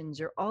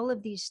affirmations, or all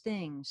of these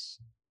things.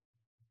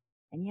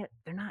 And yet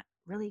they're not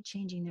really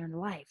changing their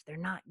life. They're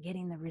not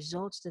getting the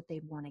results that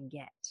they want to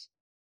get.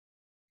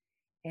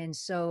 And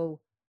so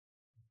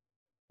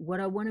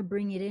what I want to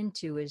bring it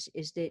into is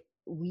that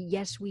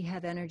we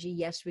have energy.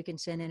 Yes, we can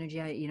send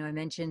energy. I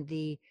mentioned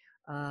the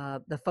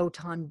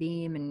photon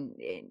beam and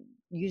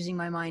using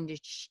my mind to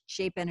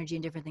shape energy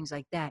and different things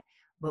like that.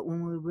 But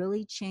when we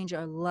really change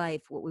our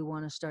life, what we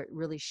want to start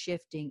really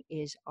shifting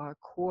is our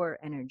core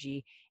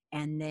energy.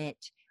 And that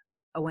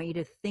I want you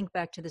to think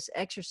back to this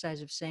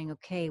exercise of saying,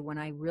 okay, when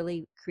I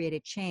really create a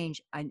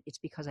change, it's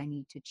because I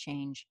need to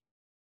change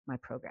my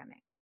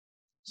programming.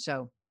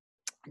 So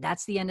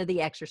that's the end of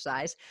the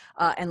exercise.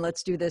 And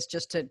let's do this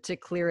just to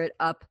clear it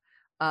up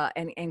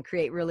and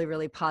create really,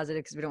 really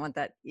positive, because we don't want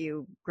that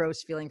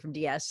gross feeling from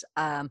DS.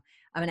 I'm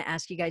going to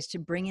ask you guys to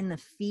bring in the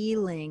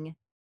feeling.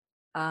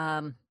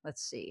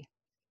 Let's see.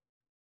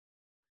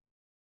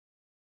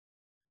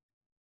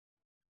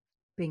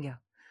 Bingo.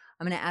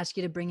 I'm going to ask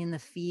you to bring in the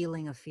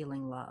feeling of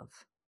feeling love.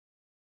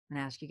 I'm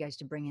going to ask you guys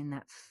to bring in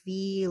that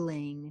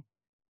feeling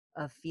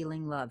of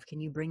feeling love.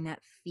 Can you bring that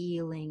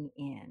feeling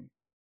in?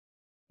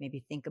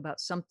 Maybe think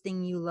about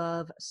something you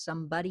love,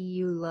 somebody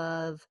you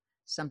love,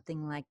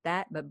 something like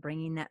that, but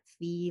bringing that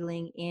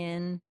feeling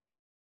in.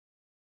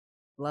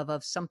 Love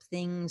of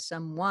something,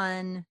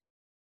 someone.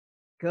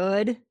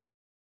 Good.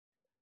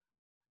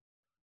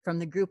 From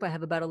the group, I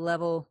have about a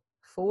level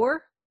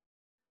 4.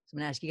 So I'm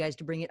going to ask you guys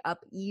to bring it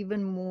up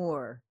even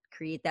more.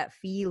 Create that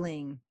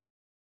feeling.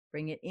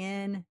 Bring it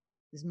in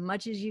as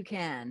much as you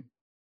can.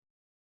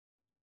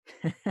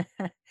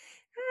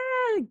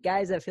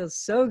 Guys, that feels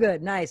so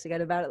good. Nice. I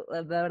got about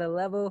a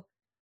level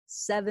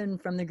 7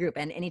 from the group.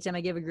 And anytime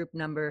I give a group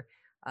number,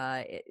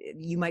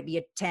 you might be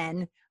a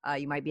 10,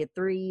 you might be a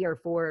 3 or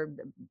 4.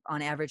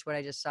 On average, what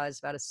I just saw is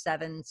about a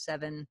 7.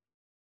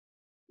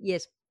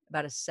 Yes,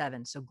 about a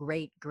 7. So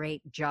great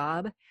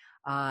job.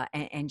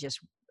 And just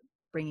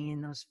bringing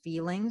in those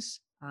feelings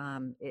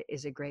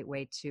is a great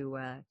way to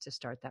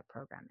start that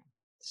programming.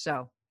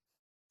 So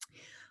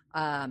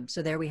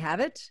there we have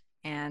it.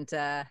 And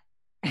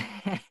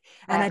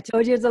and I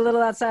told you it's a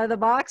little outside of the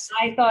box.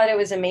 I thought it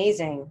was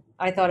amazing.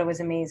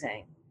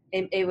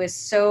 It was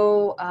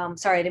so,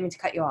 sorry, I didn't mean to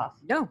cut you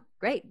off. No,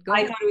 great. Go I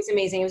ahead. thought it was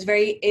amazing. It was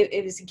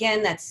it was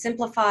again, that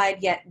simplified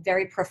yet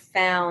very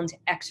profound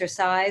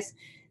exercise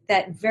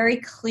that very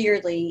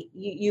clearly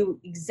you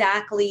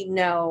exactly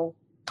know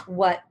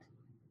what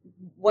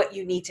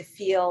you need to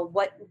feel,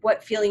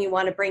 what feeling you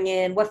want to bring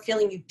in, what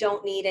feeling you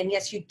don't need. And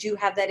yes, you do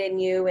have that in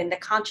you, and the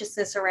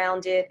consciousness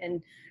around it.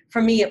 And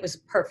for me, it was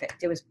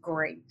perfect. It was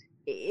great.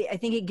 I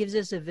think it gives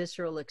us a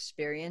visceral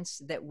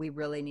experience that we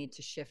really need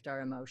to shift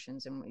our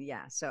emotions. And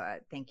yeah, so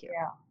thank you.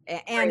 Yeah.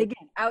 And Great.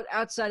 again,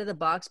 outside of the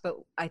box, but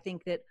I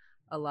think that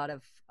a lot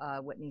of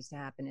what needs to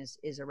happen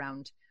is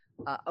around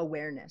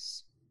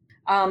awareness.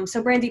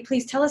 So Brandy,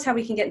 please tell us how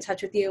we can get in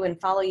touch with you and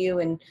follow you.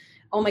 And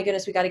oh my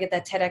goodness, we got to get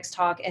that TEDx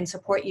talk and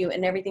support you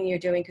and everything you're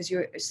doing, because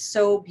you're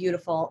so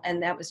beautiful.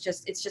 And it's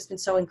just been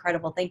so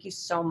incredible. Thank you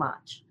so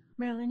much.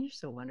 Marilyn, you're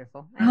so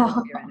wonderful. I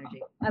love your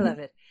energy. I love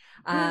it.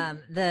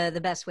 The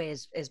best way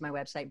is my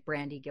website,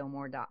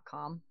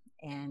 brandygilmore.com.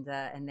 And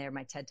there,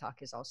 my TED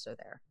Talk is also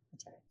there.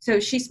 So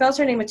she spells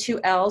her name with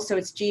 2 L's. So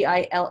it's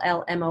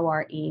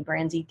GILLMORE,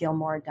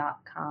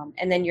 brandygilmore.com.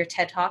 And then your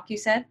TED Talk, you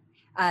said?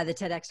 The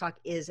TEDx Talk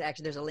is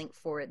actually, there's a link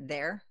for it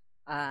there.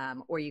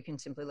 Or you can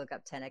simply look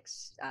up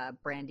TEDx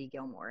Brandy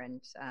Gilmore.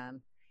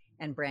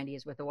 And Brandy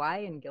is with a Y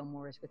and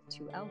Gilmore is with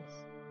 2 L's.